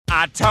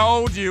I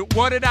told you.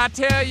 What did I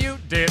tell you?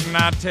 Didn't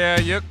I tell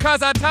you?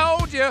 'Cause I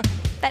told you.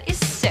 That is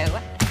so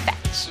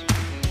fetch.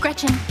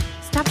 Gretchen,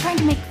 stop trying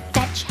to make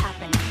fetch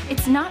happen.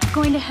 It's not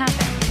going to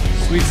happen.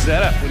 Sweet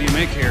setup. What do you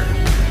make here?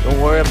 Don't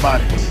worry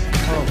about it.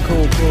 Oh,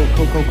 cool.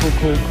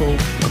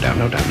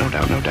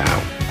 No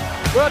doubt.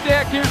 Well,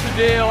 Dick, here's the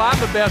deal. I'm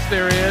the best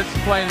there is,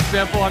 plain and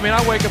simple. I mean,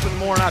 I wake up in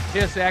the morning, I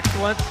piss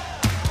excellence,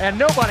 and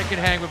nobody can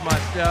hang with my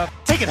stuff.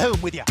 Take it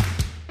home with you.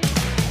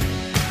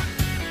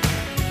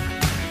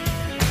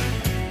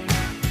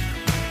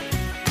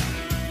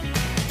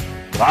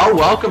 Well,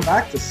 welcome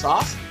back to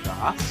Sauce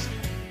Dots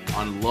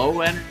on Low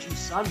Energy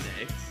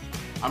Sunday.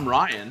 I'm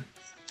Ryan.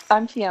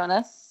 I'm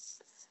Fiona.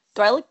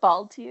 Do I look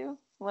bald to you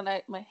when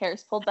my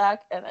hair's pulled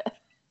back?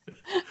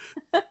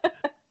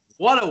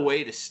 What a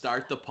way to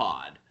start the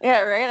pod. Yeah,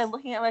 right? I'm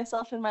looking at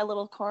myself in my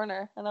little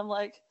corner, and I'm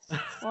like,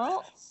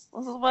 well,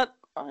 this is what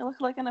I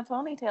look like in a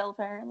ponytail,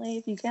 apparently,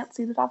 if you can't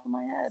see the top of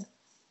my head.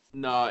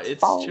 No,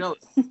 it's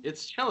chilling.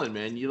 It's chilling,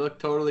 man. You look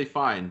totally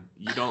fine.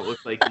 You don't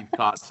look like you've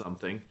caught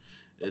something.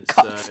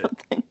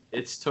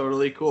 It's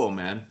totally cool,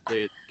 man.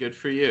 Good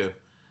for you.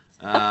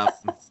 I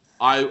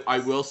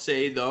will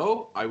say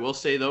though,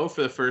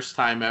 for the first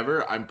time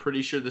ever, I'm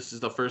pretty sure this is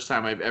the first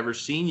time I've ever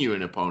seen you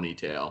in a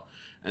ponytail,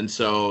 and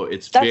so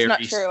that's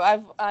not true.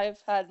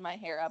 I've had my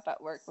hair up at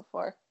work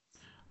before.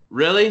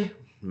 Really,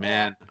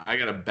 man? I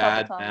got a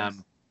bad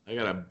mem.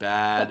 How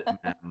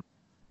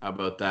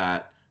about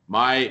that?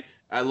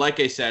 Like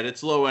I said,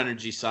 it's Low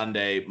Energy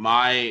Sunday.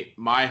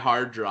 My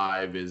hard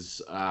drive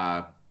is.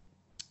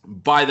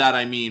 By that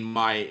I mean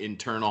my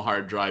internal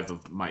hard drive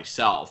of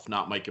myself,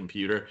 not my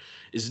computer,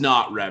 is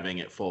not revving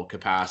at full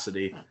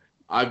capacity.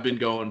 I've been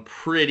going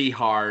pretty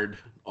hard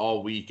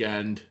all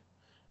weekend,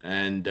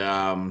 and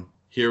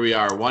here we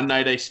are. One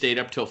night I stayed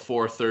up till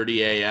 4:30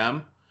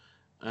 a.m.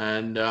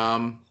 and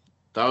that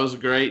was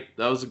great.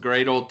 That was a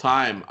great old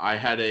time. I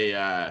had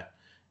a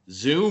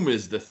Zoom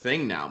is the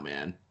thing now,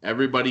 man.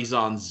 Everybody's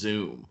on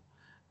Zoom,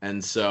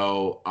 and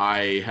so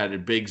I had a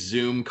big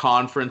Zoom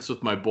conference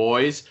with my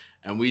boys.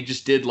 And we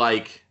just did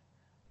like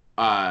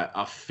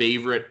a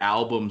favorite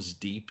albums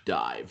deep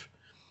dive.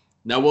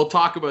 Now we'll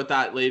talk about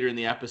that later in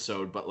the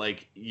episode, but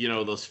like, you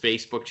know, those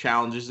Facebook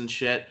challenges and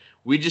shit.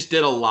 We just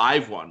did a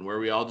live one where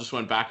we all just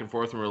went back and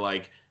forth and we're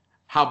like,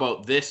 how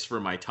about this for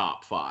my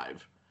top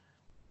 5?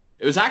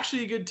 It was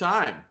actually a good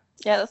time.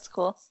 Yeah, that's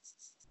cool.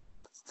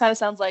 Kind of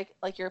sounds like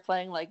you're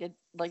playing like a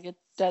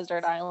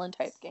desert island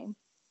type game.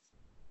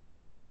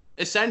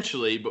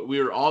 Essentially, but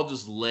we were all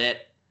just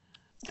lit.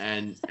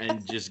 And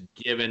just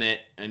giving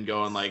it and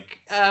going like,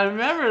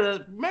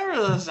 remember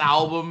this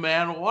album,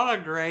 man? What a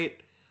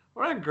great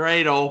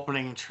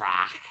opening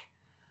track.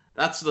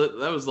 That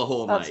was the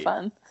whole night. That's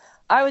fun.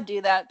 I would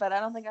do that, but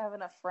I don't think I have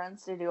enough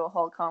friends to do a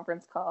whole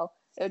conference call.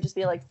 It would just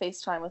be like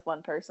FaceTime with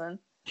one person.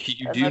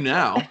 You do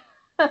now.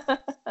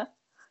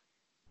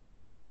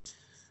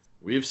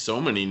 We have so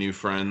many new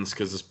friends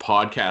because this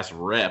podcast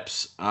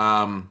rips.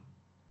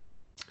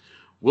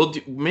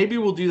 Maybe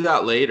we'll do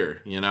that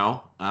later. You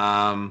know.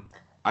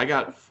 I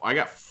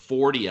got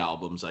 40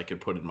 albums I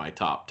could put in my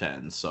top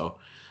 10, so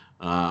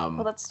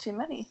well, that's too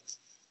many.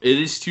 It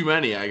is too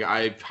many.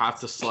 I have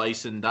to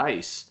slice and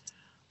dice.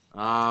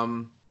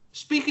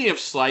 Speaking of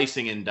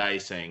slicing and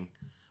dicing,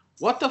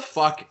 what the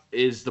fuck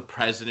is the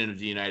President of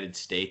the United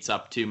States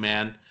up to,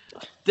 man?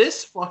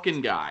 This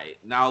fucking guy.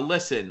 Now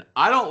listen,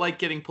 I don't like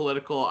getting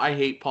political. I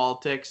hate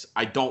politics.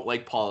 I don't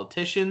like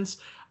politicians.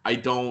 I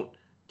don't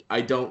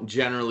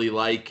generally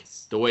like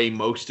the way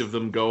most of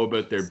them go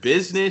about their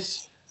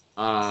business.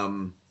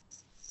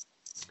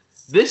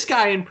 This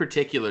guy in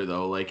particular,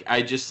 though, like,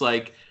 I just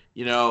like,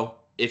 you know,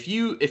 if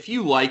you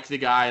like the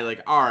guy,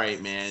 like, all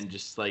right, man,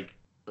 just like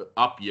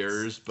up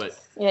yours, but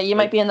yeah, you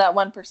might be in that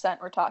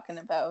 1% we're talking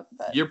about,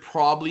 but you're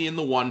probably in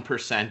the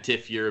 1%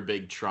 if you're a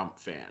big Trump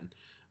fan.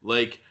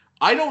 Like,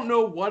 I don't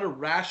know what a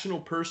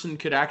rational person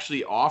could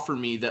actually offer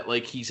me that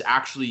like he's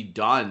actually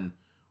done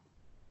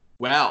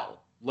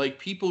well. Like,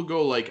 people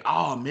go like,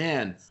 oh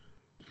man,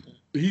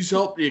 he's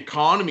helped the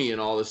economy and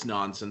all this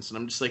nonsense, and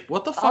I'm just like,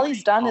 what the fuck? All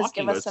he's done is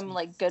give us some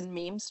like good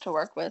memes to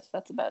work with.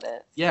 That's about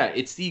it. Yeah,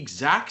 it's the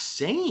exact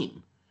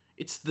same.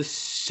 It's the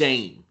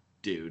same,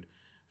 dude.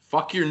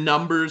 Fuck your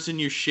numbers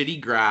and your shitty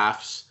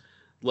graphs.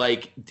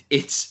 Like,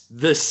 it's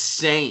the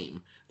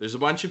same. There's a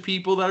bunch of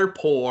people that are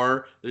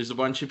poor. There's a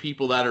bunch of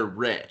people that are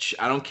rich.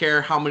 I don't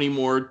care how many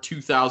more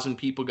 2,000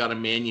 people got a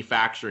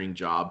manufacturing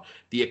job.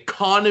 The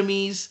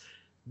economy's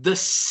the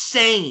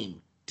same,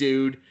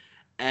 dude.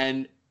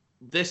 And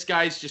this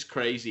guy's just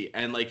crazy.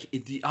 And like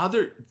the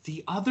other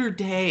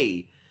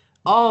day,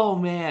 oh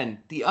man,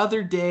 the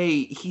other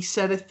day he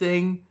said a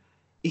thing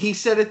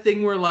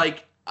where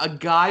like a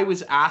guy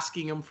was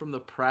asking him from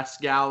the press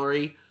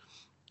gallery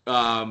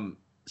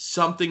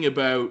something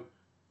about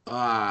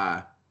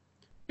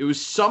it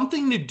was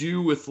something to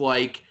do with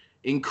like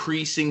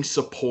increasing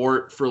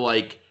support for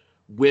like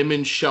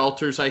women's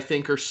shelters, I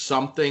think, or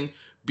something,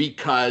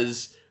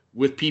 because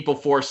with people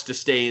forced to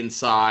stay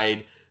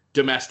inside,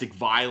 domestic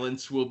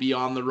violence will be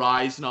on the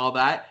rise and all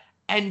that.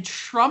 And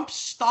Trump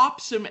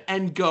stops him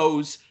and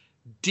goes,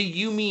 do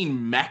you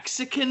mean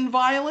Mexican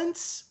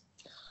violence?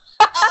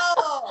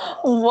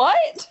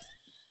 What?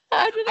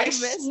 How did I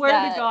miss swear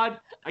that? to God,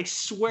 I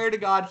swear to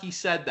God he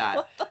said that.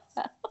 What the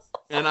hell?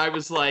 And I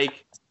was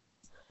like,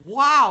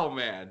 wow,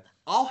 man,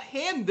 I'll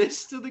hand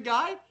this to the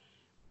guy.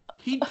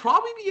 He'd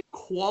probably be a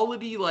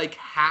quality, like,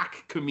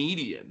 hack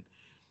comedian.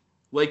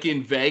 Like,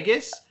 in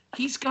Vegas,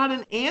 he's got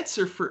an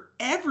answer for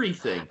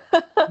everything.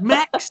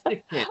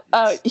 Mexicans.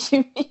 Oh,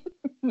 you mean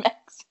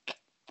Mexican?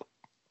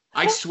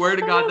 I swear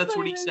to God, that's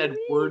what he said,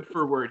 word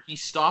for word. He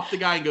stopped the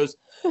guy and goes,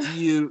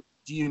 do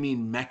you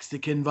mean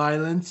Mexican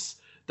violence?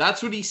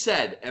 That's what he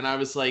said. And I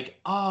was like,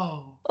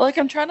 oh. Like,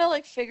 I'm trying to,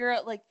 like, figure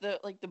out, like,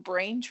 the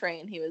brain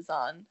train he was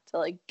on to,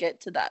 like,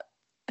 get to that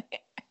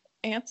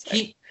answer.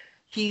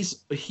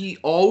 He's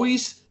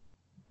always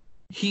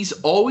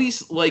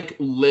like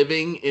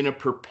living in a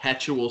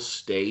perpetual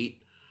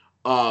state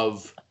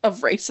of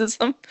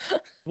racism.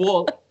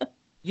 Well,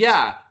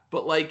 yeah,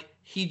 but like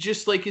he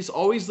just like is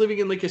always living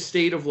in like a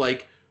state of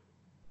like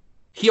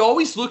he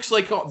always looks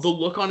like the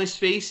look on his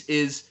face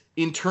is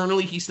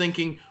internally he's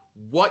thinking,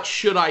 what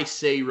should I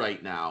say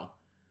right now?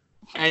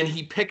 And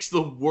he picks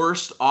the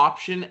worst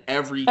option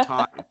every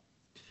time.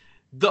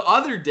 The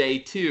other day,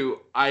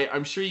 too,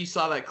 I'm sure you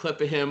saw that clip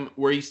of him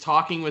where he's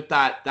talking with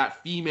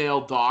that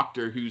female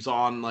doctor who's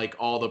on, like,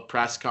 all the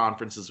press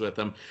conferences with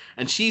him.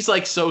 And she's,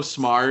 like, so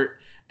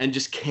smart and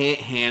just can't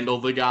handle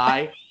the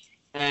guy.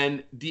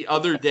 And the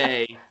other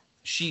day,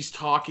 she's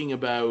talking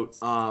about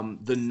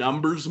the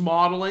numbers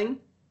modeling.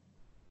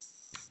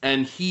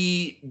 And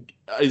he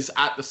is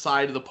at the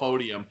side of the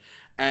podium.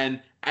 And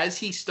as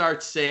he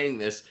starts saying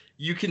this,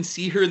 you can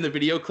see her in the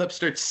video clip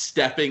start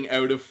stepping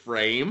out of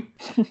frame.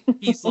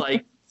 He's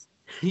like,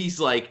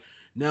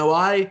 now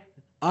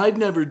I've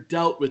never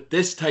dealt with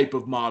this type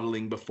of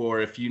modeling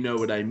before, if you know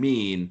what I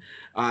mean.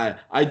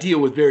 I deal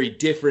with very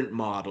different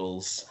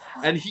models.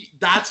 And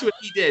that's what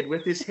he did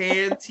with his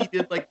hands. He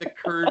did like the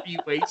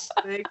curvy waist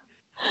thing.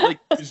 Like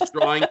he was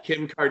drawing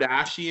Kim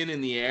Kardashian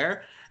in the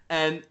air.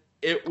 And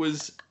it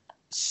was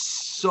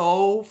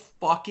so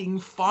fucking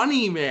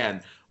funny,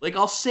 man. Like,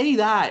 I'll say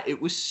that.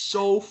 It was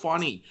so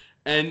funny.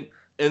 And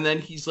then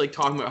he's, like,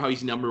 talking about how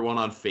he's number one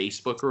on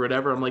Facebook or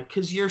whatever. I'm like,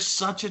 because you're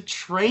such a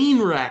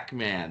train wreck,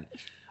 man.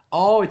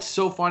 Oh, it's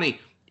so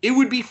funny. It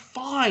would be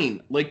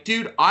fine. Like,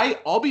 dude,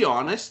 I'll be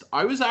honest.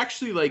 I was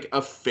actually, like,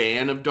 a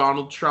fan of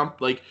Donald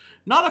Trump. Like,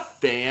 not a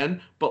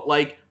fan, but,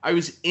 like, I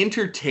was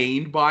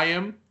entertained by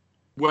him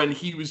when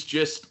he was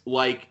just,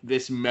 like,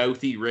 this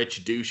mouthy,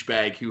 rich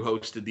douchebag who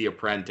hosted The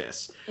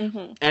Apprentice.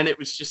 Mm-hmm. And it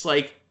was just,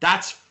 like,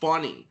 that's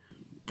funny.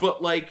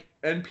 But, like,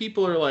 and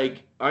people are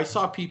like, I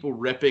saw people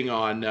ripping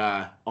on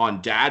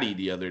Daddy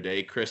the other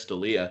day, Chris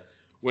D'Elia,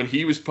 when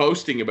he was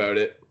posting about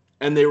it,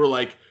 and they were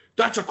like,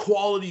 that's a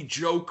quality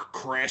joke,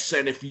 Chris,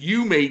 and if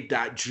you made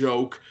that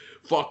joke,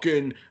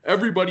 fucking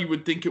everybody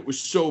would think it was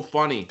so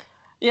funny.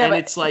 Yeah, and but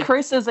it's like,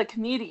 Chris is a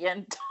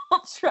comedian.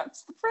 Donald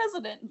Trump's the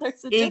president.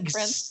 There's a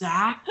difference.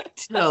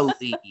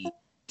 Exactly,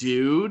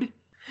 dude.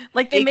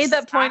 Like, they made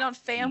that point on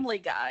Family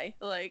Guy.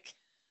 Like,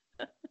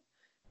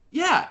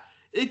 yeah,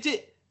 it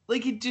did.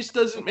 Like, it just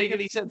doesn't make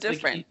any sense.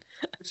 Different.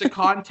 Like, there's a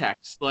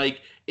context.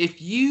 Like,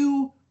 if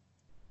you,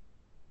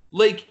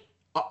 like,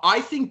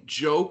 I think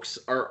jokes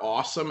are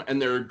awesome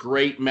and they're a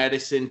great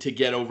medicine to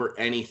get over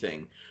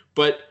anything.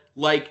 But,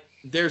 like,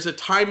 there's a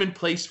time and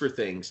place for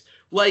things.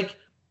 Like,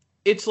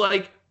 it's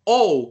like,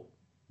 oh,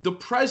 the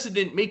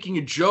president making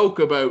a joke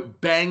about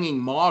banging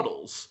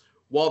models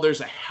while there's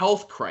a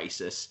health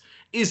crisis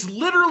is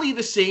literally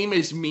the same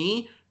as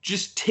me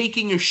just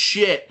taking a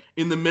shit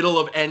in the middle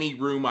of any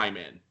room I'm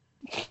in.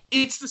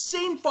 It's the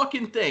same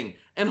fucking thing.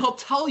 And I'll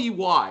tell you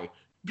why.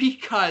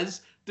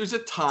 Because there's a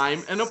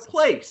time and a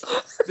place.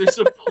 There's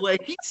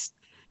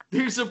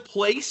a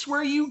place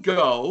where you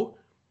go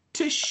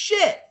to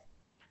shit.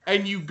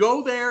 And you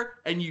go there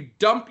and you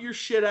dump your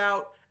shit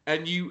out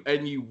and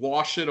you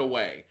wash it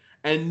away.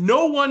 And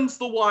no one's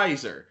the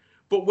wiser.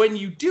 But when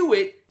you do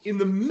it in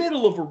the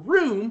middle of a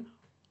room,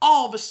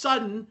 all of a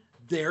sudden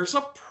there's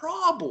a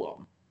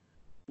problem.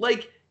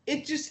 Like,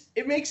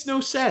 it makes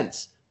no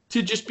sense.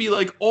 To just be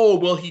like, oh,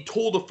 well, he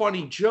told a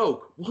funny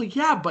joke. Well,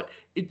 yeah, but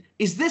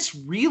is this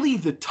really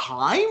the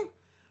time?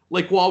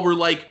 Like, while we're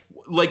like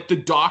the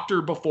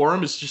doctor before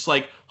him is just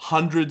like,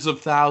 hundreds of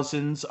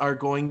thousands are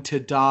going to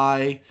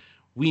die.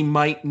 We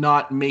might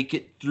not make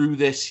it through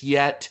this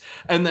yet.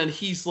 And then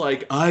he's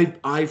like,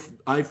 I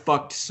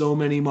fucked so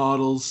many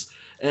models.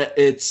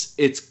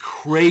 It's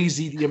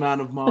crazy the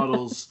amount of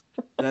models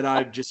that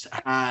I've just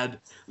had.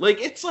 Like,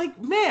 it's like,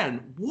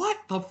 man, what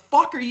the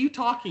fuck are you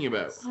talking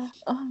about?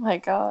 oh my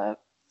god,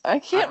 I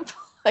can't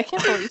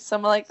believe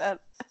someone like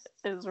that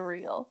is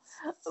real.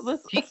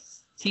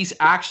 He's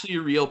actually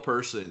a real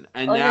person,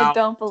 and like, now I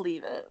don't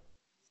believe it.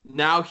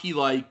 Now he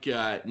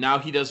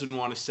doesn't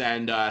want to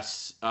send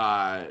us,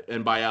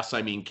 and by us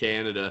I mean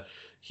Canada.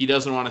 He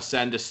doesn't want to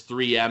send us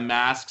 3M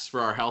masks for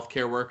our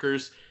healthcare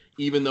workers,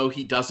 even though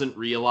he doesn't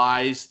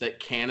realize that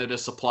Canada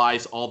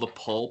supplies all the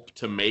pulp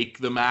to make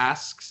the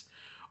masks.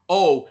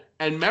 Oh,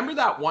 and remember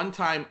that one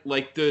time,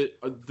 like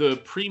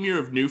the premier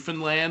of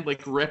Newfoundland,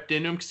 like ripped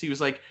into him because he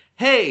was like,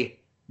 "Hey,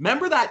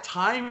 remember that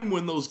time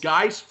when those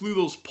guys flew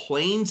those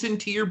planes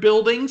into your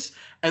buildings,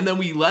 and then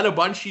we let a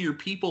bunch of your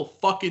people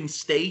fucking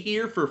stay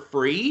here for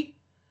free?"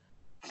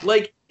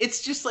 Like,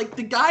 it's just like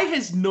the guy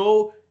has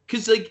no,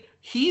 because like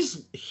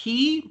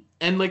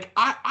and like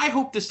I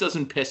hope this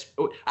doesn't piss.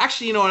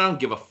 Actually, you know what? I don't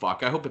give a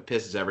fuck. I hope it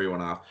pisses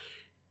everyone off.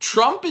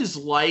 Trump is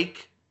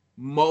like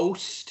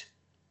most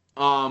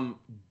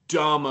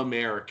dumb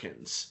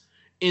Americans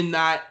in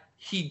that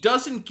he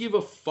doesn't give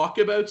a fuck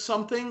about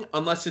something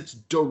unless it's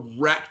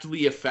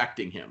directly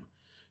affecting him.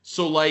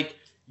 So like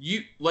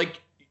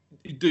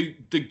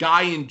the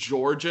guy in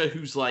Georgia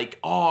who's like,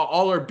 "Oh,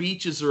 all our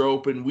beaches are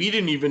open. We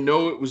didn't even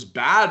know it was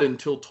bad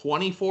until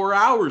 24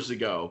 hours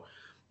ago."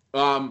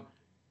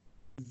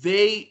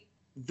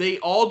 They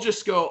all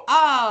just go,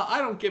 "I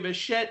don't give a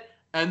shit."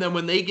 And then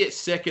when they get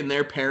sick and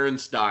their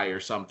parents die or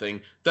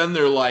something, then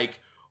they're like,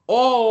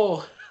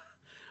 "Oh,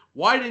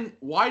 why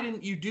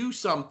didn't you do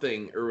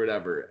something or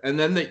whatever?" And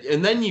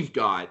then you've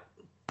got,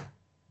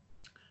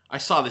 I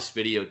saw this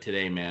video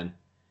today, man.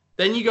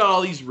 Then you got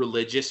all these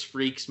religious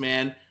freaks,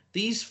 man.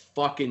 These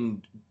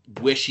fucking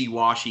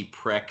wishy-washy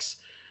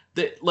pricks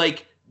that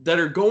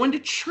are going to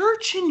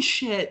church and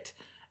shit.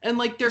 And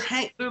like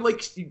they're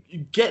like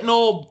getting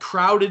all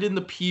crowded in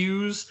the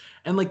pews,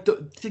 and like the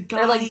guy,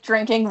 they're like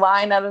drinking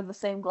wine out of the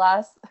same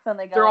glass, and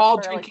they're all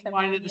drinking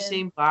wine out of the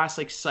same glass,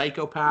 like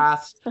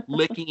psychopaths,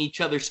 licking each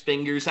other's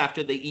fingers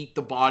after they eat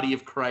the body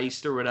of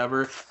Christ or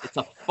whatever. It's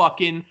a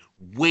fucking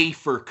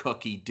wafer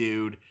cookie,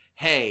 dude.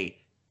 Hey,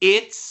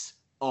 it's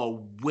a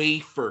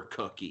wafer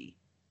cookie.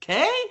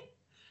 Okay?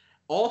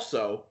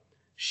 Also,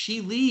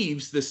 she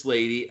leaves, this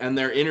lady, and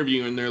they're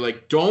interviewing, and they're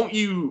like, aren't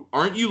you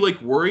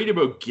like worried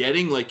about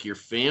getting like your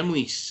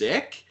family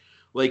sick?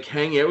 Like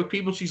hanging out with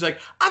people? She's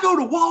like, "I go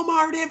to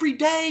Walmart every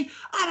day.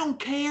 I don't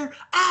care.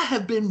 I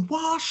have been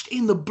washed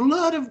in the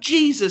blood of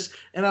Jesus."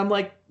 And I'm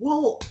like,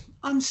 well,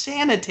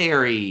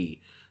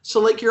 unsanitary.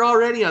 So like you're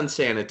already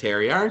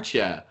unsanitary, aren't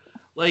you?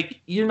 Like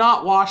you're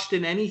not washed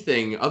in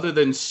anything other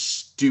than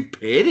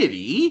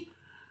stupidity.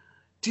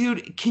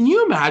 Dude, can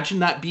you imagine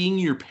that being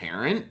your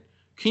parent?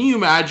 Can you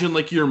imagine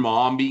like your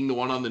mom being the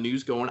one on the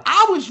news going,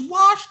 "I was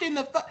washed in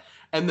the,"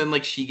 and then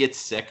like she gets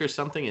sick or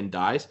something and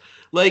dies?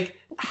 Like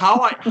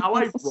how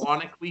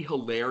ironically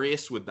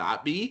hilarious would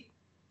that be?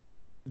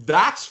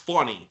 That's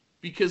funny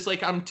because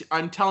like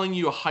I'm telling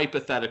you a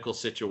hypothetical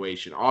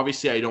situation.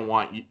 Obviously, I don't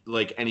want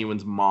like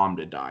anyone's mom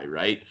to die,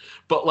 right?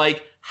 But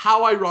like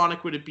how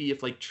ironic would it be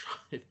if like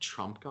if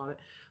Trump got it?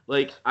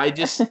 Like I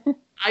just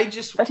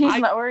But he's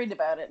not worried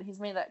about it.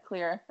 He's made that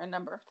clear a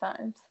number of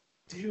times.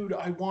 Dude,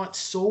 I want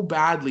so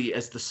badly,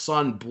 as the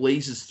sun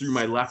blazes through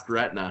my left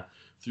retina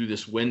through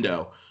this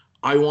window,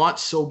 I want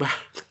so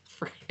badly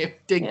for him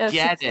to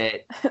get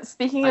it.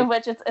 Speaking of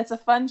which, it's a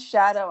fun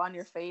shadow on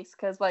your face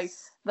because like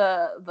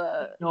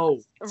the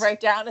right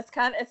down, it's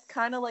kind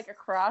of like a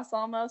cross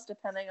almost,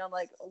 depending on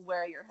like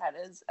where your head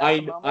is. I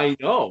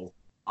know.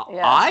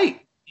 Yeah.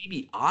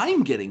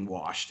 I'm getting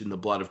washed in the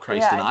blood of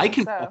Christ, and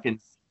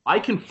I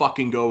can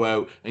fucking go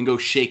out and go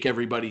shake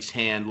everybody's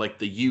hand like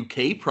the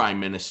UK Prime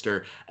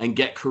Minister and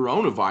get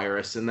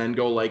coronavirus and then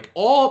go like,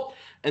 "Oh,"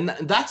 and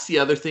that's the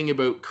other thing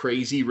about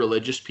crazy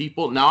religious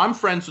people. Now I'm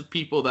friends with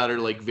people that are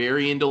like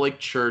very into like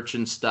church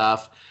and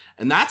stuff,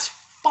 and that's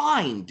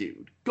fine,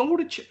 dude. Go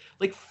to church,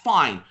 like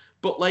fine.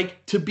 But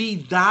like to be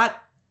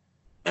that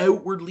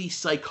outwardly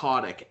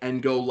psychotic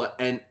and go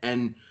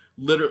and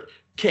literally,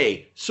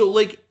 okay, so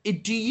like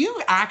do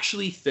you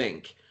actually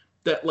think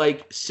that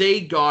like say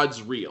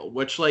God's real,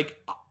 which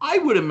like I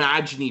would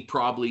imagine he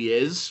probably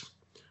is?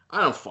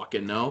 I don't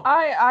fucking know.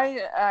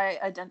 I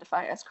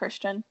identify as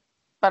Christian,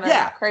 but I'm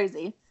not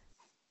crazy.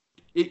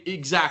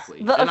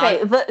 Exactly.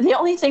 The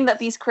only thing that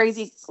these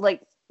crazy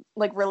like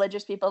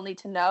religious people need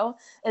to know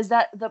is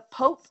that the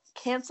Pope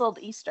canceled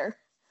Easter.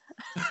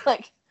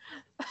 Like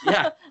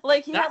yeah,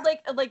 like he had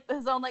like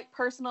his own like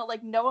personal,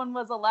 like no one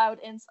was allowed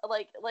in,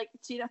 like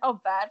do you know how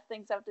bad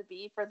things have to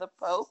be for the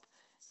Pope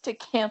to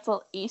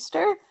cancel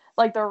Easter?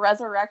 Like the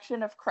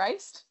resurrection of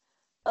Christ,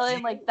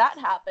 and like that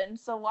happened.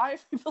 So why are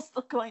people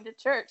still going to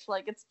church?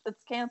 Like it's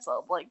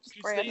canceled. Like just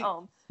pray at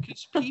home.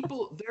 Because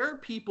there are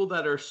people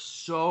that are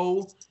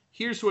so.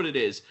 Here's what it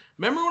is.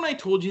 Remember when I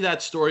told you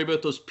that story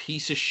about those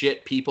piece of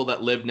shit people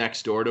that live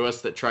next door to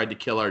us that tried to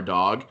kill our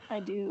dog? I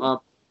do.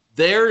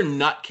 They're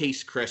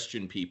nutcase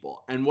Christian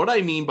people, and what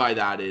I mean by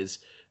that is,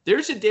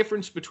 there's a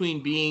difference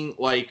between being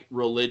like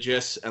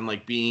religious and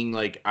like being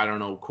like, I don't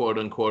know, quote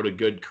unquote, a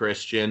good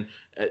Christian.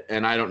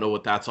 And I don't know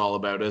what that's all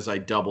about as I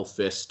double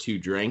fist 2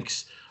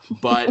 drinks.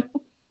 But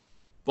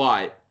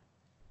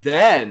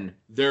then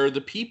there are the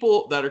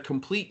people that are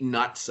complete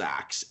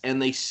nutsacks, and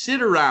they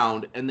sit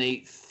around and they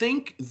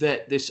think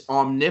that this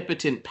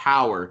omnipotent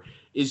power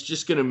is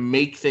just going to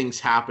make things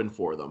happen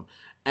for them.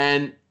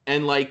 And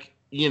like,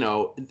 you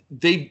know,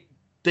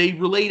 they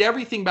relate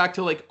everything back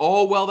to like,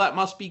 oh, well, that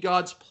must be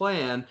God's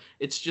plan.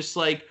 It's just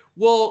like,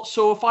 well,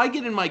 so if I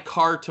get in my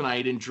car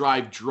tonight and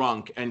drive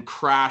drunk and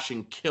crash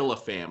and kill a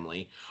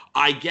family,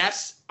 I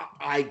guess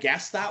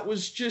that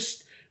was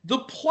just the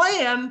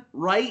plan,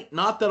 right?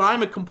 Not that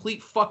I'm a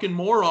complete fucking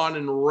moron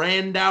and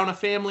ran down a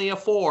family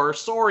of 4.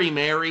 Sorry,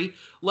 Mary.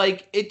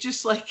 Like, it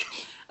just like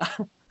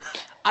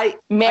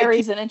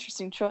Mary's an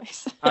interesting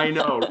choice. I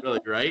know, really,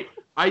 right?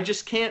 I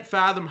just can't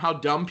fathom how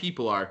dumb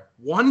people are.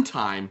 One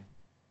time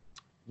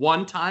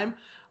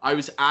I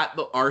was at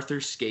the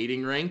Arthur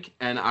skating rink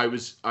and I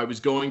was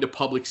going to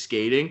public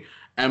skating,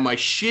 and my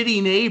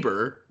shitty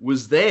neighbor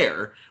was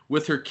there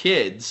with her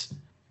kids,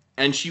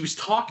 and she was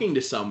talking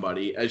to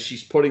somebody as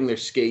she's putting their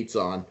skates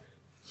on.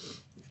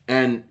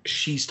 And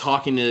she's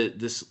talking to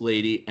this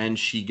lady, and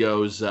she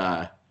goes,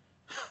 her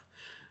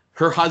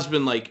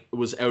husband like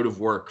was out of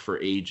work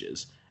for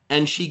ages.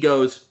 And she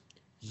goes,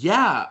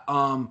 yeah,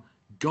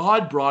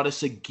 God brought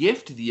us a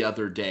gift the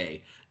other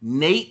day.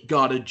 Nate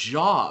got a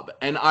job.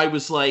 And I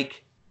was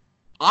like,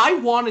 I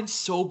wanted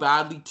so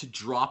badly to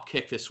drop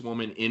kick this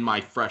woman in my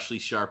freshly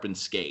sharpened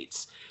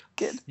skates.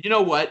 Good. You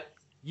know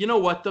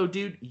what though,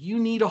 dude? You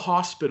need a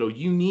hospital.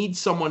 You need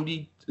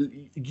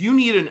you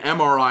need an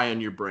MRI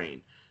on your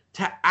brain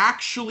to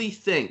actually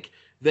think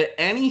that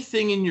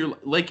anything in your,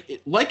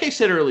 like I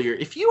said earlier,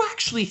 if you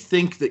actually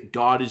think that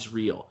God is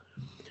real,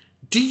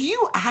 do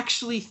you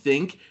actually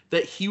think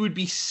that he would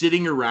be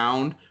sitting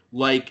around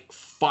like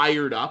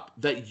fired up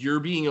that you're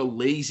being a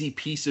lazy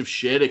piece of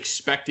shit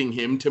expecting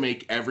him to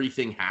make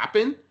everything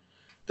happen?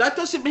 That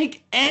doesn't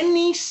make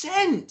any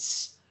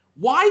sense.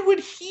 Why would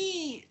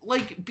he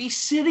like be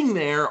sitting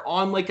there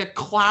on like a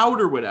cloud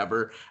or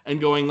whatever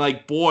and going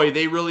like, boy,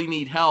 they really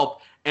need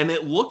help, and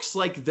it looks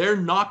like they're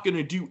not going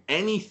to do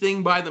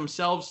anything by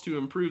themselves to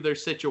improve their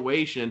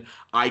situation.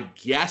 I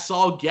guess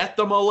I'll get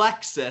them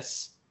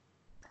Alexis.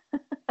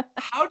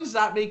 How does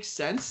that make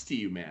sense to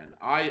you, man?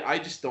 I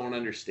just don't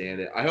understand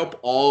it. I hope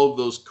all of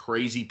those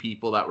crazy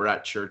people that were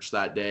at church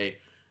that day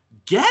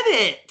get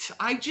it.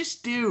 I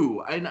just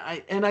do. And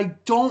I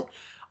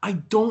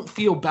don't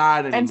feel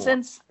bad anymore.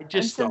 And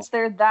since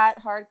they're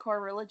that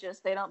hardcore religious,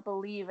 they don't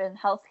believe in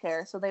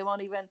healthcare, so they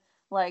won't even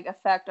like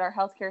affect our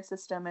healthcare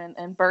system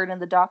and burden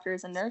the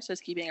doctors and nurses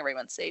keeping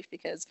everyone safe,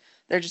 because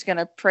they're just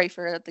gonna pray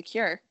for the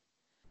cure.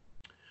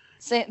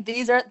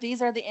 These are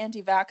the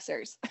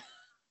anti-vaxxers.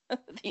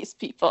 These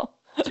people.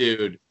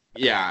 Dude,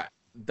 yeah.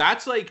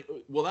 That's like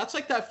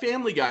that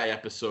Family Guy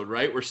episode,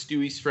 right? Where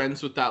Stewie's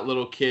friends with that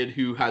little kid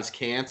who has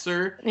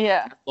cancer.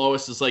 Yeah.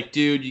 Lois is like,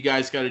 dude, you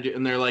guys got to do,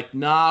 and they're like,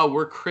 nah,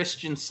 we're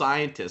Christian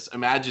scientists.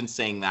 Imagine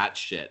saying that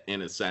shit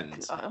in a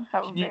sentence.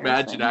 Can you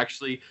imagine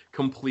actually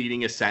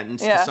completing a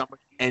sentence to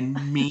somebody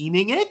and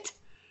meaning it?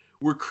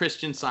 We're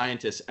Christian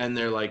scientists, and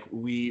they're like,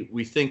 we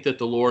think that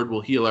the Lord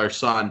will heal our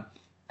son.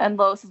 And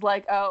Lois is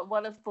like, oh,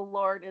 what if the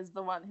Lord is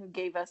the one who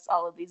gave us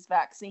all of these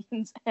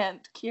vaccines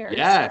and cures?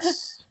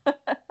 Yes.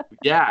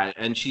 Yeah.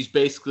 And she's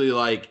basically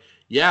like,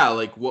 yeah,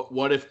 like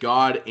what if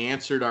God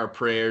answered our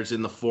prayers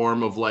in the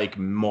form of like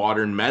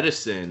modern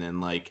medicine?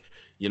 And like,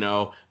 you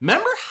know,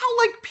 remember how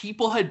like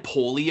people had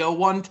polio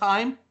one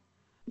time?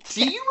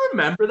 Do you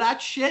remember that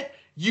shit?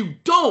 You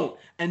don't.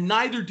 And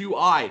neither do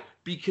I,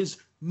 because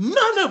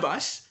none of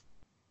us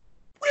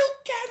will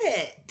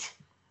get it.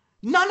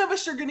 None of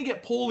us are going to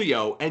get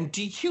polio. And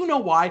do you know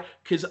why?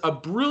 Because a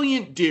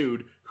brilliant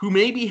dude who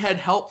maybe had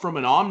help from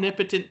an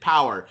omnipotent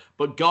power,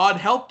 but God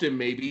helped him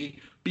maybe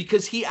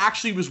because he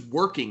actually was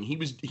working.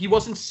 He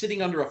wasn't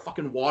sitting under a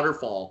fucking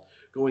waterfall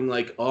going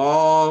like,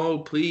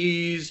 oh,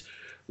 please,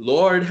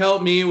 Lord,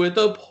 help me with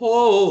the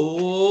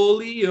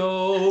polio.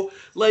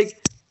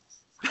 Like,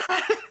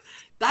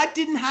 that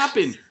didn't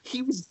happen.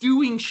 He was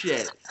doing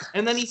shit.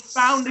 And then he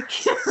found a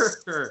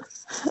cure.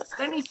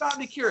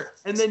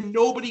 And then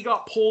nobody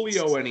got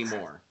polio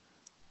anymore.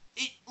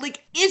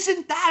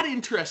 Isn't that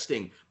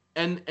interesting?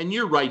 And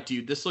you're right,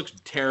 dude. This looks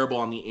terrible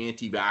on the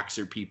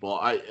anti-vaxxer people.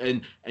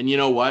 And you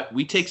know what?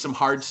 We take some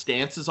hard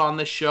stances on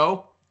this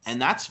show,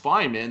 and that's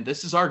fine, man.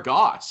 This is our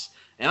goss.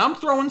 And I'm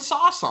throwing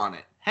sauce on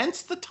it.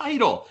 Hence the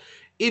title.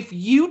 If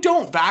you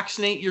don't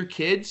vaccinate your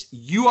kids,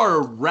 you are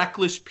a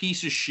reckless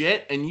piece of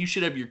shit, and you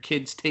should have your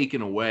kids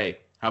taken away.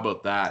 How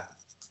about that?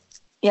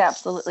 Yeah,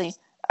 absolutely.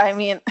 I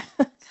mean,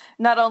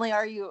 not only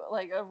are you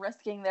like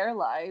risking their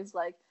lives,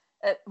 like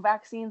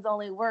vaccines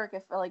only work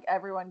if like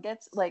everyone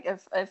gets like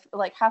if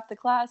like half the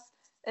class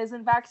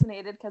isn't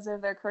vaccinated because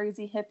of their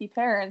crazy hippie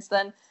parents,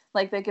 then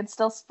like they can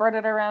still spread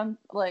it around.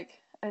 Like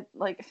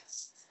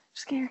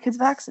just get your kids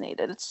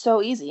vaccinated. It's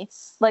so easy.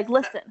 Like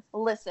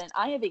listen.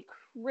 I have a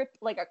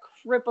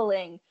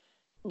crippling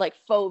like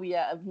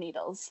phobia of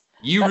needles.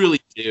 You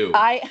really do.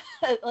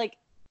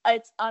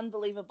 It's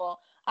unbelievable.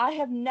 I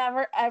have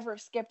never ever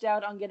skipped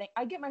out on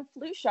I get my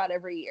flu shot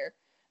every year.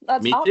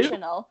 That's Me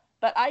optional, too.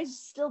 But I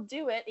still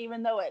do it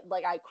even though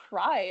I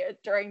cry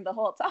during the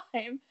whole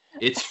time.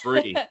 It's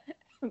free.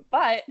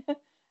 But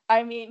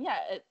I mean,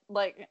 yeah,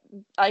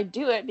 I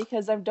do it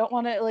because I don't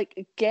want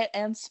to get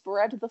and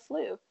spread the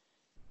flu.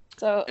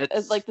 So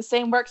it's like the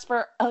same works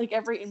for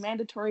every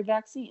mandatory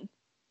vaccine.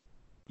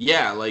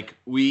 Yeah,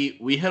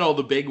 we had all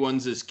the big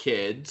ones as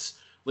kids.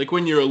 Like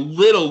when you're a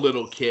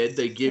little kid,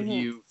 they give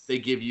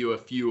you a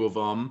few of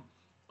them.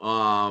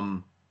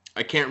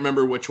 I can't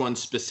remember which one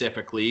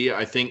specifically.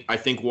 I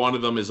think one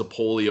of them is a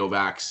polio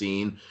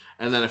vaccine,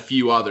 and then a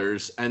few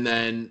others. And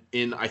then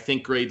in I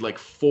think grade like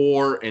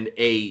 4 and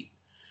 8,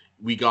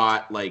 we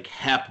got like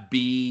Hep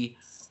B,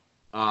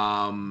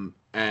 and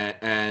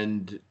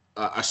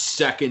a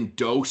second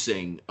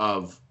dosing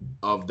of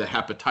the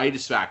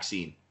hepatitis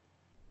vaccine.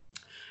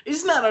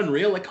 Isn't that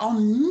unreal? Like, I'll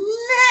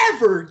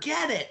never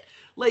get it.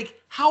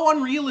 Like, how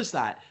unreal is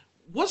that?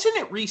 Wasn't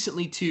it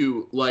recently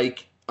too,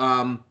 like,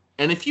 and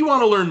if you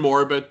want to learn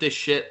more about this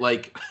shit,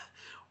 like,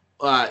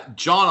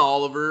 John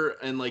Oliver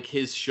and, like,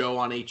 his show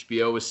on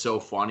HBO was so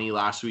funny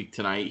Last Week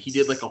Tonight. He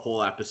did, like, a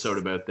whole episode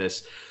about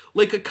this.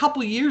 Like, a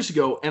couple of years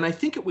ago, and I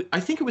think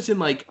it was in,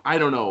 like, I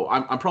don't know,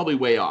 I'm probably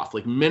way off,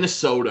 like,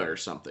 Minnesota or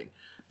something.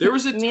 There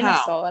was a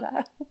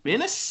town.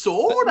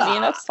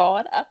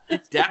 Minnesota.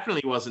 It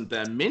definitely wasn't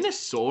them.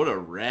 Minnesota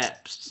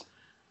reps.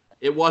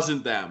 It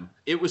wasn't them.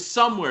 It was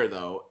somewhere,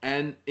 though,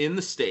 and in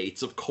the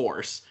States, of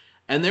course.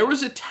 And there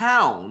was a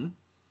town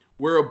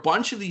where a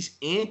bunch of these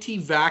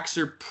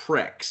anti-vaxxer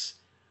pricks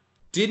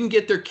didn't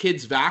get their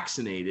kids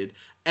vaccinated,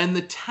 and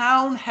the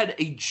town had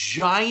a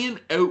giant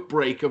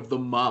outbreak of the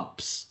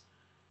mumps.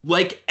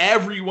 Like,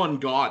 everyone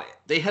got it.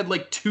 They had,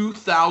 like,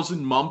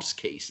 2,000 mumps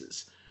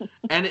cases.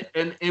 And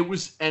it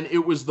was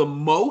the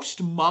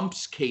most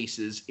mumps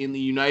cases in the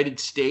United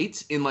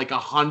States in like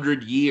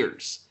 100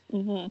 years.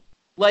 Mm-hmm.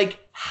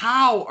 Like,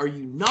 how are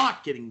you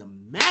not getting the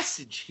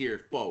message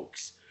here,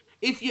 folks?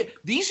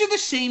 These are the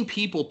same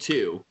people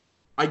too.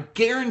 I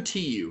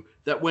guarantee you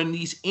that when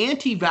these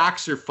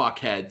anti-vaxxer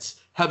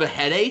fuckheads have a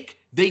headache,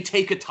 they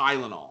take a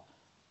Tylenol.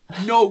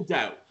 No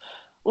doubt.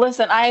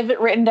 Listen, I have it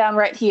written down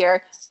right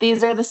here.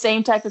 These are the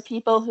same type of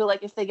people who,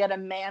 like, if they get a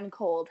man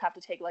cold, have to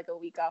take, like, a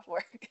week off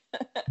work.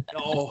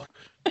 Oh,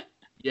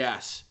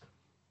 yes.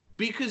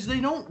 Because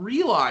they don't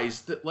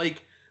realize that,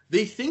 like,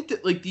 they think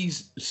that, like,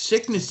 these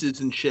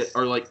sicknesses and shit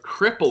are, like,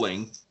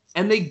 crippling,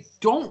 and they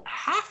don't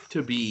have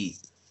to be.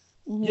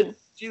 Mm-hmm. Yeah,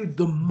 dude,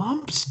 the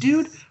mumps,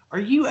 dude, are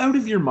you out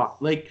of your mind?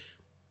 Like,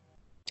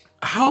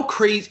 how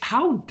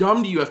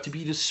dumb do you have to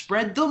be to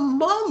spread the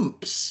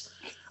mumps?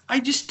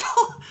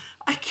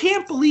 I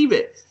can't believe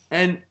it.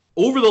 And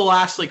over the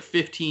last, like,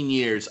 15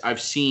 years,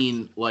 I've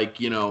seen, like,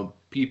 you know,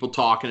 people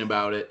talking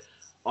about it,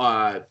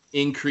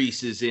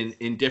 increases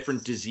in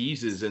different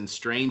diseases and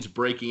strains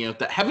breaking out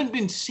that haven't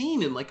been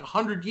seen in, like,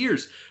 100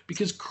 years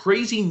because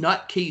crazy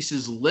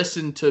nutcases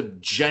listen to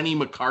Jenny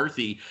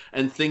McCarthy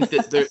and think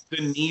that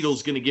the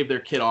needle's going to give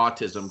their kid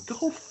autism.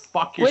 Go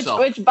fuck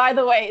yourself. Which, by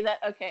the way,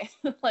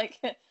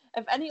 like...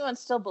 If anyone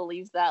still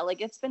believes that,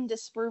 like, it's been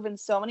disproven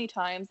so many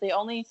times. They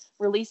only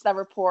released that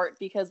report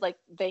because, like,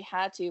 they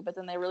had to, but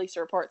then they released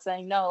a report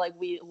saying, no, like,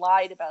 we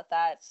lied about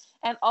that.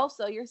 And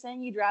also, you're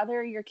saying you'd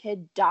rather your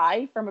kid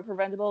die from a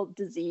preventable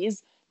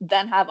disease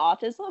than have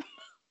autism?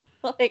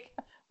 like,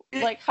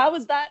 how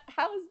is that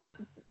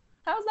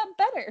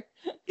better?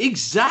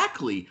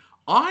 Exactly.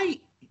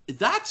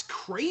 That's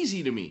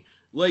crazy to me.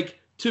 Like,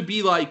 to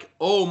be like,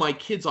 oh, my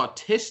kid's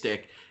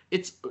autistic.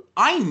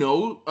 I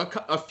know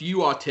a few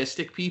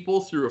autistic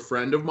people through a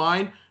friend of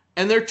mine,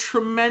 and they're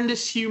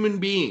tremendous human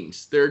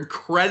beings. They're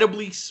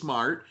incredibly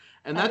smart,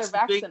 and that's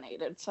they're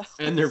vaccinated.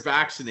 And they're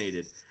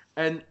vaccinated,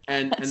 and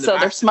so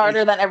they're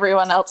smarter than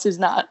everyone else who's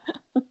not.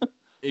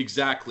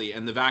 Exactly,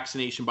 and the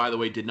vaccination, by the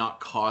way, did not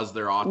cause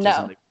their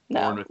autism.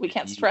 No, we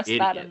can't stress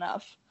that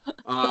enough.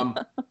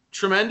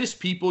 Tremendous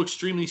people,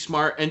 extremely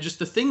smart, and just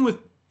the thing with,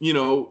 you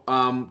know,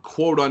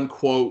 quote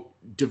unquote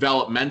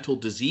developmental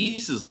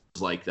diseases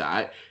like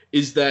that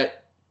is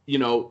that, you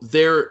know,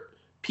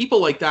 people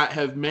like that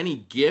have many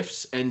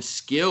gifts and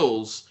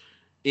skills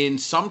in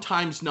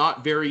sometimes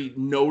not very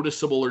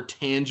noticeable or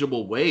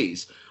tangible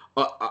ways.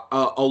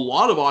 A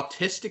lot of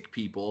autistic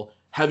people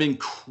have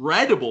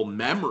incredible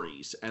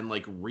memories and,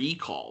 like,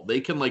 recall. They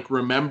can, like,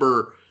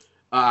 remember.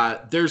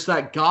 There's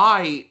that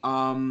guy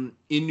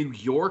in New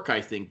York,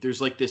 I think.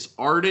 There's, like, this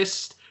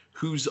artist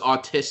who's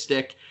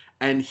autistic,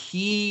 and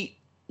he,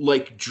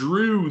 like,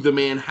 drew the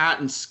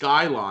Manhattan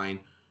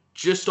skyline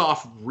just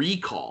off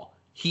recall.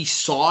 He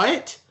saw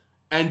it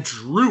and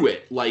drew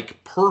it,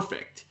 like,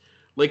 perfect.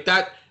 Like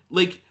that,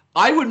 like,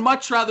 I would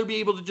much rather be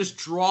able to just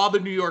draw the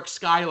New York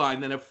skyline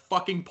than have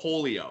fucking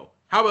polio.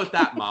 How about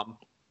that, Mom?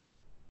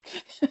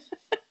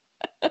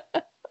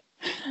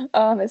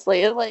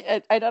 Honestly,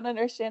 like, I don't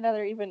understand how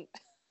they're even,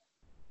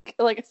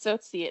 like,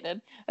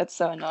 associated. That's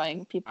so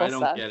annoying. People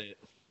suck.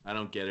 I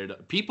don't get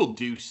it. People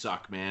do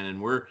suck, man,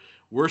 and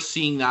we're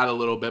seeing that a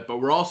little bit,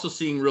 but we're also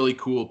seeing really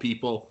cool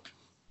people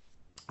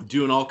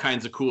doing all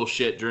kinds of cool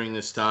shit during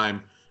this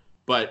time.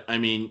 But, I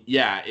mean,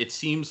 yeah, it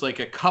seems like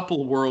a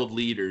couple world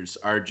leaders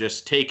are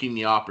just taking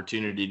the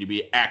opportunity to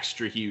be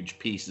extra huge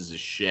pieces of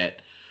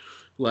shit.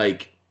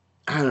 Like,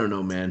 I don't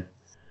know, man.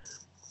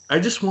 I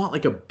just want,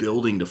 like, a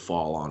building to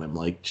fall on him.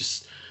 Like,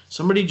 just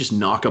somebody just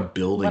knock a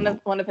building.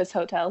 One of his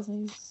hotels.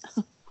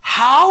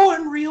 How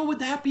unreal would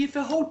that be if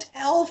a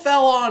hotel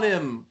fell on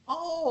him?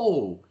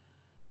 Oh,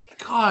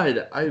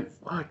 God.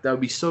 That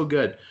would be so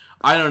good.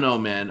 I don't know,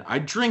 man. I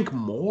drink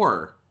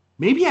more.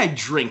 Maybe I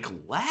drink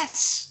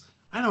less.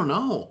 I don't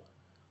know.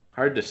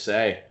 Hard to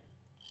say.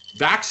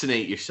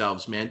 Vaccinate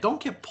yourselves, man.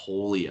 Don't get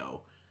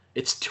polio.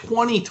 It's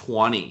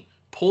 2020.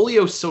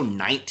 Polio's so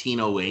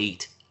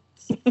 1908.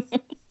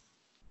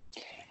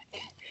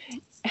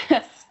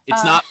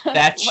 It's not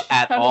fetch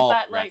at all,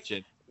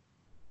 Gretchen.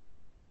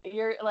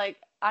 You're like,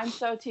 I'm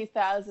so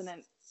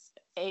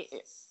 2008.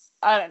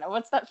 I don't know.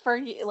 What's that for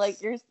you?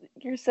 Like,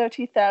 you're so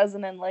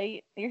 2000 and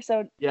late. You're so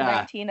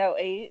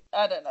 1908.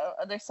 I don't know.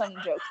 There's some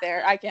joke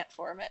there. I can't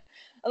form it.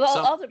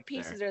 All the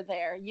pieces are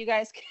there. You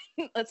guys can.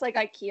 It's like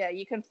IKEA.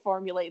 You can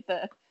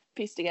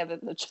piece together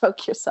the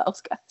joke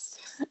yourselves, guys.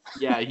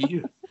 Yeah,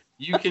 you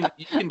can I'll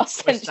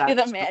twist send you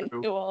that the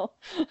manual.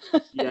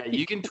 Yeah,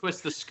 you can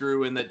twist the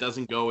screw in that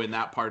doesn't go in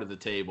that part of the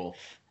table.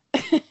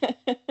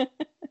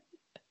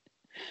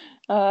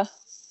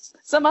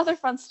 Some other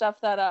fun stuff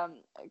that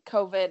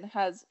COVID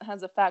has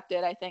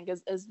affected, I think,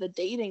 is the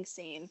dating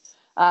scene.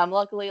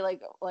 Luckily,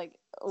 like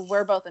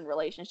we're both in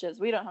relationships,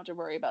 we don't have to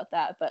worry about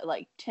that. But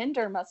like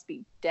Tinder must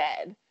be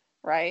dead,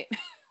 right?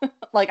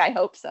 Like I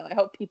hope so. I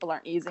hope people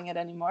aren't using it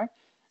anymore.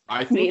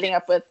 I think meeting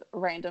up with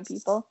random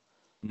people.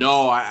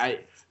 No,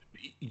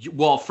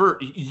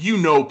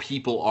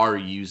 people are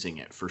using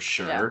it for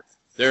sure.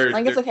 Yeah. I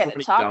think it's okay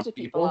to talk to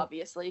people,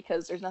 obviously,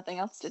 because there's nothing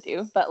else to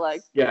do. But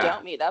like,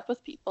 don't meet up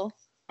with people.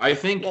 I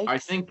think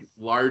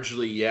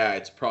largely, yeah,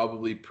 it's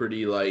probably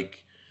pretty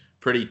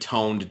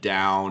toned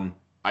down.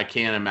 I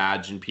can't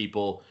imagine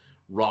people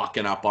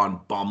rocking up on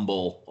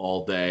Bumble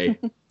all day.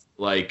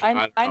 Like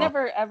I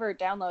never ever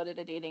downloaded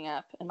a dating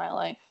app in my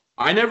life.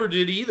 I never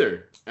did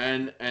either,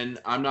 and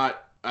I'm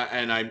not,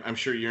 and I'm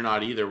sure you're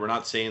not either. We're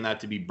not saying that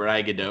to be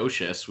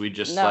braggadocious. We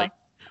just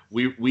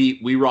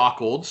we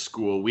rock old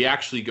school. We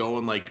actually go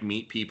and like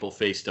meet people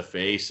face to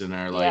face, and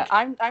are like,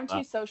 yeah, I'm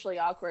too socially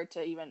awkward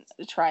to even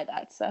try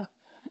that. So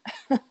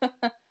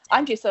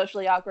I'm too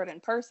socially awkward in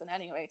person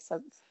anyway.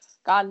 So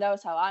God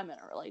knows how I'm in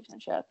a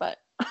relationship, but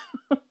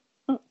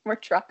we're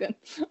trucking.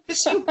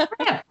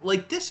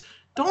 Like this.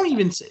 Don't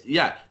even say,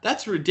 yeah,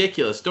 that's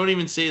ridiculous. Don't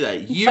even say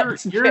that. You're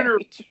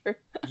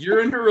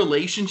in a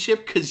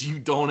relationship because you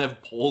don't have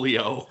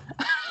polio.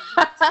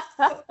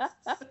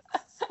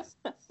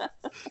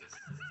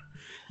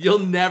 You'll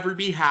never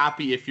be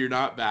happy if you're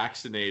not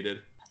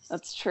vaccinated.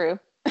 That's true.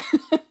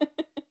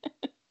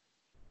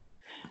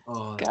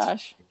 Oh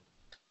gosh.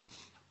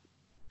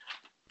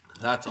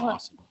 That's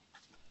awesome.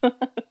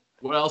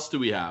 What else do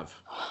we have?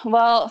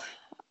 Well,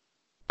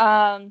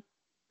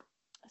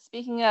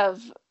 speaking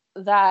of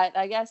that,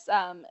 I guess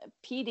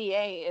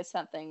PDA is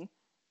something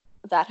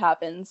that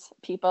happens.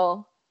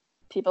 People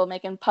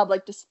making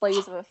public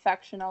displays of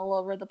affection all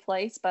over the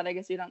place, but I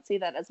guess you don't see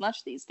that as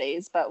much these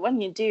days. But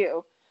when you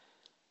do,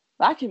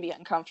 that can be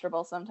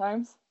uncomfortable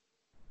sometimes.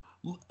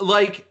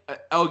 Like,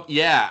 oh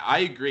yeah, I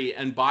agree.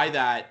 And by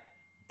that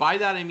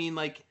I mean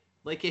like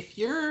if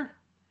you're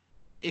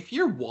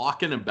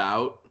walking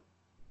about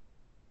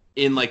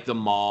in like the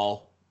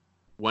mall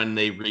when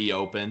they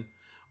reopen,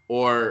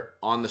 or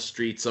on the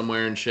street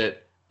somewhere and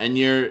shit, and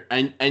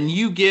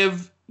you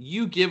give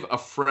a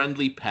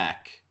friendly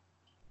peck,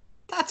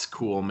 that's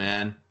cool,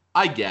 man.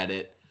 I get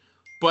it.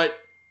 But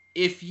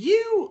if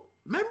you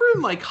remember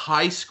in like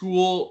high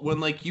school when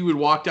like you would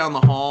walk down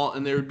the hall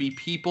and there would be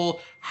people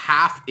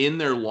half in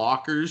their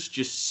lockers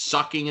just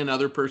sucking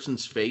another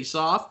person's face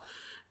off,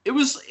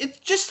 it's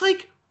just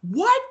like,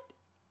 what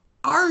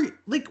are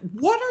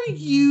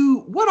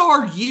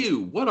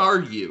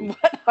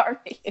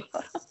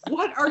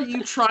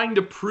you trying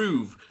to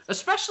prove?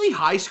 Especially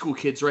high school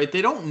kids, right?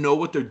 They don't know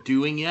what they're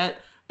doing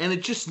yet, and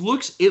it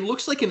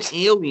looks like an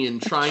alien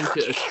trying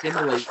to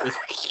assimilate this.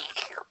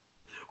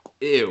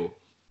 Ew.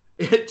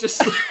 It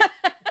just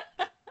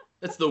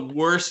that's the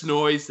worst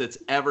noise that's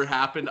ever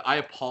happened. I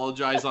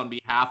apologize on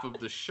behalf of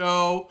the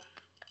show.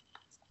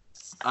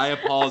 I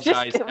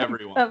apologize,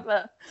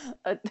 everyone.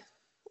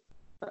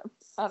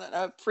 I don't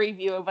know, a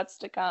preview of what's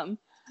to come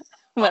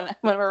when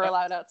we're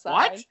allowed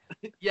outside.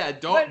 What? Yeah,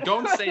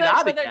 don't say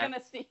that again. They're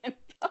gonna see in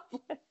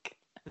public.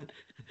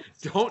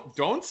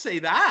 Don't say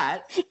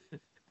that.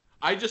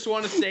 I just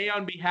want to say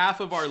on behalf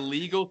of our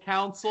legal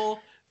counsel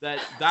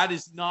that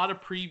is not a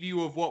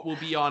preview of what will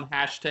be on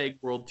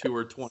 #World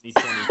Tour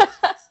 2020.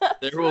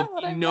 There will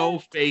be no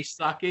face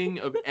sucking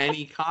of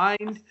any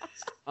kind,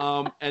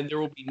 and there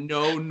will be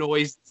no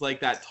noises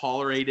like that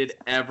tolerated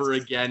ever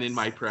again in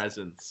my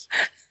presence.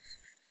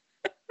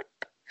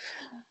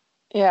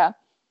 Yeah.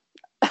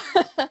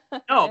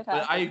 No,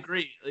 but I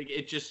agree. Like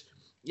it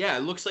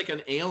looks like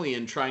an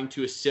alien trying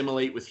to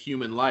assimilate with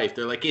human life.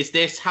 They're like, "Is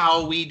this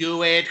how we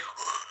do it?"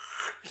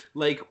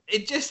 Like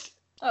it just.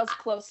 That was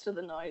close to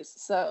the noise,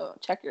 so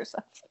check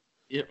yourself.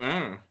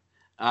 Yeah.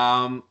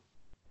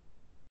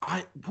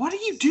 What are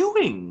you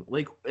doing?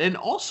 Like, and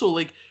also,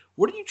 like,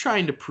 what are you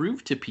trying to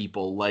prove to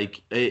people?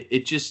 Like,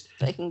 it just.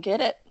 They can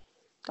get it.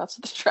 That's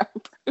what they're trying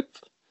to prove.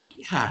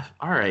 Yeah.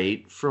 All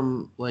right.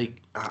 From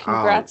like.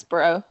 Congrats,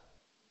 bro.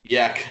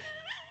 Yeah.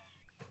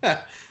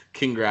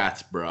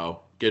 Congrats,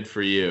 bro. Good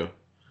for you.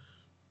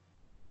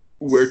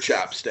 Wear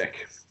chapstick.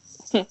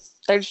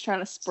 They're just trying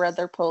to spread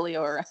their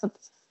polio around.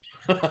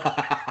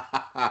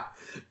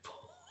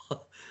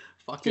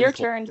 Fucking Your polio.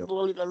 turn.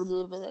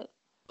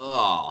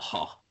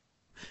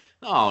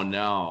 Oh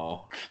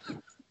no.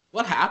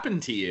 What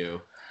happened to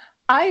you?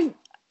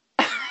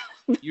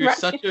 You're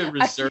such a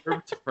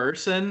reserved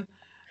person,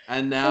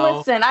 and now...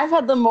 Listen, I've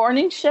had the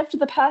morning shift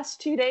the past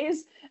 2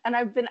 days, and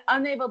I've been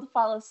unable to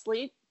fall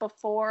asleep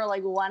before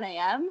like 1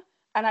 a.m.,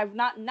 and I've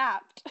not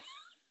napped.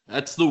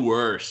 That's the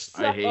worst.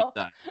 I hate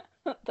that.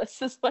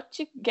 This is what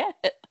you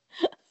get.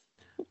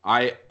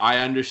 I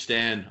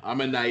understand.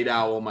 I'm a night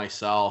owl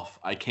myself.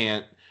 I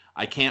can't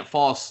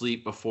fall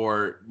asleep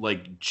before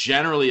like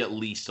generally at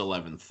least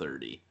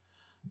 11:30.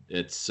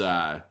 It's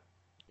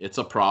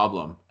a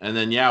problem. And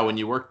then when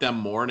you work them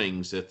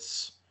mornings,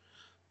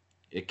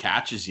 it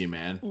catches you,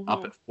 man. Mm-hmm.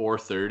 Up at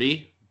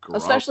 4:30.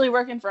 Especially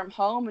working from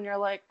home, and you're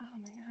like, oh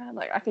my god,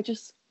 like I could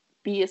just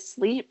be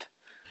asleep.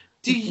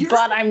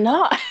 But I'm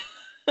not.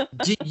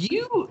 Do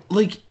you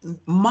like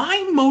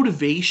my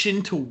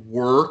motivation to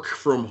work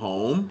from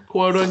home,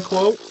 quote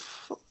unquote,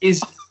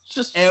 is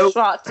just out.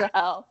 Shot to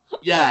hell.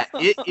 Yeah,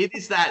 it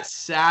is that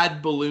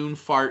sad balloon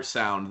fart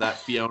sound that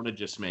Fiona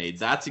just made.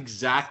 That's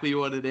exactly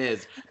what it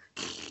is.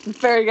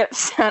 Very good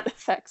sound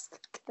effects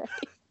today.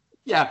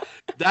 Yeah,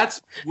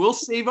 we'll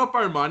save up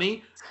our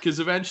money because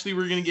eventually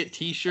we're gonna get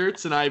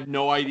t-shirts, and I have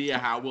no idea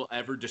how we'll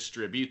ever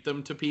distribute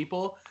them to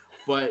people,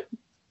 but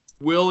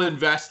we'll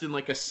invest in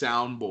like a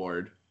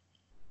soundboard.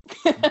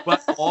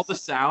 But all the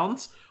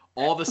sounds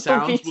will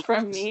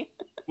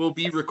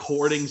be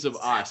recordings of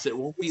us. It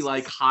won't be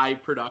like high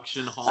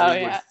production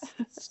Hollywood. Oh,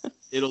 yeah.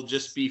 It'll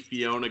just be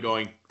Fiona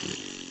going.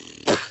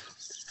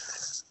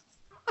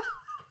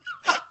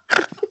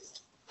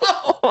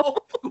 Oh,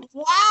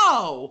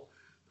 wow!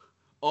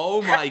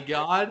 Oh my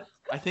god!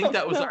 I think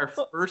that was our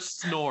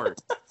first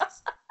snort.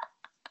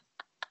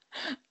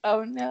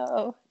 Oh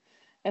no,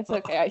 it's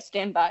okay. I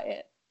stand by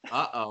it.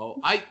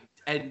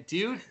 And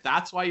dude,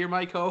 that's why you're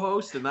my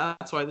co-host, and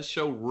that's why the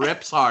show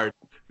rips hard,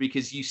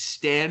 because you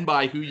stand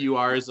by who you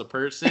are as a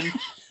person.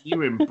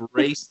 You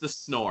embrace the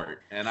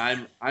snort, and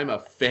I'm a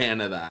fan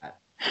of that.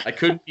 I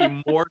couldn't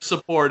be more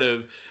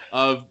supportive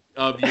of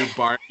your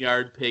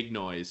barnyard pig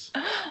noise.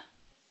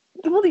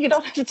 Well, you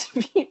don't have to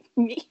be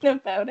mean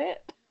about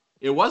it.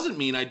 It wasn't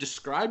mean. I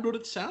described what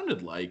it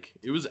sounded like.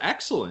 It was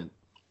excellent.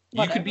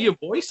 Whatever. You could be a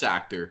voice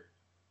actor.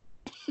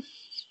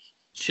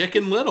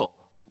 Chicken Little.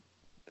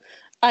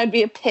 I'd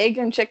be a pig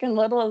in Chicken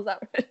Little. Is that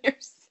what you're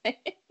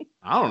saying?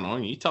 I don't know.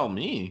 You tell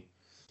me.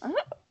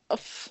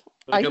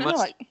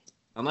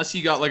 Unless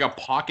you got like a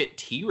pocket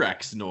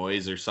T-Rex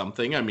noise or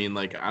something. I mean,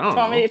 like, I don't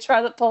know. Want me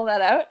to pull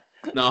that out?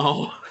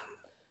 No.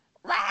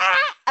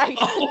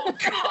 Oh,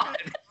 God.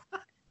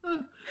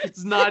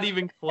 It's not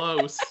even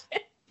close.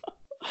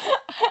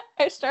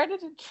 I started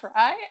to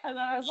try, and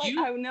then I was like,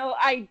 I have no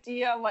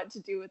idea what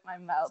to do with my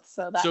mouth.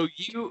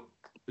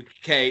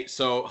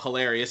 So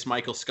hilarious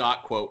Michael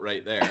Scott quote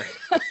right there.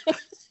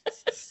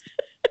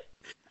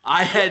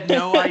 I had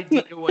no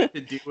idea what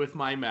to do with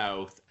my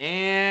mouth,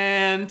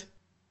 and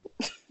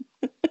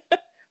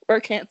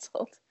we're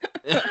canceled.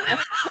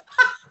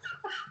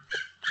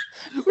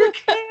 We're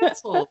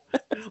canceled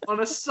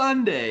on a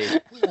Sunday.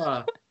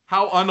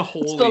 How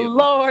unholy! It's the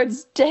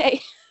Lord's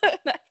Day. I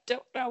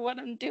don't know what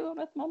I'm doing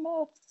with my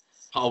mouth.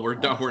 Oh, we're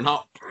done. We're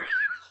not.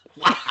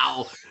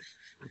 Wow,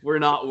 we're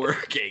not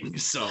working.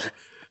 So,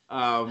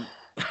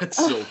 that's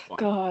so fun.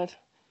 God,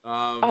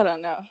 I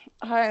don't know.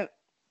 I'm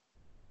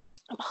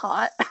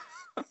hot.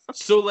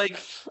 So, like,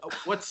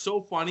 what's so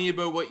funny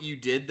about what you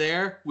did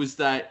there was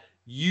that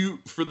you,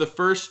 for the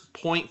first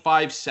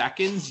 0.5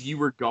 seconds, you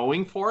were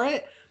going for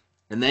it,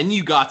 and then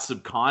you got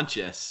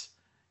subconscious.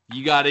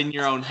 You got in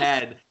your own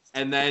head,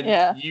 and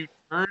then you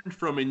turned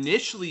from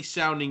initially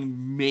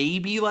sounding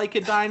maybe like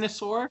a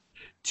dinosaur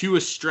to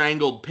a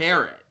strangled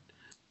parrot.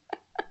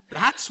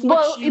 That's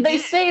what they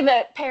say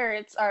that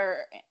parrots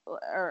are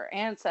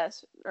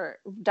ancestors, or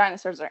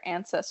dinosaurs are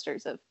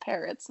ancestors of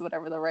parrots,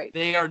 whatever the right.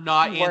 They are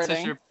not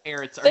ancestors of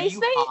parrots. Are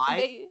you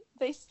high?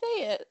 They say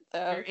it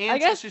though. They're I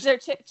guess they're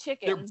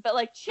chickens, but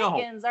like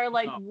chickens are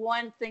like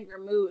one thing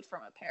removed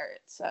from a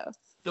parrot. So.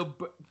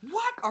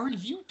 What are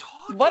you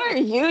talking? What are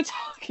you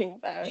talking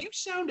about? You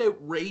sound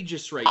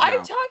outrageous right now. I'm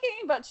talking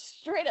about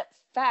straight up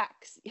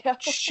facts. Yeah.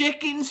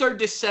 Chickens are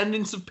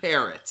descendants of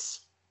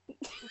parrots.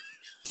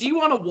 Do you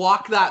want to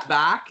walk that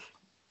back?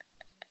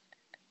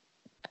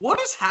 What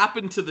has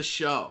happened to the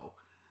show?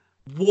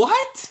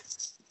 What?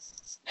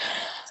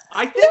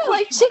 I think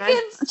like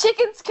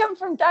chickens come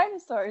from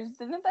dinosaurs,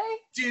 didn't they?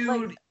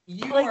 Dude,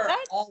 you are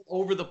all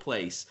over the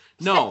place.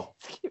 No.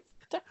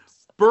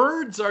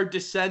 Birds are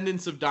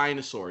descendants of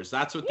dinosaurs.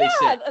 That's what they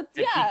say.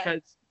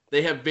 Because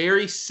they have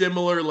very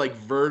similar like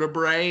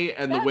vertebrae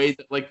and the way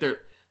that like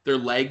their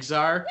legs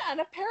are. Yeah, and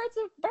a parrot's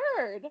a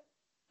bird.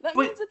 That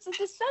means it's a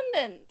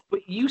descendant.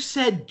 But you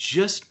said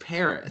just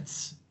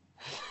parrots.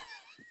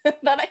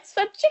 Then I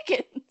said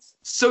chickens.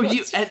 So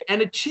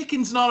and a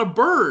chicken's not a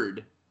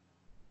bird.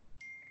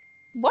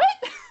 What?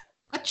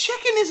 A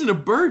chicken isn't a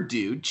bird,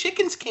 dude.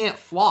 Chickens can't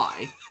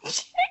fly.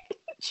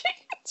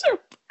 Chickens are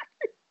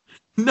birds.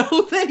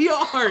 No, they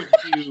aren't,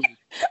 dude.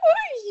 What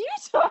are you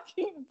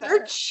talking about?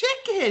 They're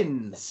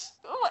chickens.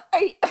 What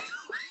are you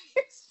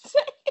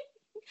saying?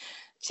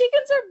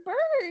 Chickens are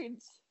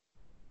birds.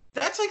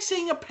 That's like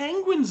saying a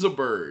penguin's a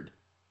bird.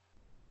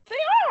 They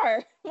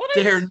are. What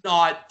are They're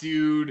not,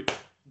 dude.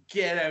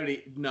 Get out of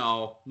here.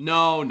 No.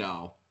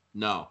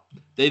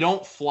 They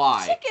don't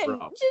fly, chicken?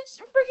 bro. Just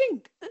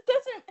freaking. It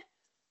doesn't.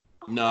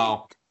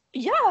 No.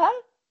 Yeah,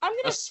 I'm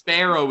gonna. A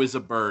sparrow is a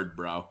bird,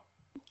 bro.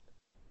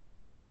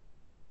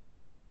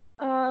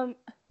 I'm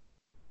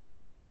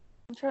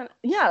trying to.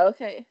 Yeah.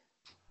 Okay.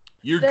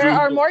 You're There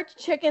are Google- more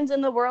chickens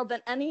in the world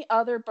than any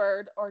other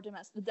bird or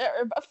domestic.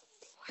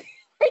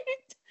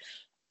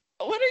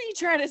 What are you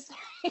trying to say?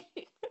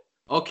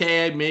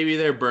 Okay, maybe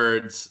they're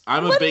birds.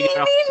 I'm What a big do you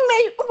enough. mean,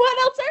 mate? What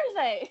else are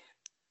they?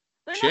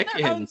 They're not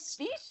their own Chickens.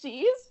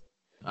 species.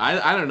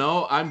 I don't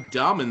know. I'm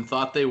dumb and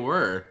thought they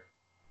were.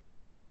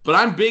 But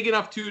I'm big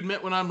enough to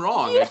admit when I'm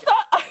wrong. You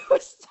thought I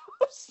was so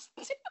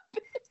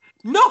stupid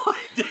No, I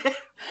didn't.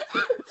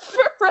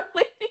 for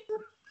relating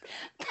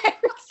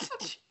parrots to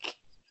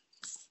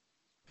chickens.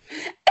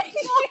 And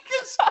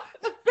you thought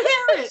the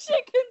parrot.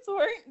 chickens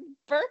weren't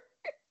birds.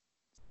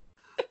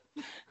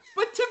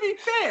 But to be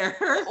fair,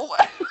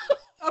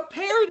 a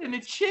parrot and a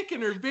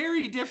chicken are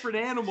very different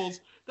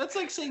animals. That's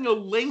like saying a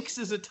lynx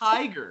is a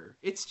tiger.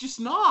 It's just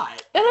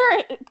not. And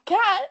they're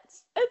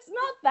cats. It's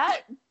not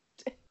that.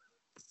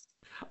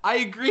 I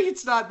agree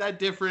it's not that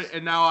different,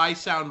 and now I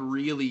sound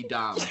really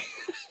dumb.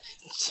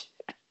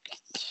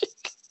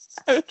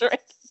 I would write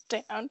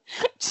it down.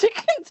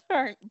 Chickens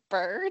aren't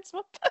birds.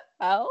 What the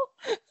hell?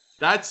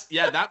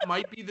 That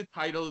might be the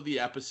title of the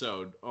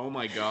episode. Oh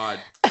my god.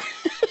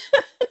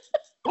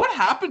 What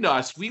happened to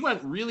us? We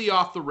went really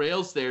off the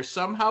rails there.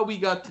 Somehow we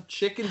got to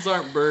chickens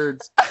aren't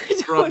birds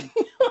I don't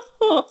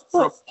know.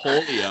 from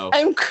polio.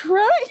 I'm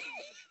crying.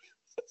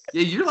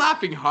 Yeah, you're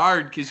laughing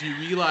hard because you're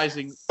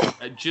realizing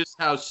just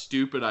how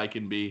stupid I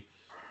can be.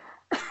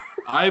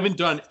 I haven't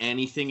done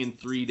anything in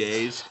 3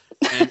 days,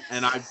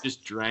 and I've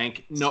just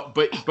drank. No,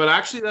 but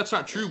actually that's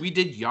not true. We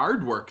did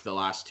yard work the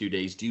last 2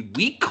 days, dude.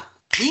 We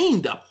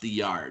cleaned up the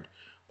yard.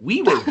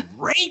 We were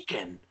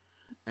raking,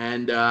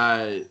 and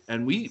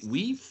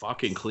we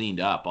fucking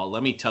cleaned up.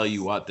 Let me tell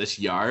you what, this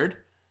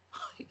yard,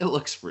 it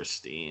looks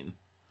pristine.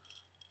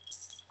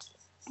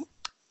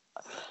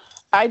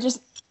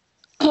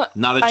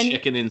 Not a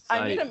chicken in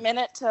sight. I need a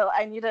minute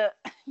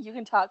you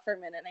can talk for a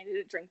minute. I need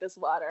to drink this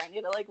water. I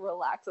need to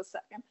relax a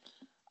second.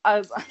 I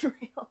was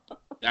unreal.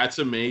 That's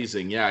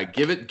amazing. Yeah,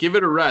 give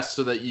it a rest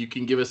so that you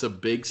can give us a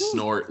big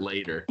snort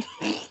later.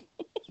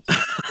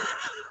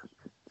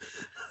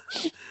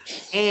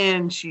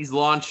 And she's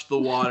launched the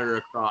water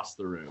across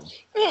the room.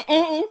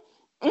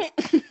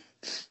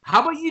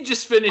 How about you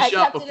just finish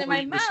up before you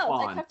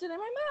respond? I kept it in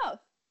my mouth.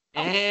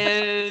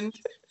 And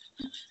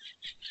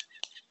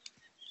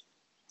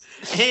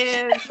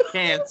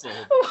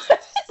canceled. What is?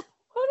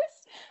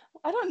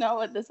 I don't know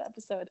what this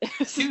episode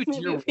is. Dude,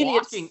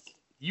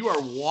 you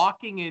are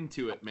walking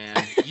into it, man.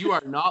 You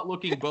are not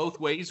looking both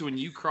ways when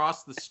you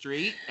cross the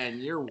street,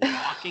 and you're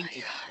walking.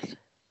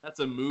 That's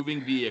a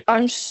moving vehicle.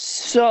 I'm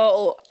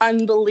so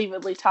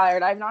unbelievably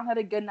tired. I've not had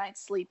a good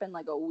night's sleep in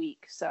a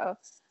week, so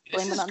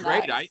blame This it is on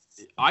great. that.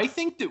 I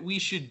think that we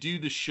should do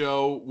the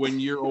show when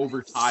you're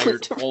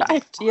overtired. Sleep all the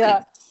deprived, time.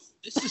 yeah.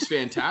 This is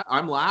fantastic.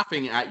 I'm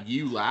laughing at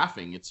you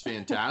laughing. It's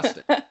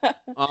fantastic.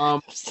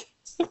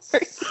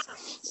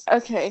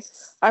 Okay,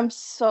 I'm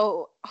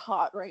so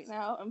hot right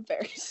now. I'm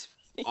very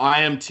sweaty.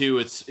 I am too.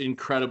 It's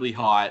incredibly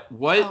hot. Oh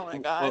my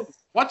God.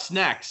 What's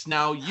next?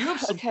 Now you have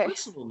some Okay.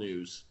 personal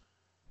news.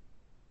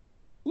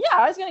 Yeah,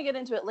 I was gonna get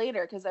into it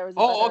later because there was.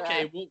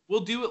 Okay. We'll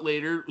do it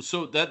later.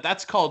 So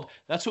that's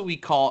what we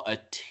call a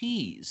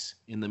tease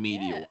in the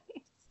media.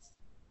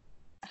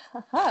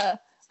 Yeah.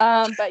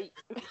 But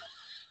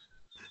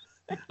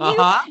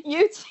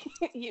you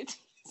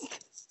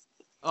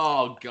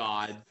Oh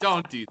God!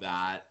 Don't do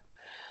that.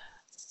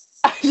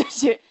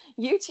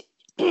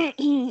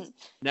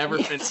 Never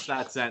finish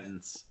that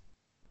sentence.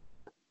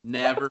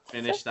 Never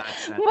finish that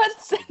sentence.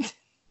 What sentence?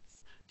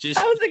 Just,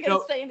 I wasn't gonna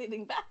say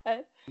anything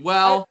bad.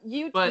 Well,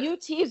 you but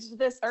teased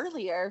this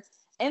earlier.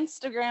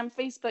 Instagram,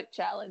 Facebook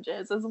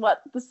challenges is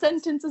what the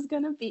sentence is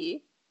gonna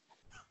be.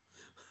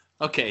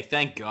 okay.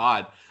 Thank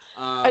God.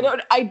 I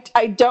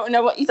don't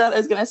know what you thought I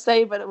was gonna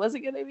say, but it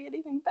wasn't gonna be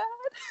anything bad.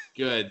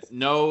 Good.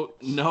 No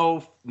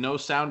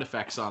sound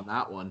effects on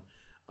that one.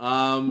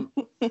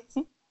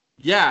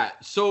 Yeah.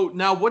 So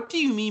now, what do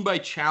you mean by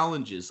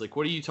challenges? Like,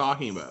 what are you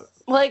talking about?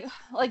 Like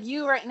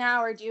you right now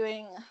are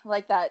doing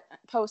that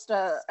post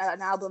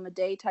an album a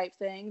day type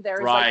thing.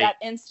 There was that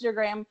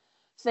Instagram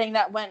thing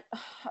that went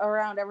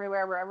around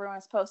everywhere where everyone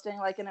was posting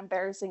an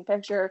embarrassing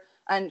picture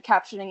and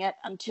captioning it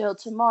 "until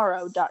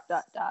tomorrow ...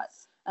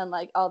 and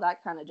all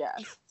that kind of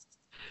jazz.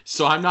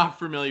 So I'm not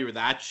familiar with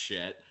that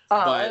shit.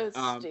 Oh, but, it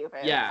was stupid.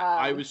 Yeah,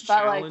 I was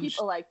but challenged.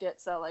 people liked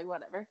it, so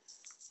whatever.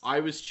 I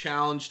was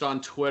challenged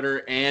on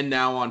Twitter and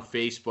now on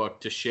Facebook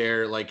to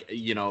share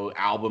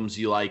albums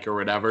you like or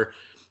whatever.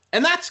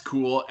 And that's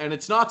cool, and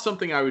it's not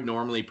something I would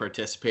normally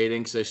participate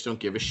in because I just don't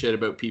give a shit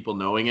about people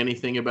knowing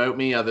anything about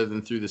me other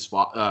than through this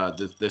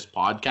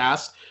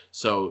podcast.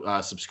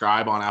 So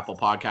subscribe on Apple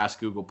Podcasts,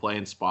 Google Play,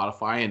 and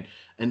Spotify,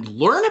 and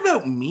learn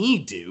about me,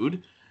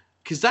 dude,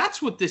 because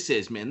that's what this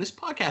is, man. This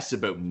podcast is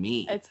about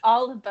me. It's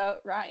all about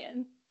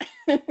Ryan.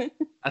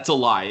 That's a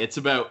lie. It's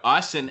about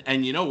us,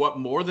 and you know what?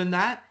 More than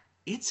that,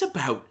 it's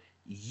about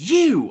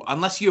you.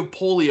 Unless you have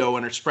polio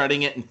and are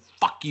spreading it, and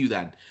fuck you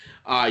then.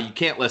 You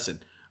can't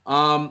listen.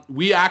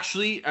 We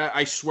actually,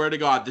 I swear to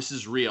God, this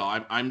is real.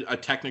 I'm a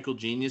technical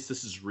genius.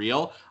 This is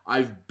real.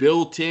 I've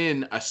built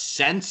in a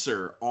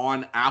censor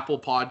on Apple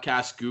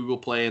Podcasts, Google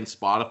Play, and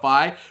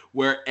Spotify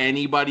where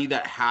anybody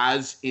that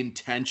has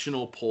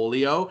intentional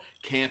polio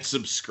can't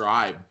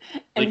subscribe.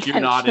 Like,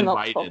 you're not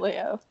invited.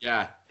 Polio.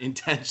 Yeah,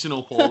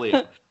 intentional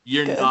polio.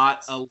 You're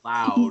not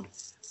allowed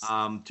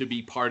to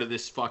be part of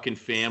this fucking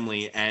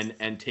family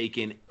and take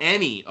in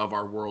any of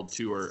our World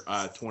Tour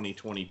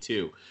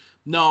 2022.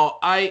 No,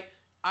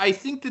 I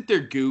think that they're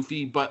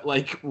goofy, but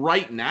like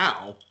right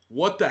now,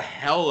 what the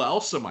hell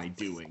else am I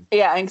doing?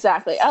 Yeah,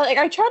 exactly. I'm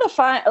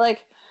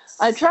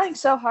trying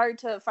so hard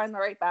to find the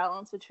right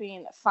balance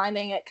between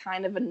finding it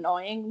kind of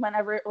annoying when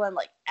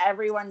like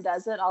everyone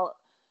does it,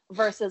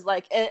 versus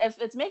like if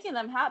it's making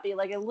them happy,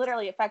 like it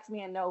literally affects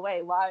me in no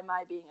way. Why am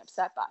I being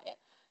upset by it?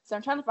 So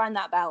I'm trying to find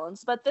that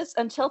balance. But this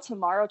Until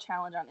Tomorrow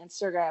challenge on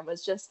Instagram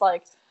was just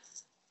like,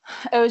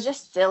 it was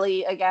just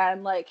silly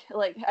again. Like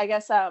I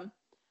guess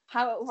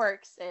how it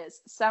works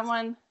is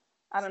someone,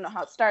 I don't know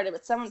how it started,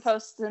 but someone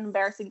posts an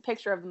embarrassing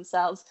picture of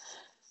themselves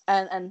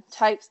and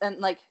types and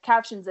like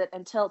captions it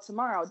 "Until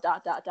tomorrow ...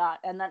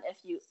 And then if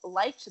you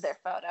liked their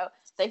photo,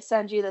 they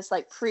send you this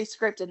like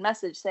pre-scripted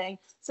message saying,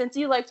 since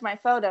you liked my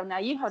photo, now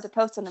you have to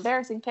post an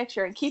embarrassing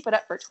picture and keep it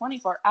up for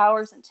 24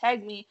 hours and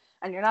tag me,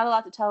 and you're not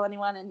allowed to tell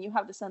anyone, and you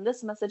have to send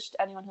this message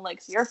to anyone who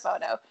likes your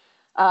photo.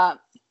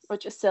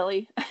 Which is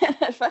silly.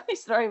 Funny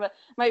story, but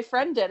my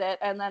friend did it,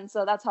 and then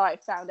so that's how I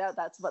found out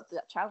that's what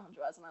the challenge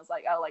was, and I was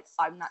like, oh, like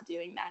I'm not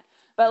doing that.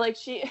 But like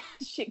she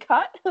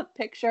got a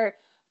picture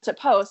to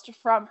post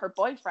from her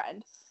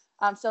boyfriend,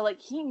 so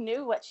like he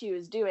knew what she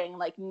was doing,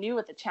 like knew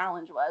what the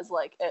challenge was,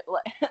 like it,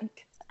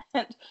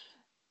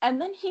 and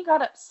then he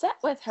got upset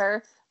with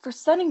her for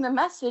sending the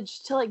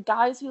message to like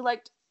guys who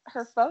liked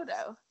her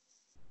photo.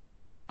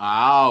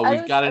 Oh,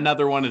 we've got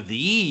another one of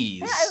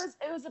these.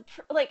 Yeah, it was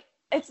like.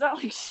 It's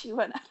not like she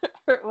went out of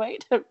her way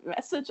to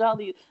message all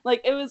these.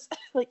 Like, it was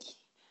like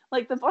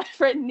the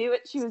boyfriend knew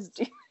what she was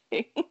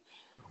doing.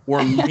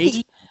 Or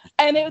maybe.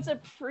 And it was a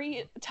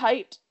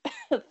pre-typed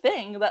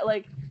thing that,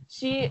 like,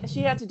 she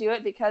had to do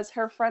it because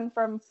her friend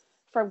from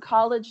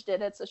college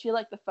did it. So she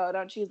liked the photo,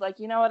 and she's like,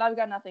 you know what? I've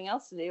got nothing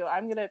else to do.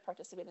 I'm going to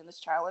participate in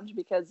this challenge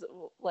because,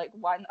 like,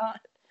 why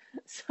not?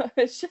 So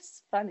it's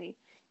just funny.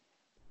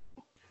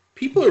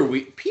 People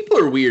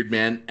are weird,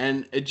 man.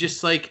 And it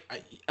just like,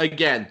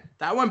 again,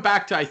 that went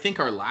back to, I think,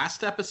 our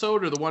last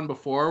episode or the one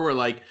before, where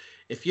like,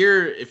 if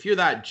you're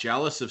that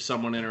jealous of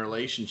someone in a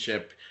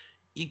relationship,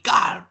 you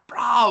got a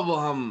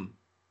problem.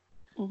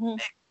 Mm-hmm.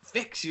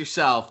 Fix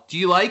yourself. Do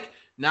you like,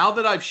 now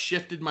that I've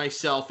shifted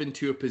myself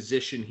into a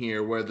position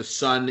here where the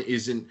sun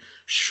isn't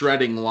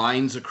shredding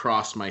lines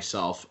across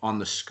myself on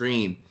the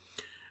screen,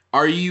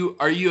 are you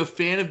a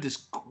fan of this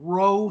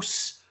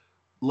gross,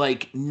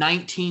 like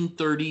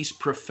 1930s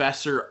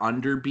Professor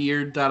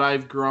Underbeard that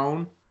I've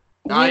grown?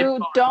 You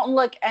don't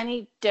look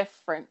any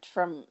different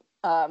from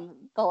the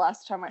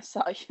last time I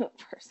saw you in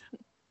person.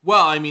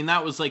 Well, I mean,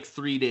 that was like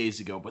 3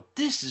 days ago, but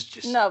this is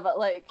just... No, but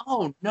like...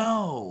 Oh,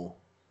 no.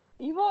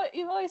 You've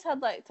always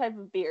had that type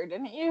of beard,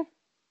 didn't you?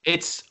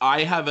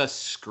 I have a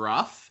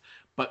scruff,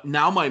 but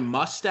now my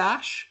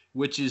mustache,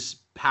 which is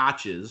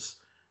patches,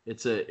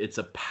 it's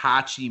a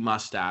patchy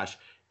mustache,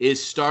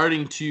 is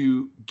starting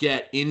to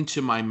get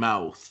into my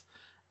mouth.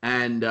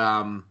 And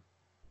I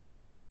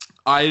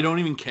don't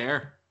even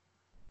care.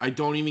 I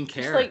don't even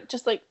care.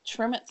 Just like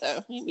trim it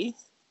though, maybe.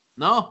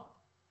 No.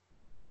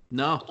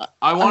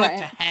 I want it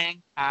to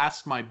hang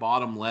past my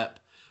bottom lip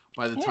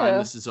by the time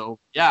this is over.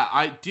 Yeah,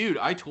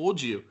 I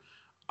told you.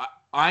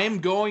 I am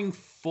going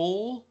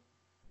full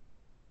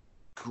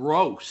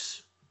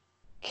gross.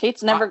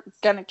 Kate's never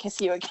gonna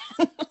kiss you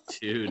again.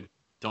 Dude,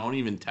 don't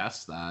even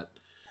test that.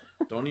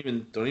 Don't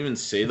even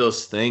say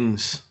those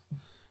things.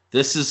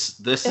 This is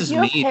me.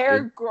 If you have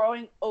hair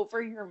growing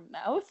over your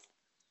mouth,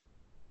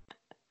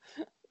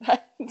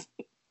 it's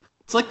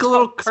like a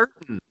little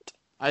curtain.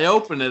 I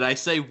open it. I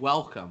say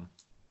welcome.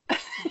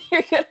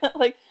 You're gonna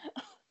like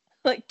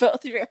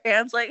both of your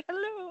hands, like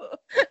hello.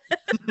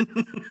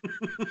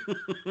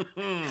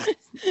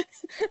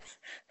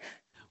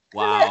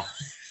 Wow.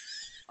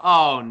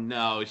 Oh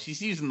no,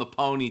 she's using the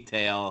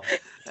ponytail.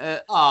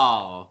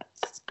 Oh.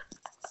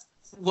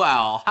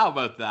 Well, how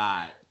about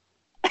that?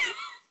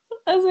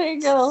 That's what you're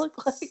gonna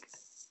look like.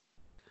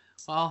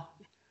 Well,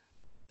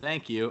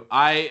 thank you.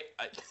 I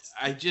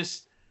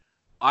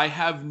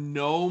have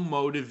no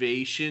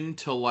motivation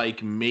to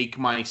like make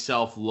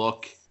myself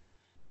look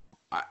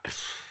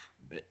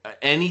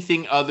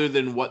anything other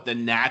than what the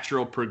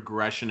natural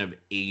progression of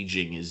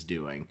aging is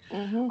doing.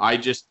 Mhm. I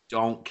just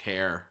don't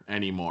care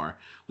anymore.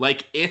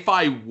 Like if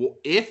I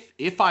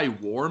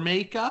wore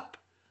makeup,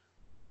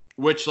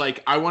 which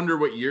like I wonder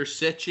what your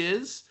sitch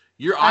is.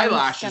 Your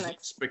eyelashes look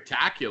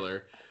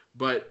spectacular,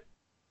 but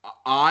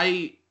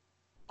I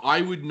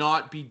would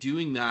not be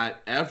doing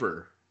that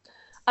ever.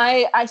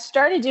 I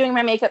started doing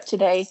my makeup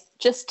today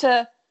just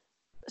to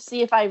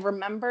see if I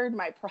remembered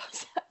my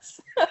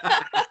process.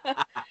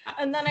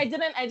 And then I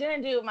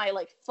didn't do my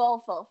like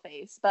full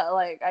face, but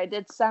like I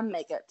did some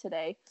makeup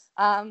today.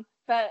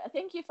 But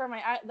thank you for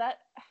my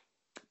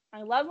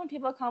I love when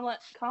people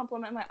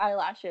compliment my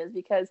eyelashes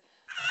because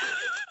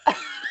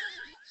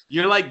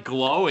you're like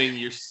glowing.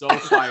 You're so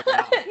fired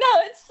up.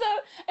 No,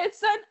 it's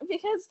so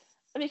because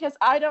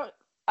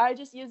I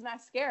just use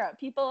mascara.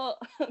 People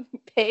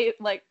pay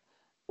like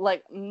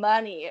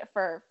money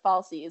for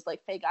falsies,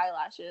 like fake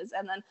eyelashes.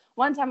 And then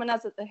one time when I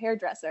was at the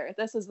hairdresser,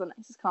 this is the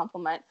nicest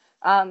compliment.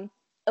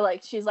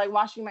 Like she's like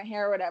washing my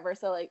hair or whatever,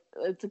 so like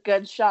it's a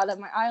good shot of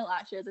my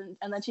eyelashes,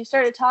 and then she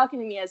started talking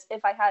to me as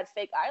if I had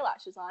fake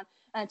eyelashes on,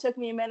 and it took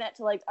me a minute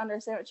to like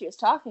understand what she was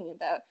talking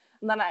about.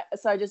 And then I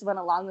just went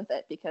along with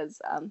it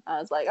because I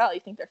was like, oh, you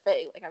think they're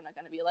fake? Like I'm not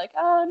gonna be like,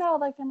 oh no,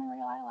 like they're my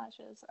real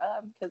eyelashes,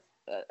 because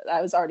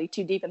I was already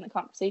too deep in the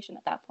conversation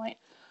at that point.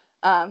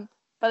 But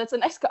it's a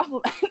nice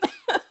compliment.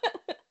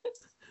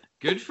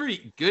 Good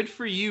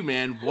for you,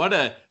 man. What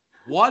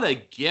a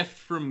gift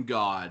from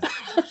God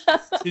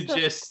to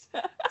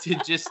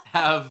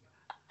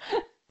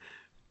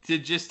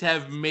just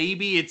have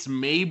maybe it's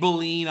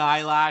Maybelline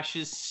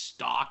eyelashes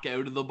stock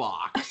out of the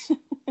box.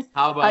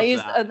 How about that? I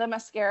used the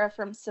mascara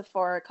from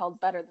Sephora called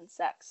Better Than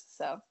Sex.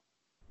 So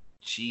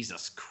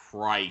Jesus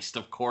Christ,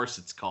 of course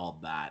it's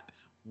called that.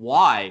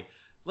 Why?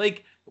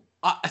 Like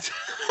that's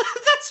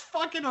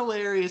fucking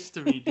hilarious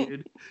to me,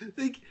 dude.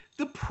 Like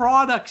the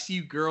products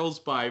you girls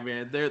buy,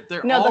 man, they're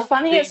no. All the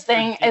funniest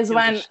thing is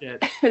when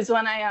shit.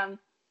 I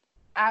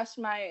asked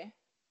my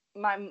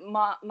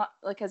mom,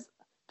 like, because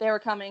they were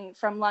coming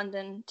from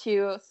London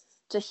to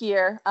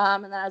here,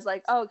 and then I was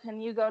like, oh,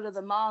 can you go to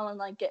the mall and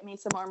like get me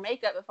some more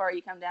makeup before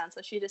you come down?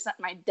 So she just sent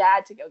my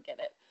dad to go get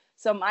it.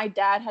 So my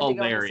dad had to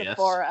go to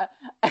Sephora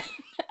and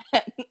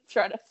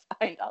try to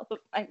find all of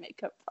my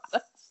makeup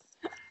products.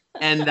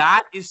 And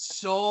that is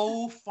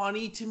so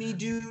funny to me,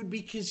 dude,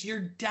 because your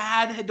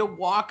dad had to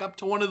walk up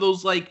to one of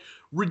those like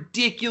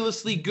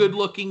ridiculously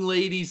good-looking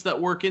ladies that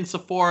work in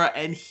Sephora,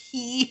 and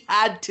he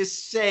had to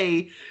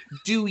say,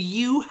 "Do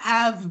you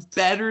have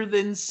Better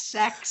Than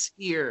Sex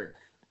here?"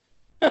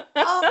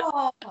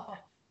 Oh,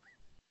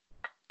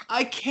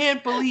 I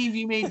can't believe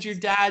you made your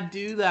dad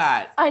do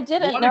that. I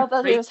didn't know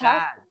that he was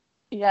happy.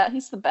 Yeah,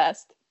 he's the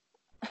best.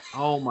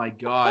 Oh my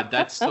God,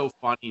 that's so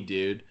funny,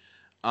 dude.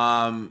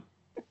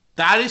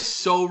 That is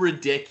so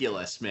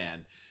ridiculous,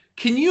 man.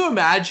 Can you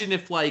imagine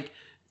if like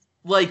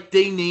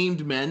they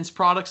named men's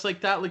products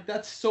like that? Like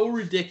that's so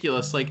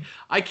ridiculous. Like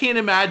I can't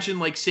imagine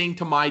like saying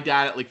to my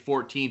dad at like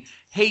 14,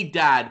 "Hey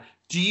dad,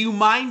 do you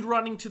mind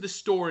running to the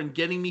store and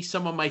getting me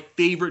some of my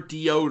favorite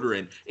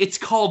deodorant? It's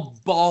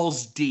called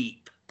Balls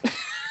Deep."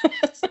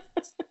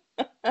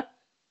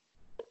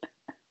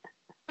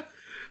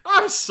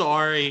 I'm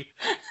sorry.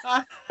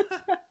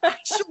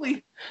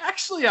 Actually,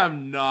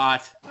 I'm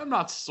not. I'm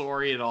not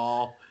sorry at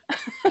all.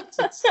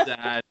 It's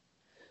sad.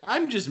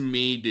 I'm just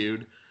me,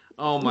 dude.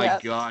 Oh my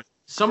God.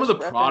 Some of the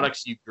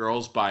products you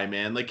girls buy,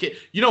 man. Like,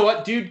 you know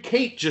what, dude?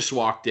 Kate just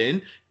walked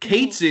in.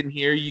 Kate's in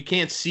here. You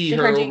can't see her.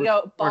 She heard you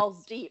go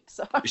balls deep,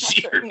 so I'm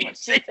wondering what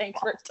she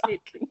thinks we're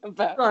talking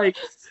about. Like,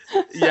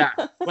 yeah.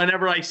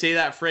 Whenever I say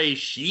that phrase,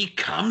 she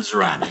comes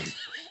running.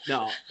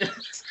 No.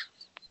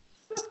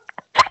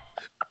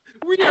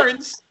 We are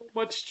in so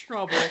much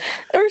trouble.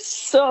 They're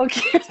so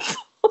cute.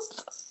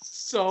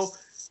 So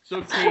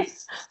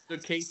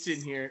Kate's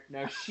in here.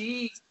 Now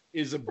she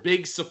is a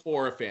big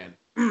Sephora fan.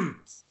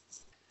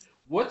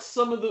 What's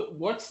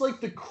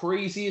like the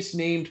craziest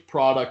named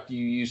product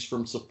you use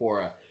from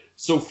Sephora?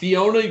 So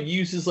Fiona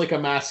uses like a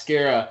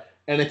mascara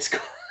and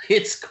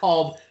it's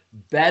called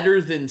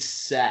Better Than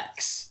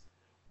Sex.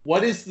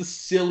 What is the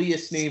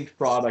silliest named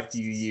product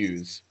you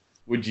use,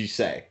 would you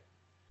say?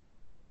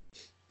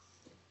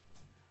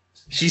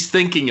 She's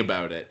thinking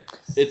about it.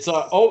 It's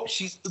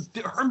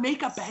her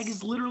makeup bag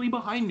is literally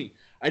behind me.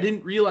 I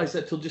didn't realize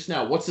that till just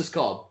now. What's this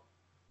called?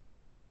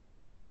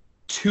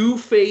 Too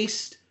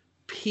Faced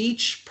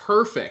Peach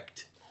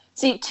Perfect.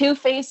 See, Too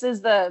Faced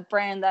is the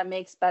brand that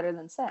makes Better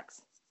Than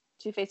Sex.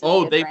 Too Faced is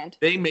a good brand.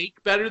 They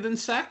make Better Than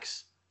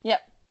Sex?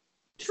 Yep.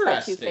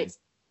 Interesting. Too Faced.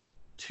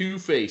 Too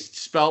Faced,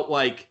 spelt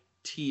like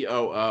Too.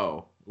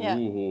 Yeah.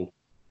 Ooh.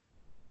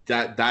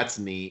 That's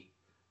neat.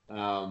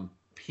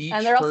 Peach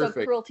and they're also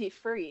Perfect. cruelty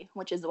free,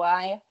 which is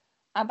why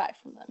I buy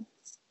from them.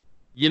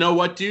 You know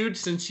what, dude?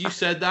 Since you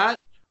said that,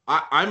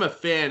 I'm a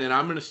fan, and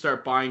I'm gonna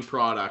start buying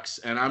products,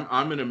 and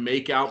I'm gonna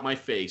make out my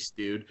face,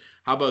 dude.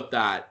 How about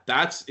that?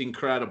 That's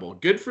incredible.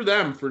 Good for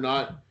them for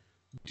not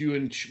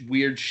doing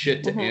weird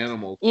shit to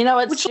animals. You know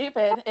what's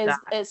stupid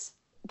is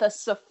the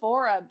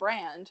Sephora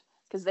brand,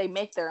 because they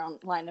make their own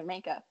line of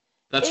makeup,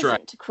 That's right.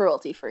 isn't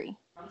cruelty free.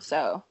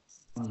 So.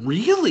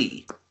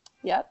 Really?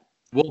 Yep.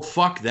 Well,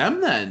 fuck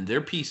them then.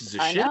 They're pieces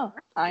of shit.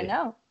 I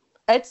know.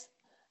 It's.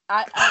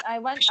 I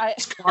went.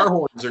 Car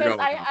horns are going.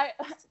 I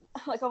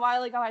like a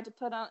while ago, I had to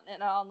put on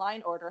an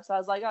online order, so I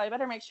was like, oh, I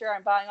better make sure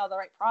I'm buying all the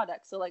right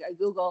products. So like, I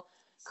Google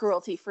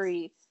cruelty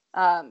free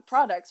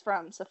products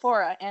from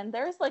Sephora, and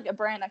there's like a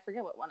brand, I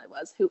forget what one it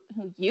was, who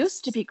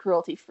used to be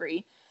cruelty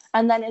free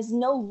and then is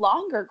no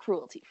longer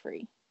cruelty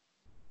free.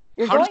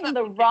 You're going in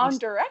the wrong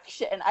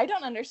direction. I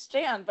don't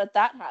understand, but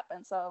that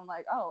happened. So I'm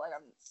like, oh, like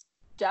I'm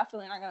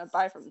definitely not going to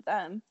buy from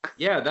them.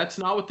 Yeah, that's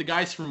not what the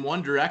guys from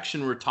One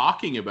Direction were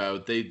talking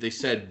about. They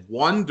said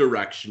one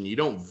direction. You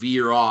don't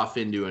veer off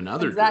into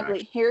another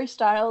direction. Harry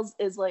Styles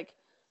is like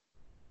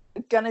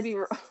going to be, I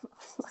was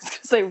going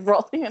to say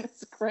rolling in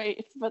his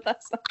grave, but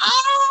that's not.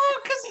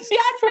 Oh, because he's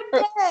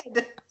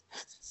dead.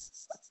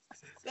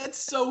 That's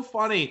so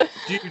funny.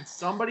 Dude,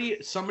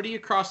 somebody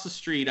across the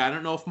street, I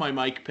don't know if my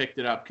mic picked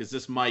it up because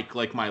this mic,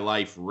 like my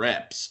life,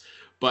 rips,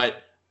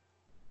 but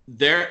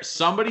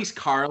somebody's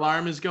car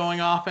alarm is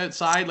going off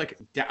outside, like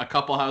a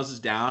couple houses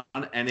down,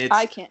 and it's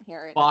I can't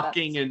hear it.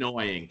 Fucking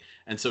annoying.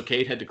 And so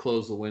Kate had to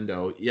close the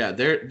window. Yeah,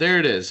 there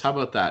it is. How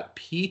about that?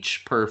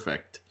 Peach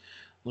perfect.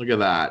 Look at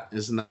that.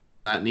 Isn't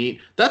that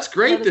neat? That's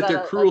great that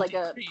they're cruelty like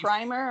a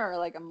primer or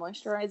like a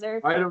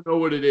moisturizer. I don't know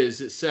what it is.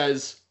 It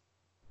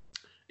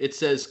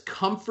says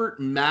Comfort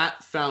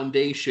Matte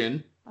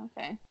Foundation.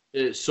 Okay.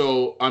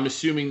 So I'm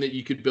assuming that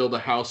you could build a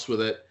house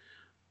with it.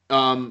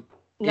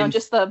 No,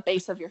 just the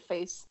base of your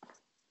face.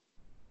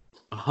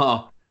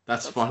 Oh,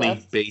 that's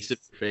funny. Base of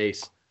your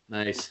face.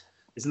 Nice.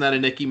 Isn't that a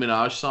Nicki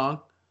Minaj song?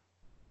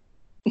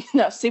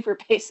 No, Super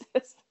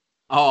Bases.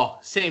 Oh,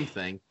 same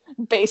thing.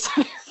 Base of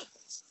your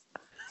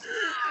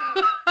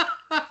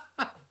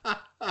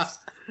face.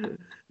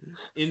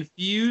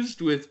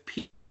 Infused with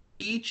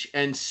peach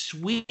and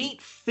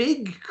sweet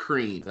fig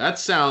cream. That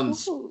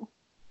sounds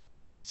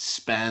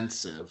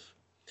expensive.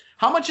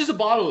 How much is a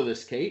bottle of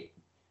this, Kate?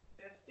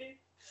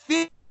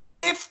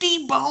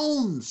 50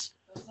 bones.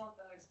 That's not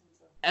that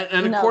expensive.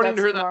 And according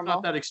to her, that's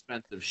not that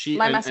expensive.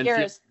 My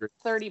mascara is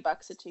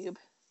 $30 a tube.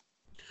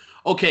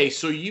 Okay,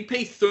 so you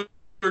pay $30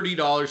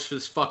 for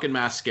this fucking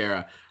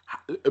mascara.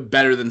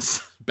 Better than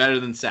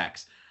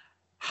sex.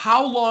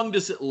 How long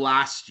does it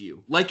last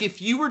you? Like, if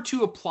you were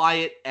to apply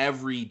it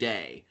every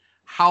day,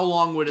 how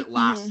long would it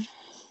last?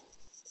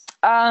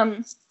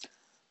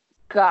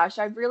 Gosh,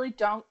 I really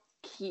don't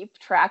keep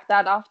track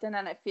that often,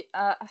 and I feel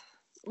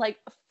like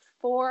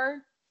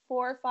 4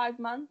 or 5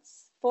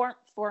 months, 4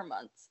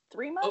 months,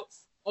 3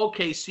 months.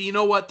 Okay, so you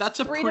know what? That's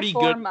a pretty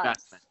good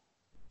investment.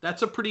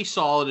 That's a pretty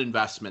solid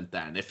investment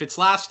then. If it's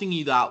lasting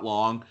you that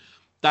long,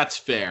 that's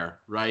fair,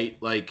 right?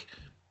 Like,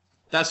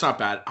 that's not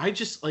bad. I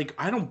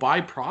don't buy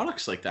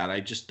products like that. I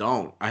just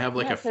don't. I have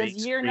a face.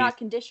 Because you're not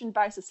conditioned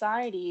by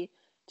society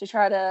to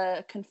try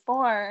to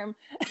conform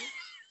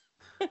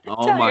to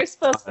how you're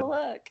supposed to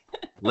look.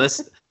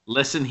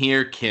 Listen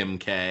here, Kim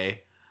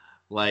K.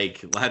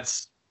 Like,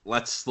 let's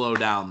slow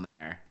down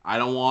there. I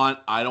don't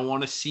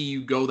want to see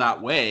you go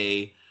that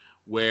way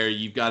where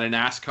you've got a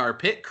NASCAR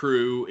pit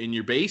crew in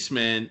your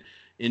basement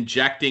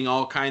injecting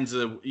all kinds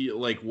of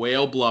like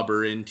whale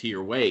blubber into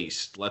your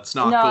waist. Let's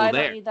not go there. No, I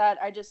don't need that.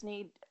 I just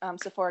need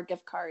Sephora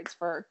gift cards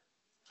for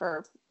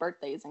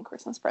birthdays and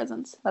Christmas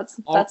presents.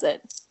 That's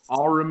it.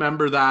 I'll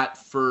remember that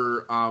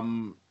for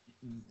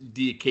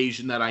the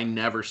occasion that I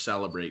never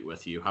celebrate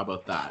with you. How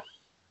about that?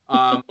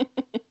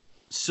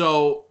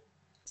 So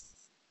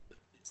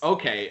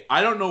okay,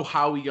 I don't know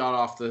how we got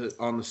off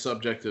on the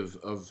subject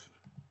of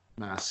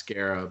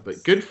mascara,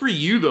 but good for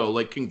you though.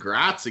 Like,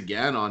 congrats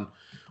again on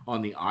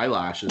the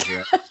eyelashes.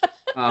 Right?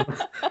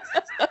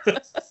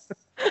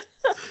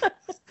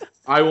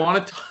 I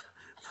want to.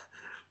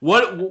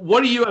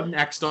 What do you have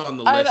next on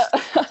the list?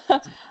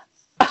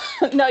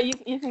 No,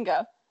 you can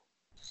go.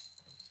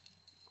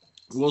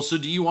 Well, so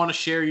do you want to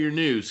share your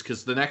news?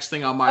 Because the next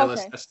thing on my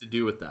list has to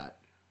do with that.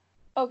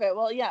 Okay,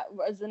 well, yeah.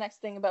 Is the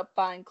next thing about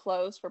buying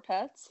clothes for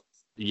pets?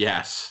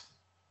 Yes.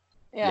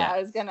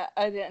 Yeah,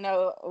 I didn't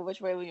know which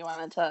way we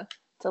wanted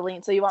to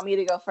lean. So you want me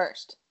to go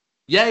first?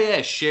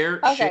 Yeah. Share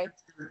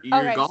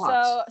your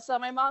thoughts. So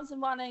my mom's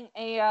been wanting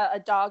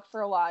a dog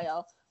for a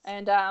while,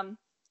 and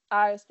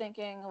I was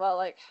thinking, well,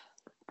 like,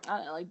 I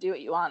don't know, like, do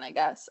what you want, I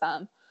guess.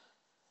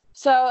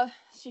 So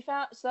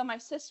my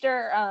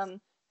sister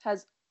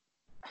has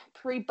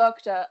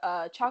pre-booked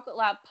a chocolate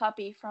lab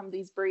puppy from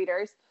these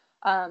breeders.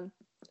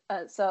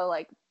 So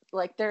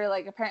like they're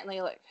like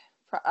apparently like,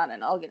 I don't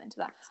know, I'll get into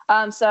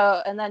that.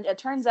 So, and then it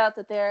turns out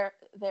that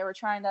they were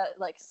trying to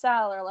like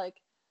sell or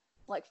like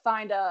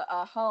find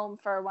a home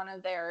for one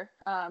of their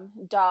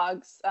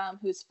dogs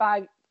who's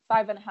 5.5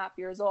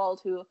 years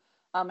old, who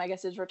I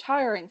guess is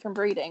retiring from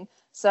breeding.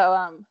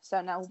 So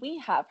now we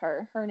have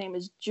her. Her name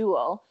is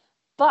Jewel,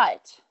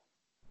 but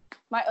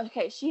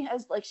she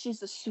has she's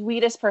the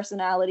sweetest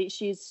personality.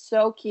 She's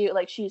so cute.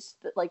 Like, she's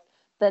the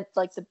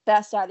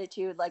best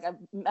attitude. Like, I've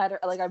met her,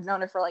 like I've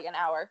known her for like an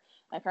hour.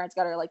 My parents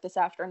got her like this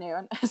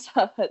afternoon.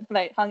 So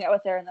I hung out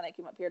with her, and then I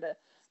came up here to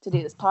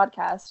do this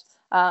podcast.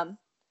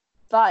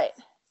 but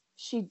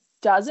she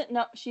doesn't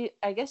know. She,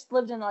 I guess,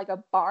 lived in like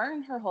a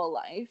barn her whole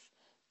life,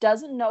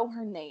 doesn't know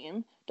her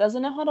name,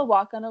 doesn't know how to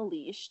walk on a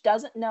leash,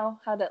 doesn't know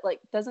how to, like,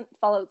 doesn't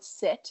follow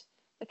sit,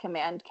 the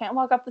command, can't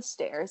walk up the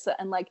stairs,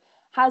 and like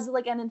has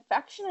like an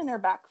infection in her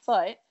back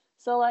foot.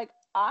 So like,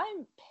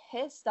 I'm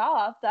pissed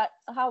off that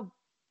how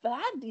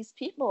bad these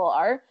people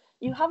are.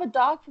 You have a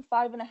dog for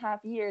 5.5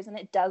 years and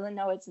it doesn't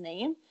know its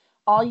name.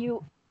 All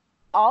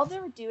they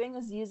were doing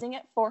was using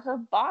it for her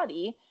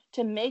body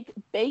to make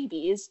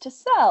babies to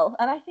sell.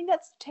 And I think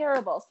that's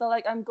terrible. So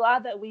like, I'm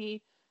glad that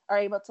we are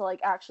able to like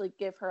actually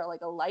give her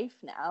like a life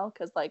now.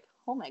 Cause like,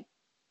 oh my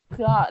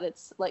God,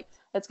 it's like,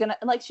 it's gonna,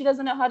 like, she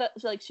doesn't know how to,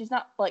 like, she's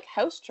not like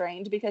house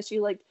trained because she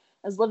like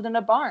has lived in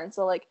a barn.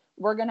 So like,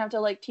 we're gonna have to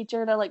like teach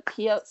her to like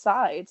pee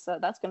outside. So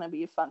that's gonna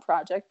be a fun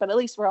project, but at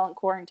least we're all in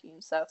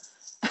quarantine. So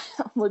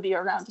we'll be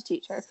around to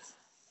teach her.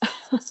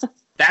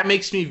 That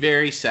makes me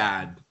very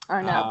sad.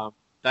 I know.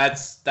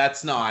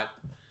 That's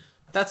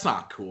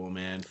not cool,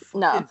 man.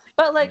 No,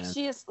 but like,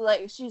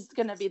 man. she's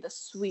gonna be the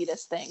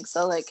sweetest thing.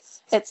 So like,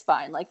 it's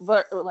fine. Like,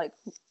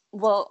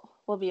 we'll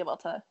be able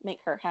to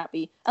make her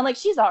happy. And like,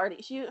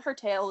 her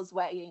tail was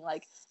wagging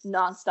like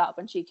nonstop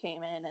when she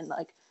came in, and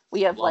like,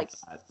 we have like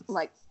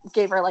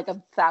gave her like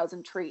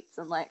 1,000 treats,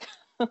 and like,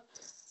 good.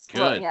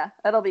 Well, yeah,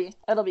 it'll be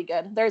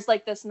good. There's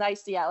like this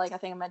nice, like I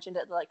think I mentioned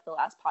it like the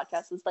last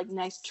podcast, this like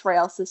nice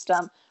trail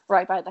system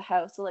right by the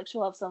house. So like,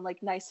 she'll have some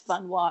like nice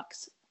fun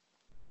walks.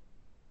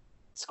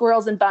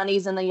 Squirrels and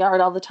bunnies in the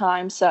yard all the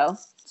time, so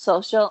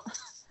she'll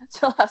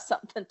have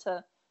something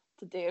to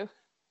do.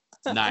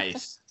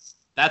 Nice.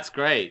 That's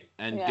great,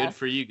 and Yeah. good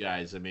for you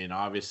guys. I mean,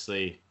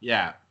 obviously,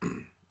 yeah.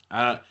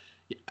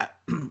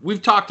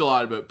 We've talked a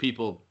lot about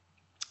people,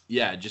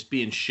 just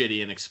being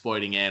shitty and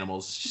exploiting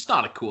animals. It's just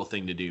not a cool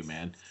thing to do,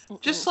 man.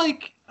 Just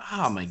like,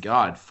 oh my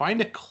God, find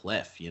a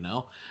cliff,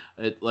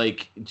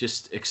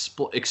 just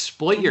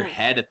exploit your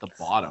head at the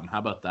bottom. How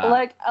about that?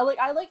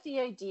 I like the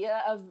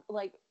idea of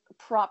like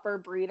proper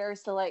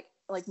breeders to like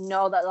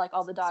know that like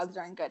all the dogs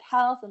are in good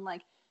health, and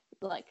like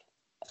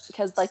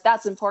because like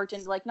that's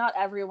important. Like, not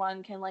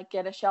everyone can like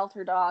get a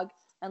shelter dog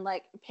and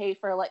like pay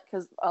for like,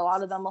 because a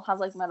lot of them will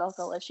have like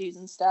medical issues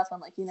and stuff, and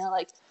like,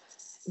 like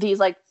these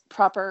like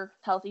proper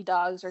healthy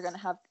dogs are going to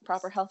have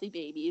proper healthy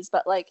babies.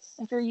 But like,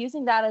 if you're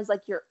using that as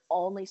like your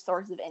only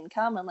source of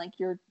income, and like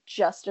you're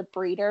just a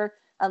breeder,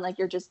 and like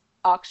you're just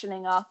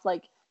auctioning off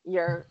like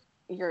your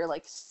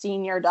like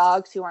senior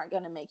dogs who aren't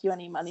going to make you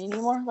any money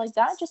anymore, like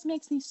that just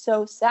makes me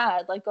so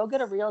sad. Like, go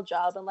get a real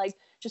job and like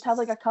just have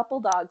like a couple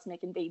dogs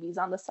making babies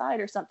on the side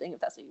or something, if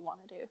that's what you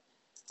want to do.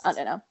 I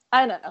don't know.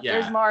 Yeah.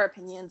 There's more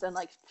opinions and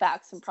like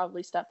facts and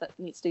probably stuff that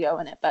needs to go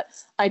in it, but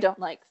I don't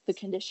like the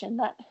condition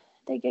that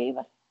they gave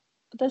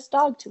this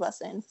dog to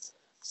us in.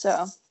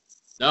 So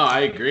No,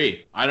 I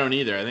agree. I don't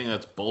either. I think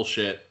that's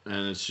bullshit,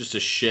 and it's just a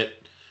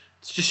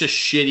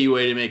shitty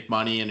way to make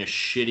money and a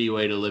shitty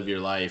way to live your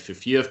life.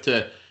 If you have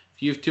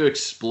to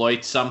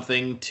exploit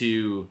something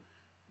to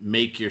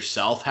make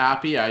yourself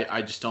happy,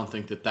 I just don't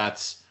think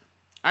that's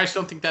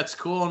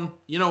cool. And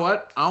you know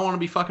what? I don't want to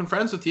be fucking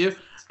friends with you,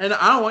 and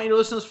I don't want you to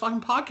listen to this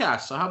fucking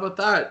podcast. So how about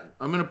that?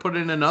 I'm gonna put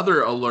in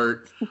another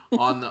alert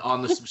on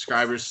the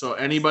subscribers. So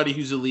anybody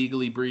who's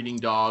illegally breeding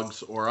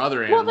dogs or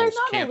other animals, well, they're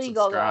not can't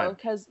illegal subscribe. though,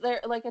 because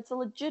they're like, it's a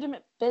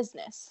legitimate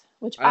business,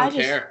 which I don't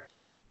care.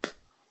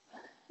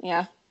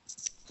 Yeah,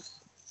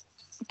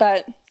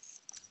 but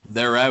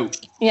They're out.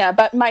 yeah,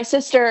 but my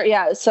sister,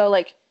 so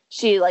like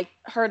she like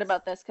heard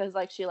about this because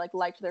like she like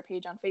liked their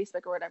page on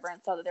Facebook or whatever,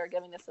 and saw that they were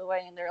giving this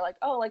away, and they're like,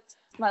 oh, like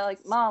my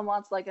like mom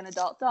wants like an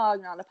adult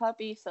dog, not a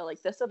puppy, so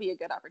like this will be a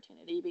good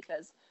opportunity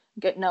because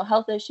get no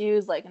health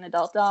issues, like an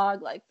adult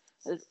dog,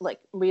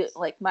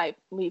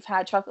 we've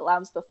had chocolate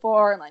labs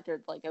before, and like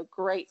they're like a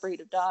great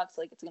breed of dogs,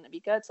 so like it's gonna be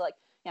good. So like,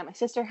 yeah, my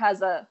sister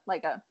has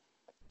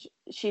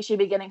she should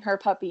be getting her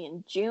puppy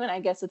in June. I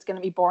guess it's going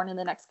to be born in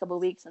the next couple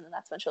of weeks, and then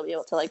that's when she'll be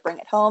able to like bring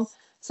it home.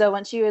 So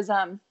when she was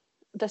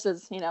this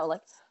is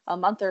like a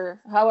month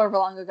or however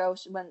long ago,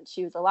 when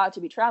she was allowed to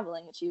be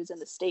traveling and she was in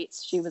the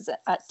States, she was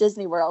at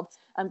Disney World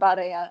and bought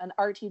an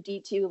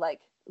R2-D2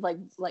 like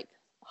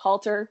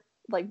halter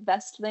like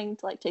vest thing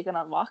to like take it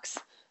on walks.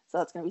 So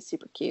that's going to be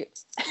super cute.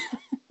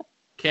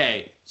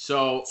 Okay,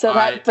 so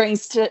that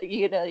brings to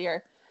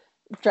your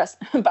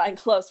buying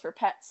clothes for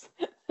pets.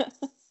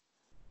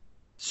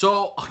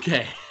 So,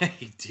 okay,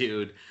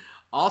 dude,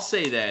 I'll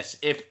say this.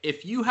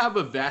 If you have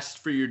a vest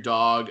for your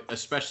dog,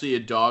 especially a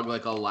dog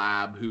like a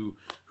lab who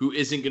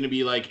isn't going to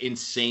be like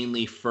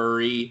insanely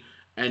furry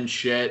and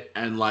shit,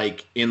 and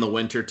like in the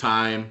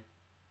wintertime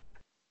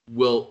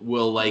will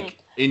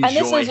like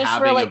enjoy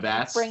having a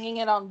vest. Bringing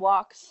it on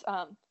walks,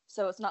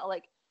 so it's not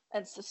like,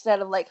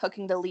 instead of like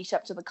hooking the leash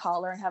up to the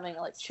collar and having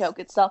it like choke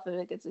itself if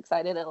it gets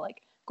excited, and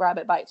like grab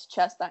it by its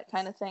chest, that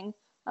kind of thing.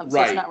 So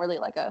right. It's not really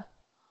like a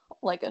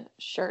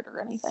shirt or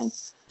anything.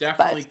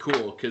 Definitely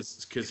cool,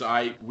 because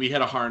we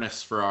had a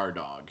harness for our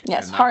dog.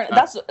 Yes,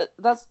 harness.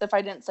 That's if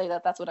I didn't say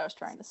that, that's what I was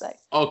trying to say.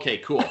 Okay,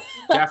 cool.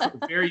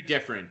 Definitely very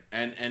different.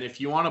 And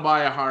if you want to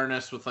buy a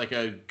harness with like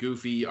a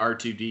goofy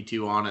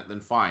R2-D2 on it,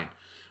 then fine.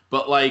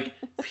 But like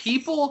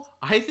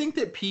I think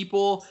that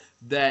people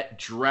that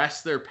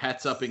dress their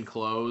pets up in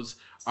clothes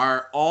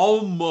are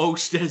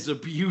almost as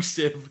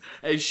abusive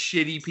as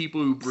shitty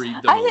people who breed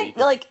them. I think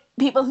like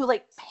people who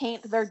like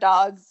paint their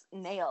dogs'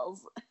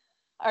 nails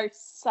are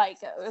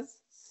psychos.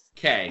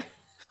 Okay.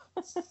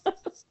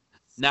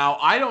 Now,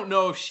 I don't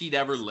know if she'd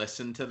ever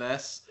listen to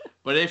this,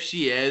 but if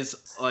she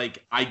is,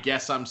 like, I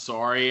guess I'm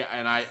sorry,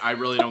 and I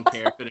really don't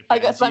care if it offends I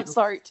guess I'm you.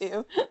 sorry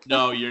too.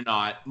 No, you're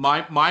not.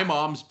 My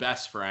mom's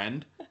best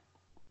friend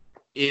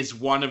is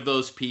one of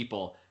those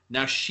people.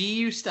 Now, she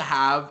used to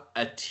have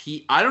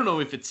I don't know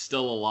if it's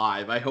still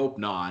alive. I hope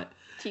not.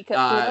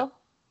 Teacup poodle?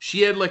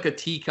 She had like a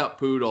teacup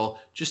poodle,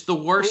 just the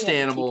worst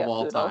animal of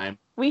all time.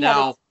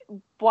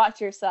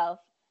 Watch yourself.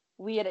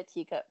 We had a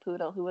teacup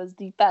poodle who was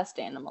the best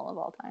animal of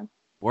all time.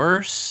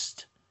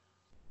 Worst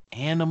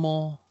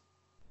animal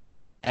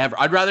ever.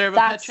 I'd rather have a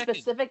pet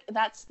chicken.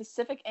 That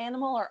specific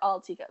animal or all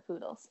teacup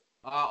poodles?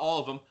 All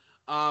of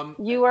them.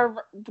 You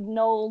are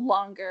no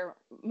longer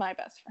my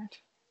best friend.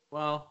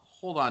 Well,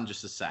 hold on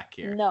just a sec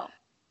here. No.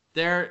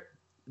 They're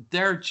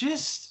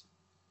just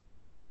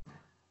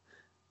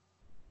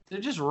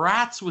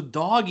rats with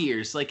dog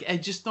ears. Like I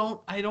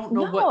don't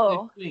know what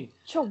they're doing.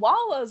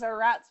 Chihuahuas are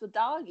rats with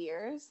dog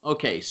ears.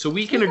 Okay, so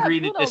we can agree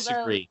to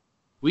disagree.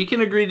 We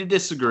can agree to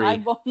disagree. I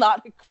will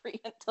not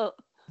agree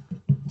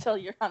until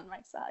you're on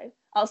my side.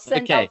 I'll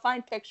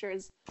find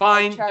pictures.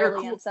 Fine, they're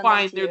cool.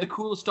 Fine, they're the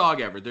coolest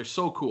dog ever. They're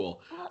so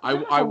cool. I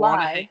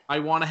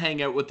want to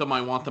hang out with them.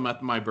 I want them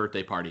at my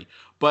birthday party.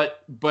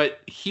 But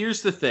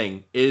here's the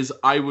thing: is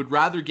I would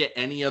rather get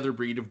any other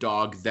breed of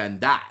dog than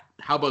that.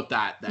 How about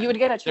that? Then? You would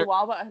get a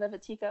Chihuahua out of a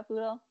teacup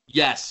poodle?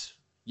 Yes.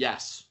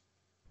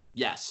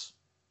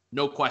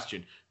 No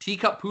question.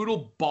 Teacup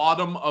poodle,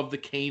 bottom of the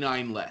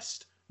canine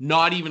list.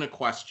 Not even a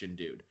question,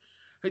 dude.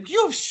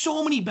 You have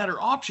so many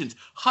better options.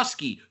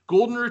 Husky,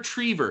 golden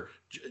retriever,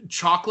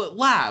 chocolate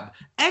lab,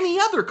 any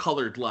other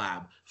colored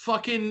lab,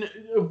 fucking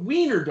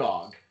wiener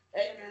dog.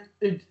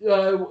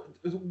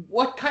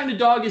 What kind of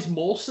dog is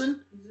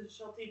Molson?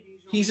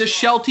 He's a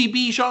Sheltie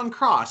Bichon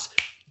cross.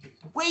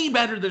 Way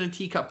better than a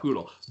teacup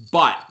poodle.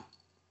 But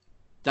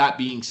that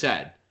being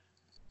said,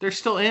 they're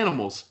still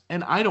animals,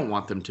 and I don't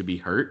want them to be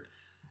hurt.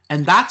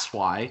 And that's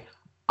why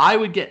I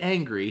would get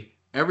angry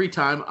every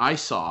time I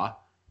saw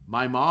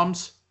my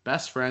mom's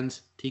best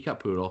friend's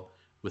teacup poodle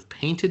with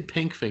painted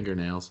pink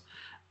fingernails,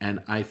 and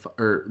they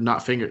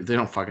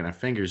don't fucking have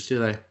fingers, do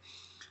they?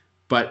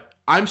 But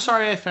I'm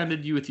sorry I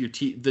offended you with your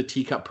the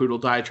teacup poodle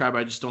diatribe.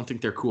 I just don't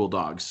think they're cool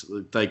dogs.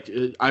 Like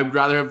I would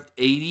rather have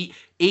 80.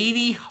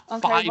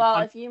 Okay, well,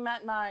 if you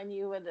met mine,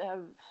 you would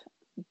have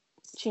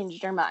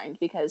changed your mind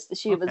because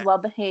she was well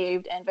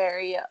behaved and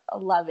very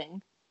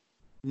loving.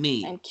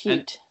 Neat and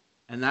cute.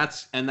 And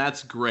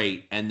that's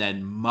great. And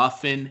then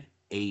Muffin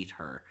ate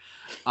her.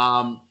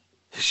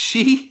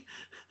 She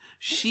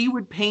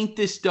would paint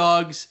this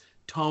dog's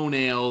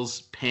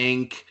toenails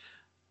pink.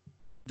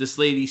 This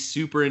lady's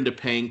super into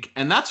pink,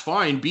 and that's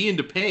fine. Be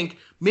into pink.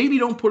 Maybe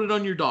don't put it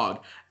on your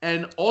dog.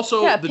 And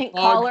also, a pink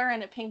collar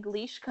and a pink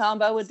leash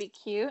combo would be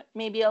cute.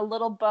 Maybe a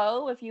little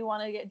bow if you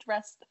want to get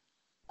dressed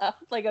up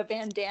like a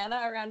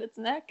bandana around its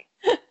neck.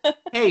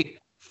 Hey,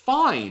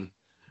 fine,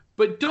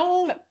 but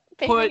don't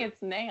painting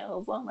its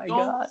nails. Oh my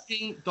god! Don't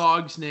paint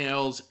dogs'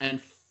 nails,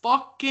 and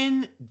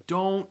fucking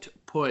don't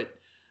put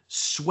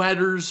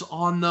sweaters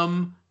on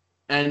them.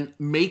 And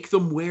make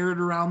them wear it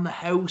around the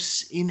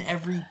house in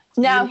every.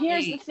 Now,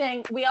 here's the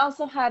thing. We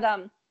also had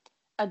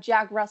a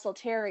Jack Russell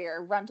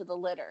Terrier run to the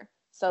litter.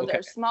 So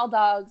They're small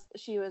dogs.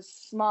 She was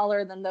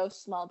smaller than those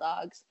small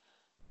dogs.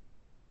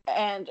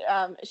 And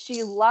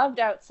she loved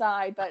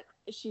outside, but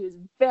she was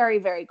very,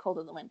 very cold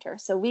in the winter.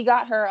 So we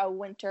got her a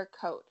winter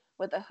coat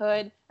with a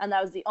hood, and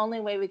that was the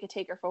only way we could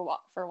take her for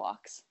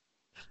walks.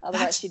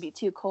 Otherwise, she'd be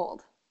too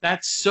cold.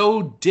 That's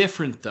so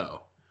different,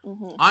 though.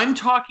 Mm-hmm. I'm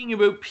talking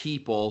about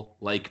people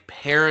like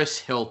Paris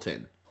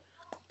Hilton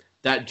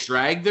that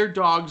drag their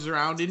dogs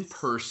around in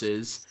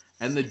purses,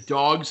 and the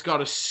dog's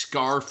got a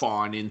scarf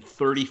on in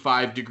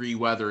 35-degree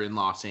weather in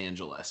Los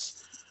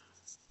Angeles.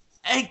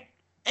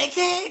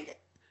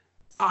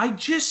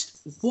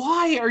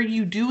 Why are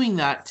you doing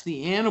that to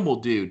the animal,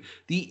 dude?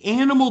 The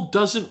animal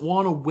doesn't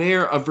want to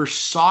wear a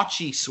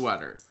Versace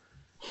sweater.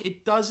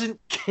 It doesn't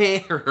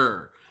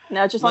care.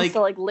 No, it just wants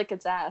to lick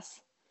its ass.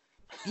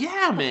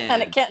 Yeah, man.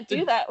 And it can't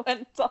do that when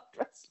it's all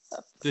dressed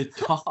up. The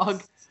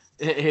dog,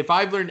 if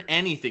I've learned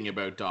anything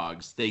about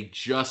dogs, they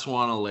just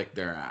want to lick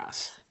their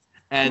ass.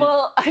 And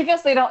well, I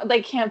guess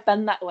they can't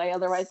bend that way,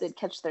 otherwise they'd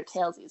catch their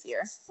tails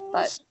easier.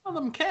 But some of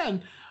them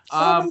can.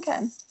 Some of them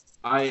can.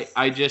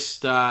 I've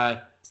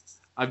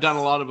done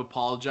a lot of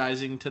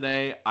apologizing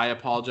today. I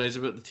apologize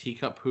about the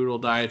teacup poodle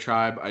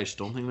diatribe. I just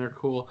don't think they're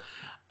cool.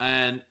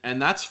 And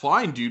that's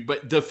fine, dude.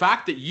 But the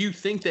fact that you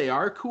think they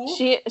are cool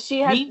we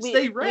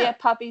had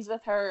puppies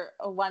with her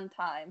one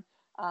time.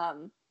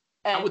 And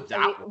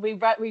we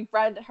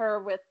bred her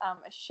with a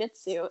Shih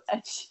Tzu,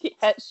 and she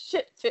had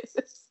shih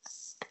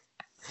tzus.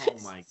 Oh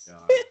my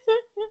god!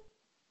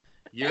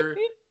 You're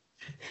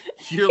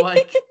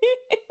like,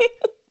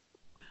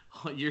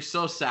 You're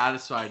so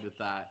satisfied with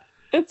that.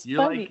 It's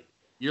You're funny.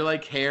 you're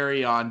like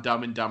Harry on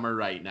Dumb and Dumber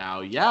right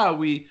now. Yeah,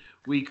 we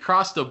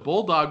crossed a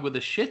bulldog with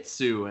a Shih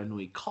Tzu and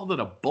we called it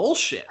a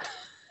bullshit.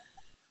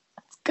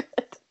 It's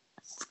good.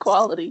 It's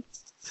quality.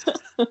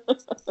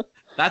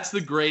 That's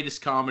the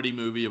greatest comedy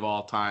movie of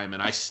all time,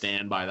 and I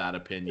stand by that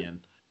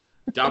opinion.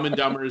 Dumb and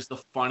Dumber is the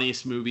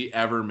funniest movie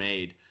ever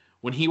made.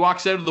 When he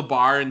walks out of the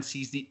bar and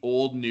sees the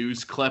old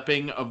news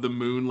clipping of the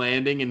moon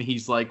landing, and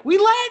he's like, "We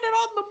landed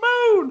on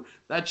the moon!"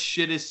 That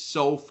shit is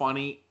so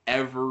funny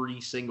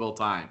every single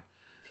time.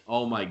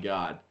 Oh my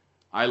god.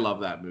 I love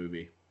that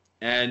movie.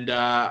 And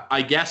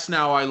I guess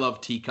now I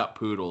love teacup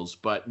poodles,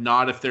 but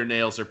not if their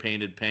nails are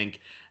painted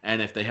pink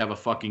and if they have a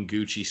fucking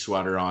Gucci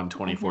sweater on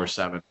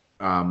 24/7.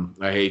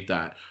 I hate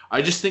that.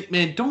 I just think,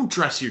 man, don't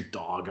dress your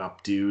dog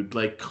up, dude.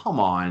 Like, come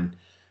on.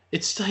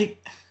 It's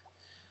like,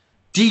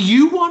 do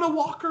you want to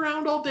walk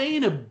around all day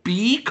in a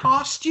bee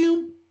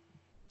costume?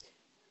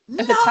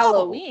 If it's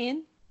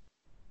Halloween.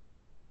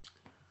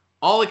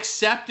 I'll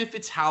accept if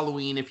it's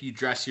Halloween if you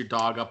dress your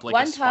dog up like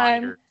One a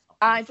spider. time,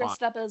 I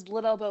dressed up as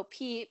Little Bo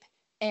Peep,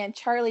 and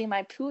Charlie,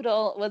 my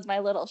poodle, was my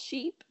little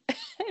sheep.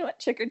 He went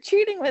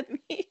trick-or-treating with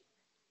me.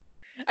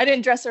 I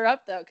didn't dress her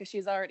up, though, because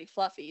she's already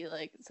fluffy.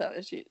 Like, so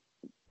she...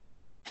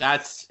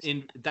 That's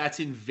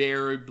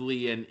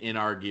invariably and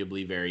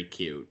inarguably very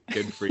cute.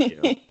 Good for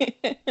you.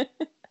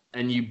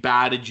 And you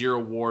batted your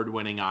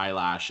award-winning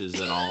eyelashes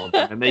at all of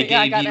them, and they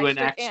gave you an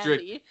extra.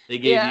 Candy. They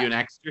gave you an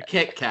extra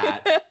Kit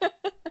Kat.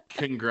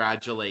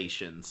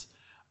 Congratulations.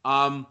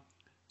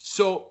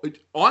 So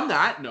on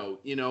that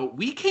note, you know,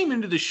 we came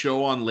into the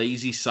show on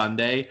Lazy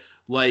Sunday.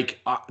 Like,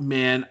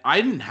 man,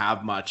 I didn't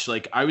have much.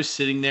 Like, I was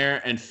sitting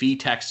there, and Fee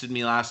texted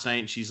me last night,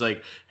 and she's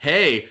like,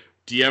 "Hey,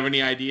 do you have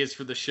any ideas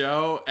for the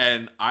show?"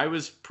 And I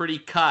was pretty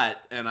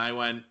cut, and I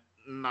went,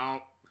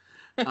 "No."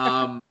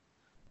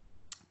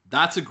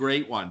 That's a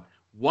great one.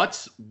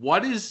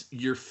 What is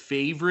your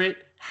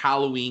favorite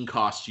Halloween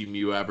costume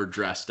you ever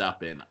dressed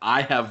up in?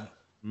 I have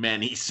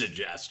many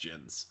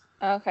suggestions.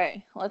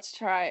 Okay, let's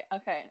try.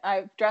 Okay,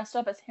 I've dressed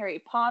up as Harry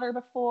Potter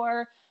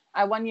before.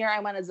 One year I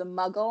went as a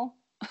Muggle,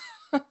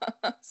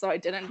 so I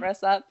didn't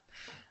dress up.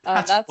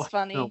 That's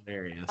funny.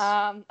 Hilarious.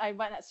 I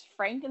went as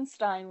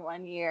Frankenstein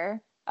one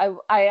year.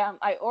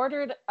 I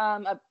ordered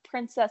a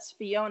Princess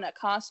Fiona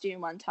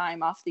costume one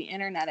time off the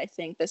internet. I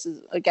think this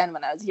is again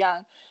when I was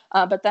young,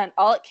 but then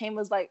all it came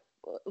was like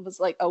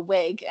a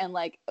wig and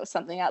like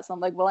something else. So I'm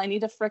like, well, I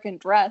need a freaking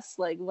dress.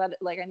 Like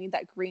I need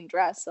that green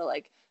dress. So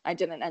like I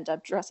didn't end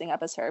up dressing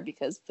up as her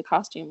because the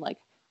costume like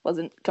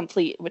wasn't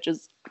complete, which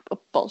is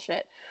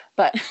bullshit.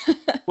 But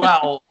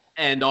well,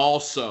 and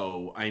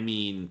also, I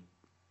mean,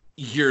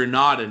 you're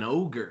not an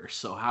ogre,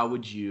 so how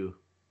would you?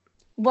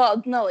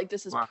 Well, no, like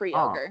this is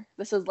pre-ogre.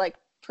 This is like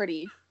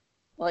pretty,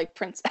 like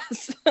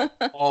princess.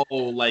 Oh,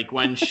 like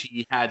when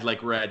she had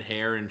like red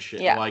hair and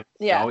shit. Yeah, Like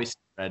yeah. She always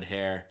had red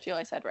hair. She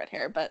always had red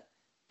hair, but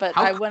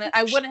I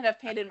wouldn't have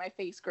painted my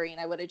face green.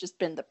 I would have just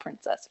been the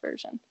princess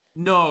version.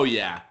 No,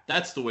 yeah,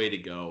 that's the way to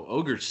go.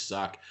 Ogres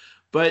suck,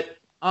 but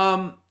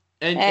but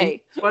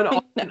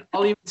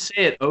I'll even say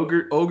it.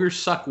 Ogres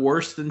suck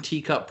worse than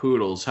teacup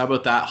poodles. How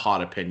about that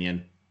hot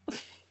opinion?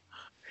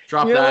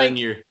 Drop You're that like, in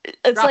your.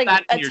 It's drop like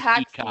that in attack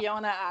your teacup.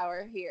 Fiona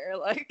hour here.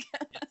 Like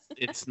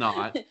It's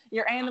not.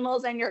 your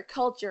animals and your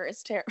culture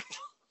is terrible.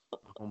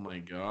 Oh my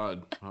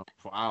god! Oh,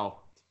 wow.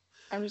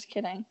 I'm just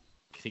kidding.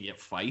 Gonna get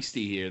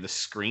feisty here. The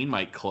screen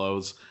might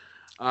close.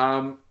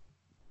 No.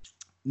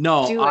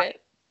 Do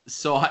it.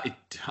 So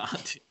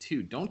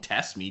dude, don't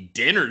test me.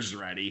 Dinner's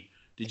ready.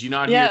 Did you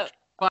not hear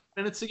 5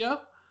 minutes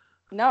ago?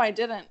 No, I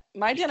didn't.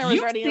 My dinner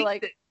was ready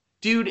like.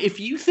 Dude, if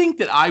you think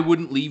that I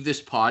wouldn't leave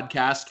this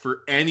podcast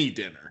for any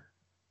dinner,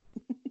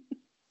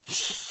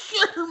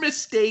 you're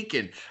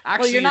mistaken.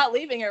 Actually, Well, you're not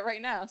leaving it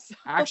right now. So.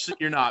 Actually,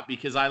 you're not,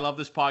 because I love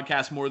this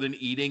podcast more than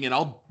eating, and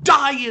I'll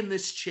die in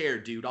this chair,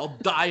 dude. I'll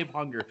die of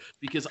hunger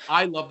because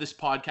I love this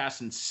podcast,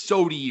 and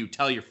so do you.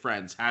 Tell your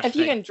friends. If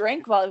you can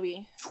drink while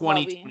we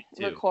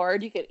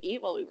record, you could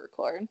eat while we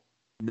record.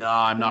 No,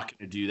 I'm not going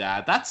to do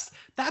that.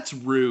 That's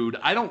rude.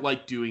 I don't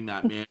like doing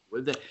that, man.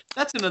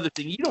 That's another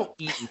thing. You don't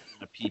eat in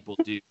front of people,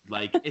 dude.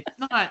 Like, it's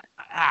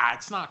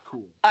not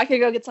cool. I could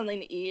go get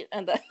something to eat,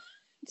 and then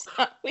it's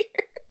not weird.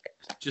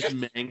 Just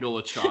mangle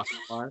a chocolate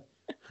bar.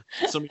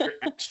 Some of your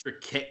extra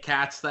Kit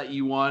Kats that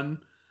you won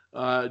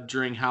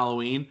during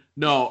Halloween.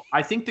 No,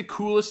 I think the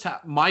coolest,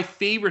 my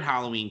favorite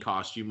Halloween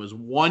costume was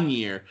one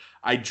year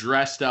I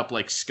dressed up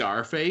like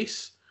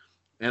Scarface.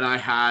 And I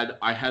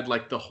had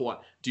like the whole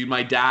dude.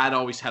 My dad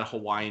always had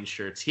Hawaiian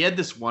shirts. He had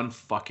this one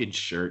fucking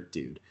shirt,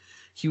 dude.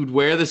 He would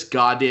wear this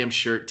goddamn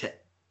shirt to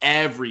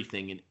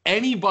everything. And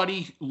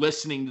anybody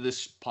listening to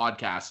this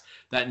podcast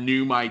that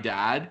knew my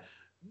dad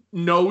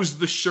knows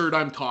the shirt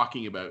I'm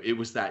talking about. It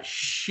was that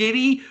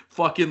shitty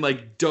fucking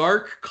like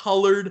dark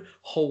colored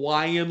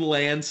Hawaiian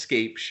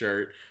landscape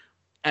shirt.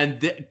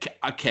 And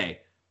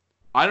okay,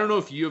 I don't know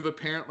if you have a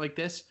parent like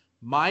this.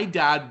 My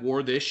dad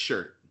wore this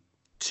shirt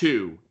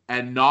too,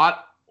 and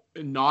not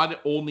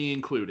only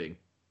including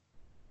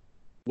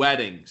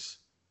weddings,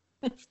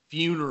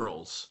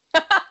 funerals,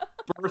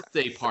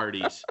 birthday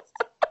parties,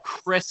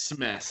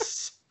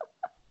 Christmas.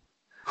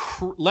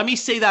 Let me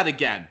say that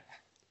again.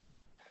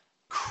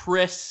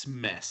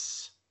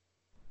 Christmas.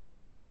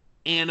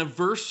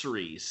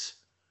 Anniversaries.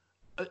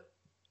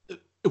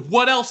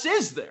 What else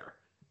is there?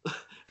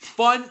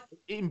 Fun,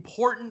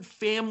 important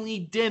family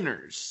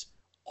dinners.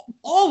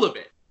 All of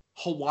it.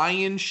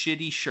 Hawaiian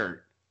shitty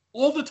shirt.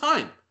 All the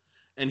time.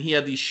 And he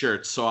had these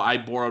shirts, so I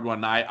borrowed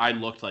one. I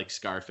looked like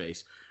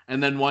Scarface.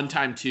 And then one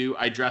time, too,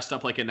 I dressed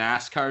up like a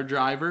NASCAR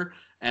driver,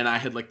 and I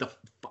had like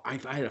I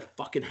had a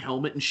fucking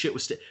helmet and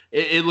shit.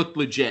 It looked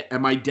legit.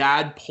 And my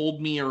dad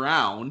pulled me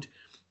around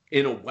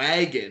in a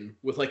wagon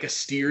with like a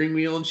steering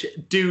wheel and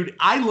shit. Dude,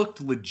 I looked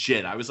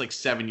legit. I was like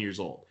 7 years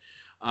old.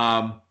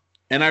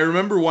 And I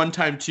remember one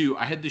time, too,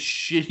 I had this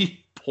shitty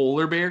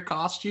polar bear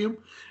costume.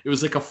 It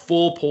was like a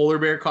full polar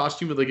bear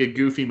costume with like a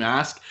goofy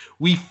mask.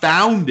 We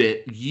found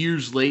it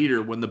years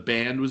later when the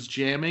band was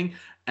jamming,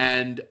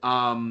 and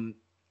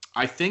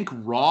I think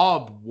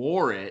Rob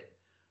wore it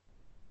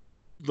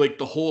like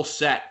the whole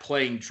set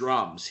playing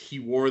drums. He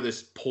wore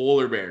this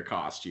polar bear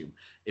costume.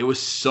 It was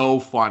so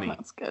funny.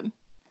 That's good.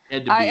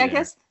 I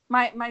guess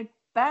my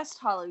best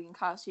Halloween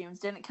costumes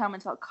didn't come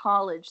until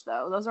college,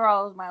 though. Those are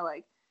all of my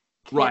like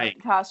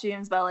kid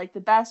costumes, but like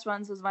the best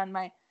ones was when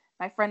my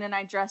friend and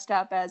I dressed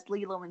up as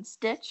Lilo and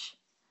Stitch.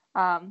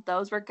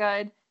 Those were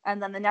good.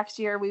 And then the next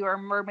year we were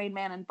Mermaid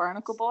Man and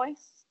Barnacle Boy.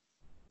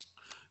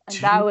 And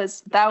dude, that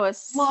was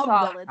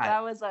solid.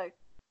 That was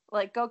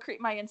like go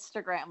creep my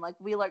Instagram. Like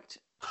we looked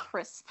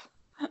crisp.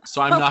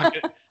 So I'm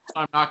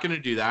not gonna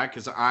do that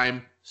because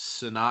I'm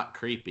not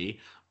creepy.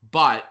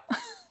 But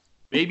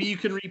maybe you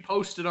can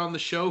repost it on the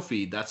show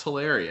feed. That's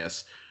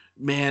hilarious.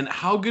 Man,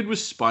 how good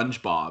was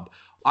SpongeBob?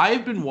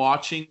 I've been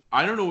watching,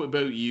 I don't know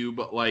about you,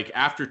 but like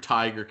after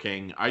Tiger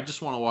King, I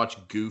just want to watch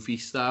goofy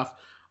stuff.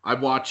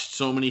 I've watched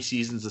so many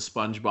seasons of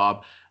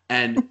SpongeBob,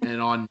 and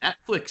on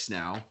Netflix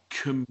now,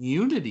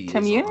 Community.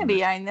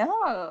 I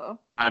know.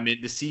 I'm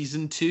into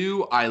season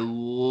 2. I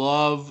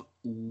love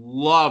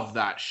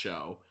that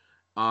show.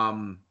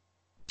 One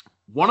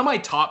of my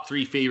top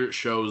 3 favorite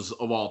shows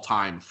of all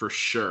time, for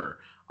sure.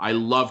 I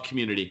love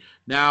Community.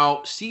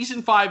 Now,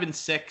 season 5 and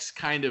 6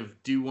 kind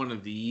of do one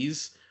of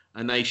these,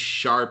 a nice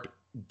sharp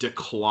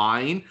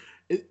decline.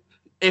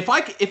 If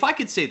I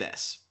could say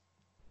this,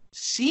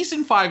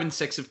 season 5 and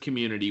 6 of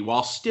Community,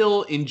 while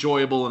still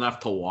enjoyable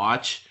enough to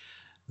watch,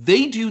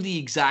 they do the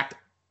exact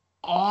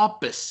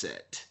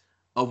opposite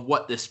of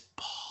what this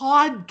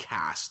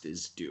podcast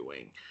is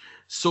doing.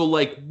 So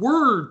like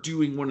we're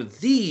doing one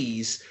of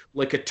these,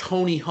 like a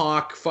Tony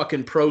Hawk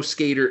fucking pro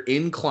skater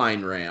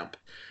incline ramp,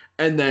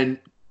 and then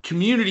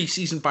Community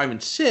season 5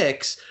 and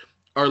 6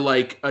 are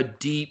like a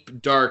deep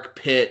dark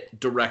pit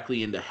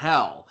directly into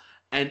hell.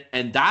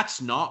 And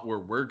that's not where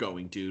we're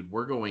going, dude.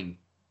 We're going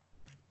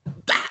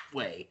that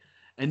way.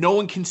 And no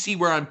one can see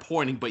where I'm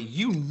pointing, but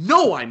you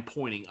know I'm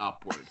pointing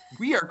upward.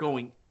 We are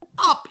going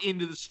up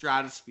into the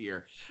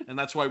stratosphere. And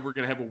that's why we're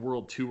going to have a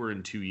world tour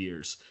in 2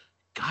 years.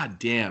 God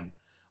damn.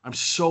 I'm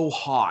so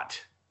hot.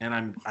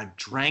 And I've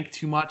drank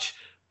too much.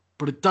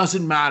 But it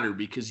doesn't matter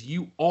because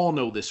you all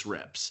know this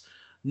rips.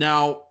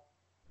 Now,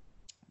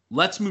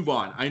 let's move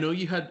on. I know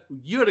you had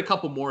a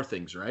couple more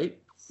things, right?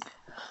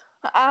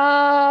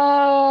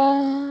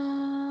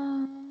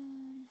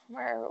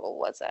 Where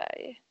was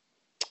I?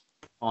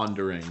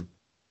 Pondering.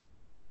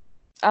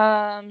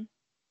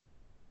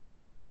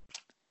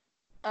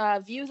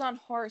 Views on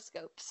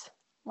horoscopes.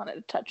 Wanted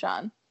to touch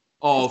on.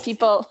 Oh,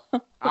 people.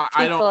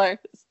 I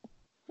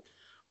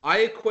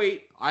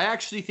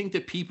actually think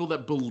that people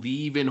that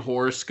believe in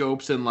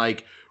horoscopes and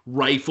like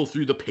rifle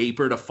through the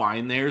paper to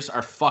find theirs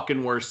are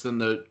fucking worse than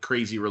the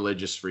crazy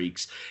religious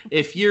freaks.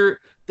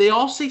 They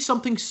all say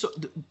something so,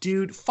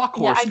 dude, fuck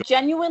horoscopes. Yeah,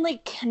 I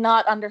genuinely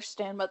cannot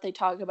understand what they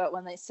talk about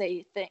when they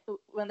say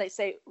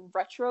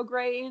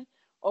retrograde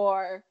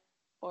or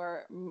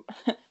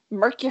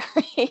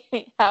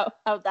Mercury, how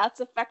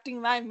that's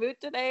affecting my mood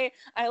today.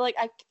 I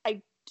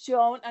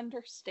don't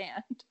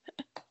understand.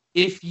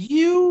 If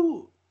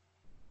you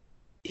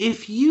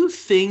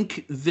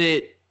think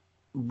that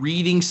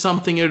reading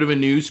something out of a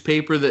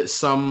newspaper that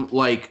some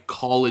like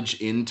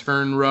college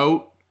intern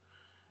wrote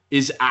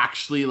is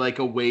actually like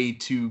a way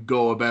to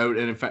go about,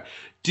 and in fact,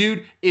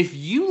 dude, if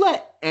you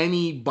let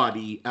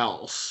anybody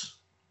else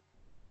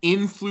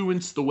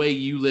influence the way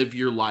you live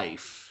your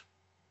life,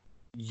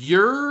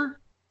 you're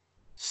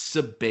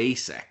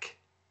basic.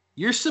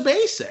 You're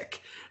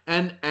basic.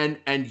 And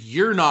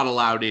you're not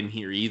allowed in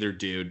here either,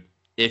 dude.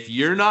 If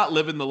you're not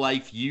living the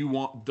life you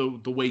want,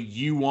 the way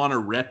you want to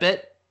rip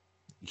it,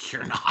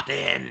 you're not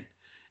in.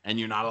 And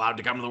you're not allowed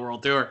to come to the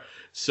world tour.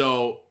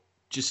 So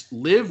just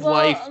live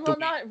life. Well,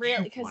 not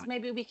really, because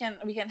maybe we can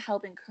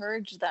help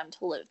encourage them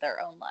to live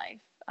their own life.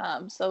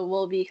 So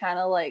we'll be kind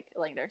of like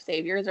their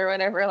saviors or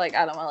whatever. Like,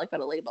 I don't want to put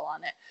a label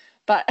on it,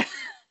 but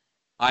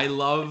I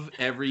love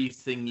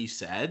everything you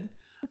said.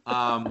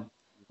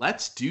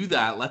 Let's do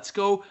that. Let's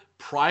go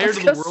prior to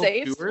the world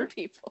tour.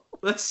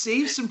 Let's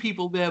save some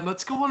people, man.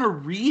 Let's go on a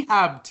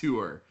rehab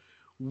tour.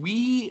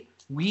 We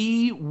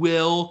We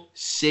will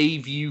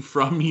save you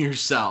from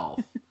yourself.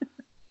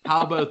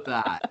 How about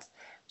that?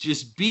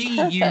 Just be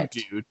Perfect.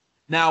 you, dude.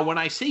 Now, when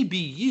I say be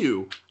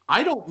you,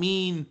 I don't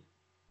mean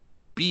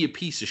be a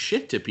piece of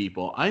shit to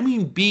people. I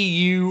mean be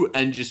you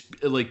and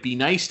just like be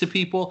nice to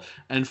people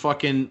and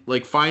fucking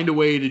like find a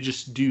way to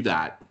just do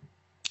that.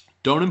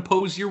 Don't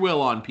impose your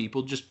will on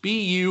people. Just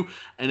be you.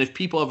 And if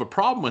people have a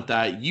problem with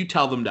that, you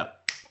tell them to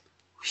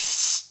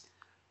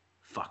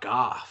fuck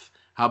off.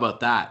 How about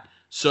that?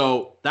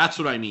 So that's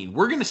what I mean.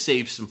 We're gonna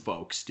save some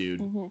folks, dude,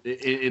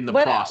 in the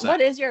process.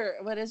 What is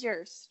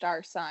your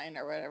star sign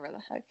or whatever the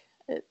heck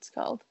it's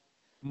called?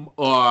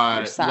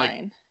 Your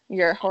sign, like,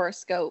 your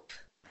horoscope.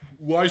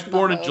 well, I was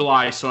born in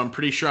July, so I'm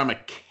pretty sure I'm a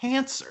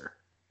Cancer,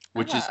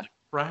 which is a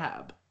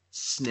crab.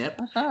 Snip.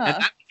 And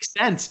that makes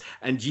sense.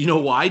 And do you know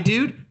why,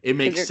 dude? It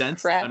makes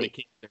sense.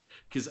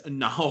 Because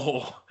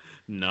no.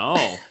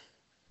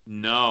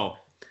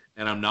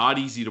 And I'm not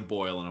easy to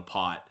boil in a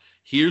pot.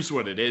 Here's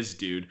what it is,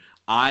 dude.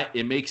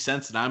 It makes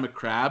sense that I'm a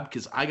crab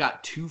because I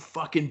got two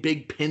fucking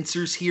big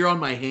pincers here on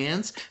my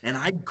hands, and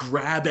I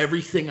grab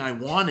everything I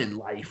want in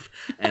life,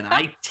 and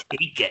I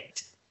take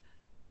it.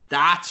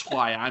 That's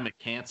why I'm a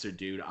Cancer,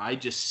 dude. I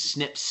just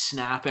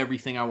snap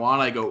everything I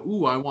want. I go,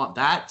 ooh, I want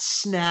that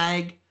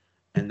snag,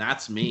 and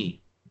that's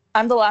me.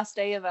 I'm the last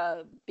day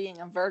of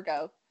being a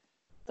Virgo,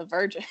 the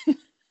Virgin.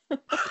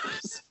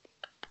 That's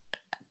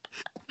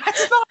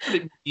not what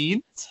it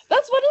means.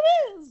 That's what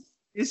it is.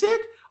 Is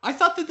it? I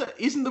thought that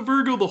isn't the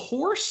Virgo the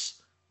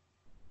horse?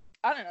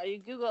 I don't know. You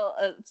Google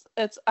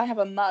it's. I have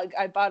a mug.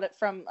 I bought it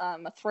from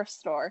a thrift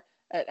store.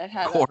 It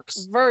had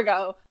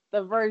Virgo,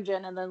 the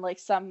Virgin, and then like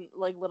some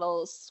like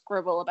little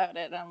scribble about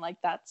it. And I'm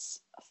like,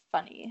 that's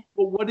funny.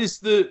 But what is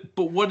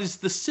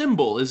the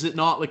symbol? Is it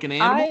not like an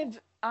animal?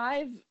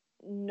 I've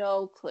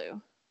no clue.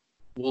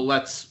 Well,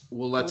 let's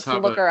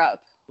have look her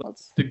up.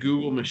 Let's the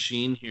Google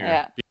machine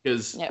here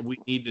because we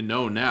need to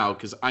know now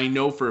because I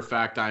know for a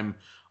fact I'm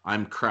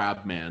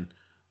Crab Man.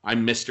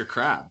 I'm Mr.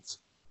 Krabs.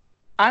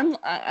 I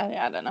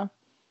don't know.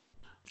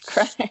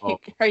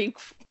 Are you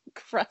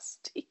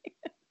crusty?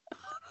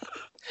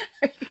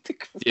 Are you the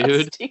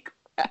crusty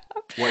crab?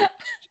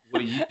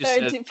 What you just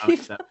said is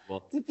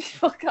unacceptable. Do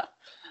people go,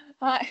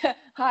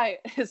 hi,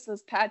 is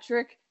this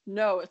Patrick?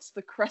 No, it's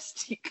the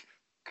crusty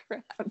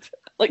crab.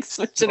 Like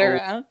switch it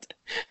around.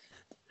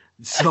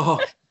 So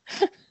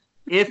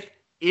if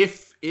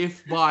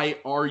by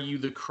are you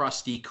the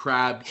Krusty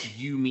Krab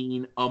you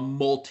mean a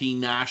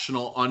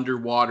multinational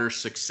underwater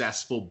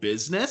successful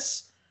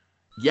business,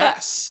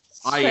 yes,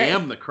 I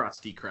am the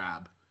Krusty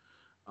Krab.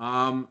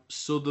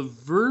 So the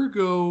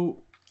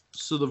Virgo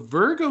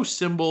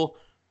symbol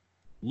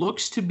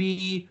looks to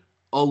be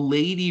a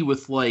lady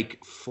with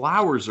like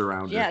flowers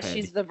around her head. Yeah,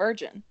 she's the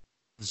Virgin.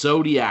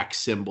 Zodiac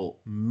symbol,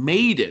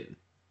 Maiden.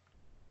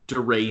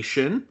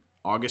 Duration,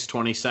 August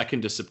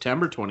 22nd to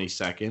September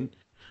 22nd.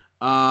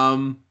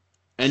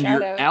 And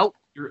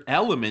your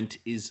element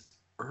is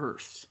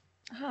Earth.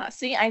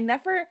 See, I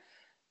never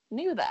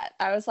knew that.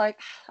 I was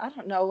like, I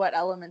don't know what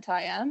element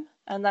I am,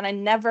 and then I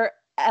never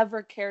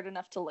ever cared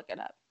enough to look it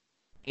up.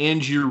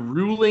 And your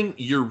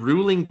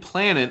ruling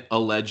planet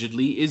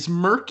allegedly is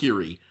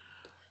Mercury.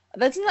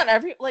 That's not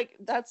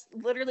that's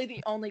literally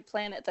the only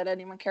planet that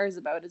anyone cares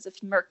about is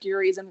if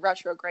Mercury's in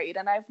retrograde,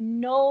 and I have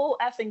no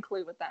effing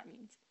clue what that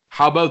means.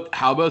 How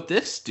about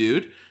this,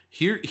 dude?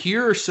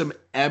 Here are some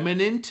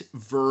eminent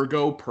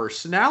Virgo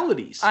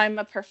personalities. I'm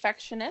a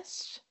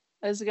perfectionist.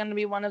 Is going to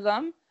be one of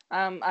them.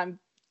 I'm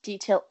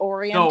detail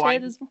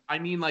oriented. No, I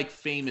mean like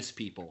famous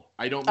people.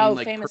 I don't mean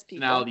like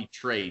personality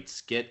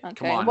traits.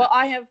 Come on.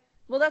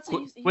 Well, that's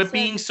what you quit said.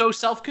 Being so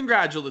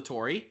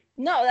self-congratulatory.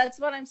 No, that's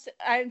what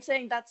I'm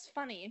saying. That's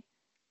funny.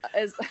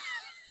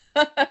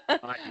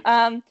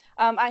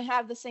 I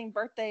have the same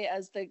birthday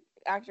as the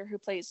actor who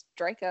plays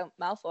Draco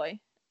Malfoy,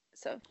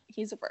 so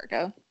he's a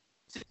Virgo.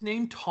 Is his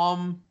name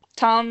Tom?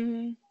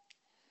 Tom,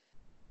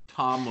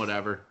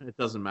 whatever. It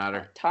doesn't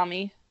matter.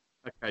 Tommy.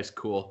 That guy's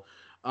cool.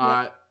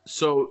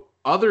 So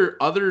other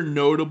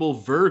notable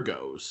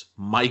Virgos: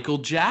 Michael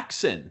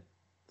Jackson,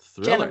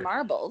 Thriller. Jenna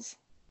Marbles.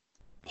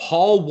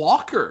 Paul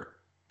Walker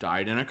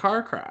died in a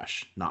car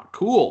crash. Not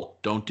cool.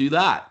 Don't do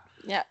that.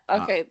 Yeah.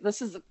 Okay.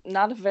 This is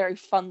not a very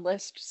fun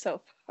list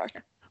so far.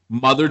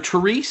 Mother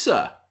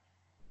Teresa.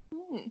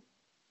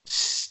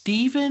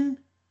 Stephen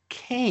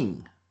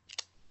King.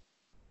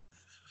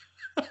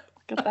 Look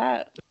at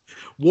that.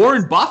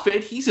 Warren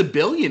Buffett. He's a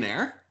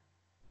billionaire.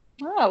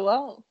 Oh,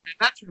 well. And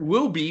that's what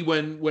we'll be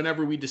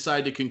whenever we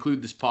decide to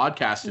conclude this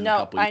podcast in a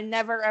couple years. No, I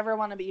never ever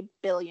want to be a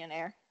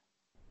billionaire.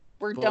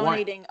 We're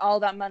donating all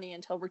that money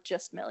until we're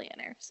just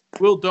millionaires.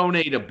 We'll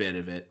donate a bit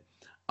of it.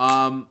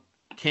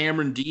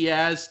 Cameron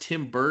Diaz,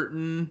 Tim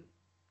Burton,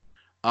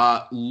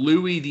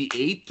 Louis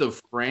VIII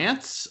of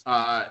France.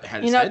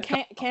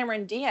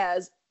 Cameron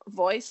Diaz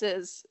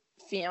voices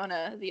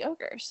Fiona the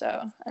Ogre.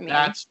 So, I mean,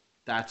 that's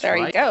there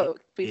right. You go.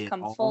 We've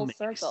come full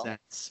circle.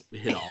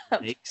 It all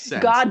makes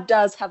sense. God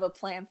does have a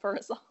plan for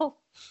us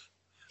all.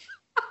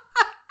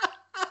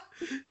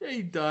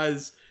 He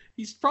does.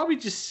 He's probably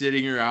just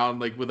sitting around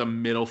like with a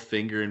middle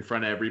finger in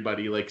front of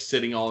everybody, like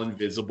sitting all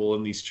invisible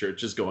in these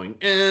churches going,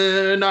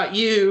 not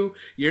you.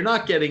 You're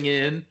not getting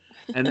in.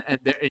 And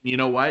you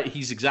know what?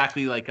 He's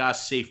exactly like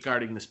us,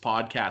 safeguarding this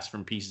podcast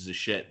from pieces of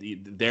shit.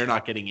 They're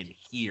not getting in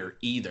here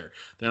either.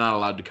 They're not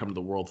allowed to come to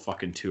the world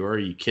fucking tour. Are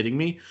you kidding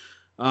me?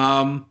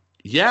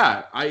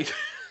 Yeah,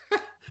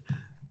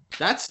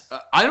 that's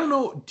I don't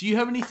know. Do you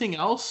have anything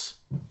else?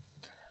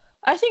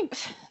 I think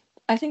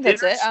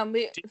that's it.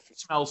 Dinner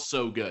smells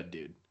so good,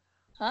 dude.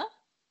 Huh?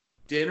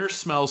 Dinner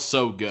smells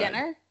so good.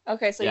 Dinner?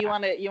 Okay, so Yeah. you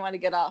want to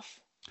get off.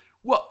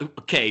 Well,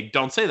 okay,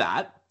 don't say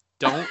that.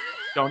 Don't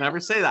ever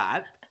say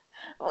that.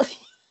 Okay,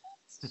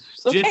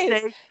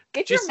 say-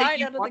 get just your say mind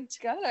you out of want the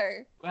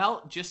gutter.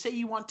 Well, just say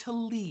you want to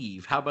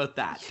leave. How about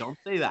that? Don't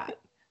say that.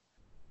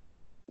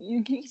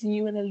 You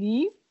want to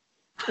leave?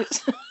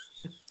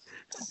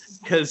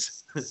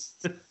 Because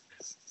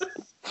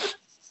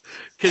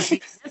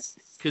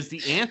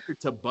the answer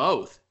to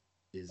both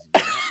is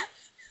yes.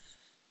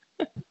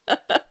 All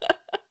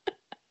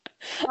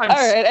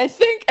right, I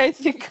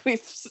think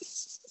we've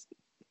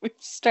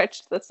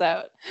stretched this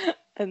out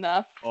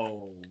enough.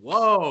 Oh,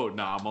 whoa.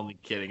 No, I'm only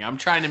kidding. I'm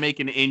trying to make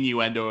an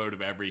innuendo out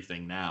of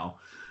everything now.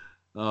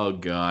 Oh,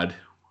 God.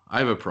 I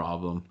have a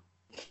problem.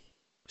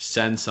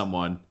 Send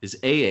someone. Is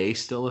AA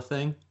still a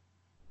thing?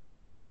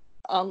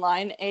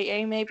 Online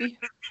AA, maybe?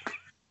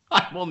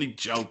 I'm only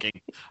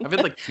joking. I've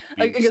had like 2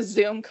 Like weeks. a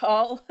Zoom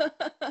call.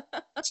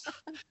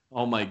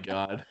 Oh, my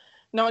God.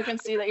 No one can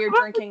see that you're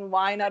drinking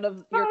wine out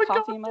of your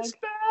coffee mug. It's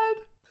bad.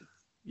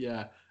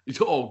 Yeah.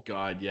 Oh,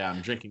 God. Yeah,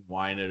 I'm drinking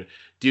wine out of...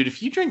 Dude,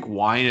 if you drink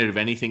wine out of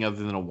anything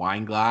other than a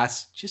wine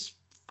glass, just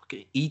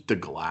fucking eat the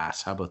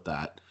glass. How about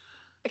that?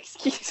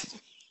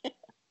 Excuse me.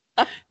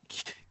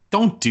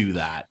 Don't do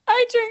that.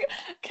 I drink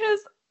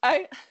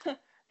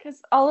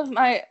because all of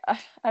my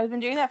I've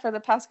been doing that for the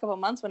past couple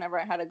months whenever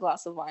I had a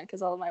glass of wine,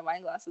 because all of my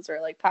wine glasses are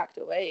like packed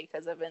away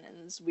because I've been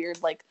in this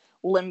weird like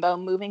limbo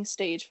moving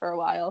stage for a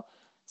while.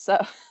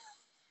 So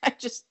I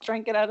just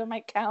drank it out of my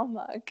cow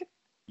mug.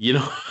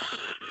 You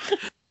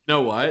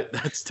know what?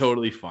 That's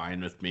totally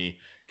fine with me,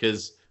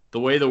 because the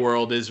way the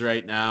world is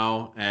right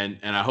now, and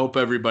I hope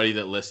everybody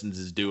that listens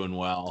is doing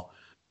well.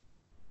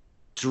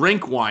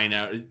 Drink wine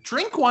out of a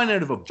Drink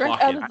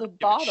bucket. out of the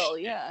bottle,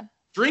 yeah.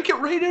 Drink it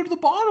right out of the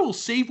bottle.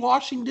 Save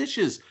washing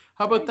dishes.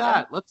 How about There you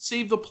that? Let's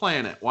save the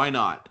planet. Why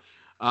not?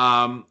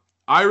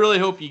 I really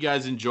hope you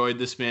guys enjoyed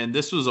this, man.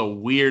 This was a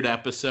weird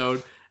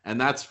episode,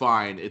 and that's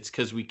fine. It's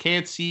because we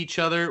can't see each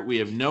other. We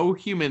have no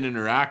human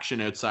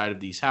interaction outside of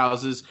these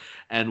houses,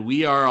 and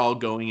we are all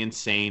going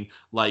insane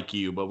like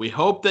you. But we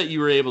hope that you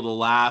were able to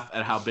laugh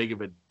at how big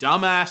of a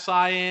dumbass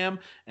I am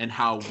and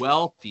how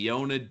well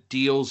Fiona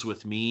deals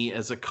with me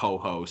as a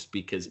co-host,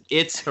 because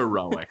it's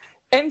heroic.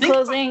 In Think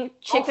closing,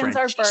 chickens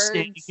are She's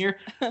standing birds. here.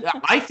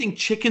 I think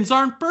chickens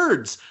aren't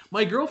birds.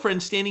 My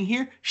girlfriend's standing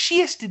here. She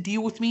has to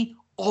deal with me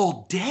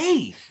all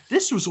day.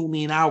 This was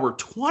only an hour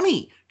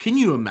 20. Can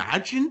you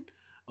imagine?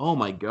 Oh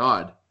my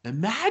God.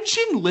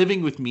 Imagine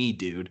living with me,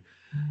 dude.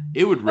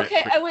 It would rip.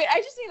 Okay, wait,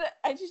 I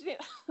just need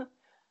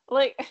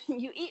like,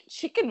 you eat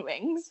chicken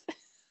wings.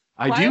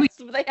 I Why do. else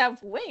do they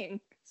have wings?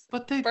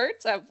 But they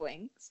Birds have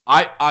wings.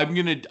 I'm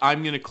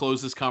gonna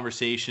close this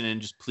conversation and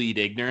just plead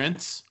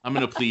ignorance. I'm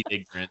gonna plead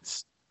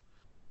ignorance.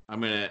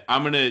 I'm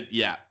gonna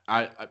yeah.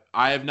 I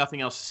have nothing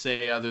else to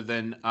say other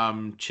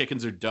than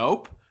chickens are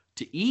dope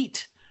to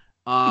eat.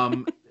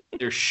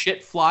 They're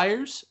shit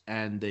flyers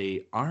and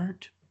they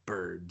aren't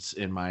birds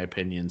in my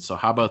opinion. So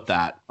how about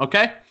that?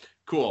 Okay,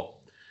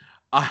 cool.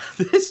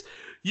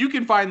 You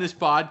can find this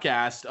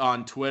podcast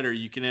on Twitter.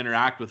 You can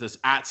interact with us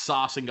at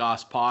Sauce and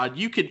Goss Pod.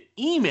 You can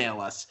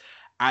email us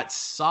at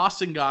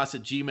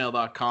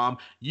sauceandgoss@gmail.com.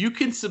 You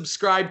can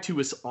subscribe to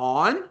us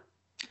on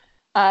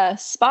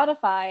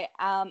Spotify,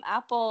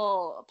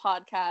 Apple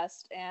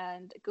Podcast,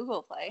 and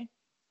Google Play.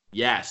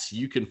 Yes,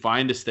 you can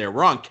find us there.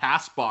 We're on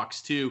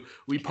Castbox too.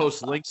 We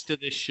post links to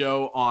this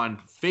show on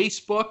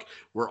Facebook.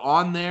 We're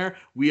on there.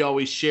 We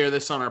always share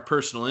this on our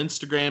personal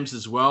Instagrams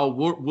as well.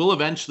 We'll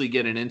eventually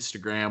get an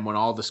Instagram when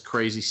all this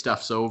crazy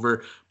stuff's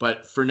over.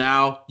 But for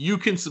now, you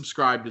can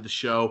subscribe to the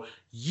show.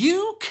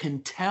 You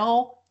can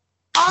tell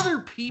other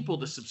people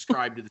to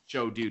subscribe to the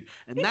show, dude.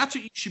 And that's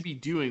what you should be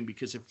doing,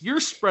 because if you're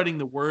spreading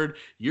the word,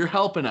 you're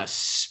helping us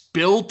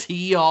spill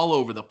tea all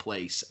over the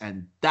place.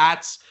 And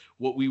that's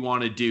what we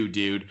want to do,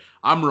 dude.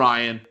 I'm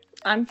Ryan.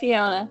 I'm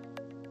Fiona.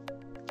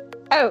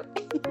 Oh.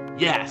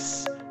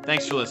 Yes.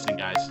 Thanks for listening,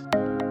 guys.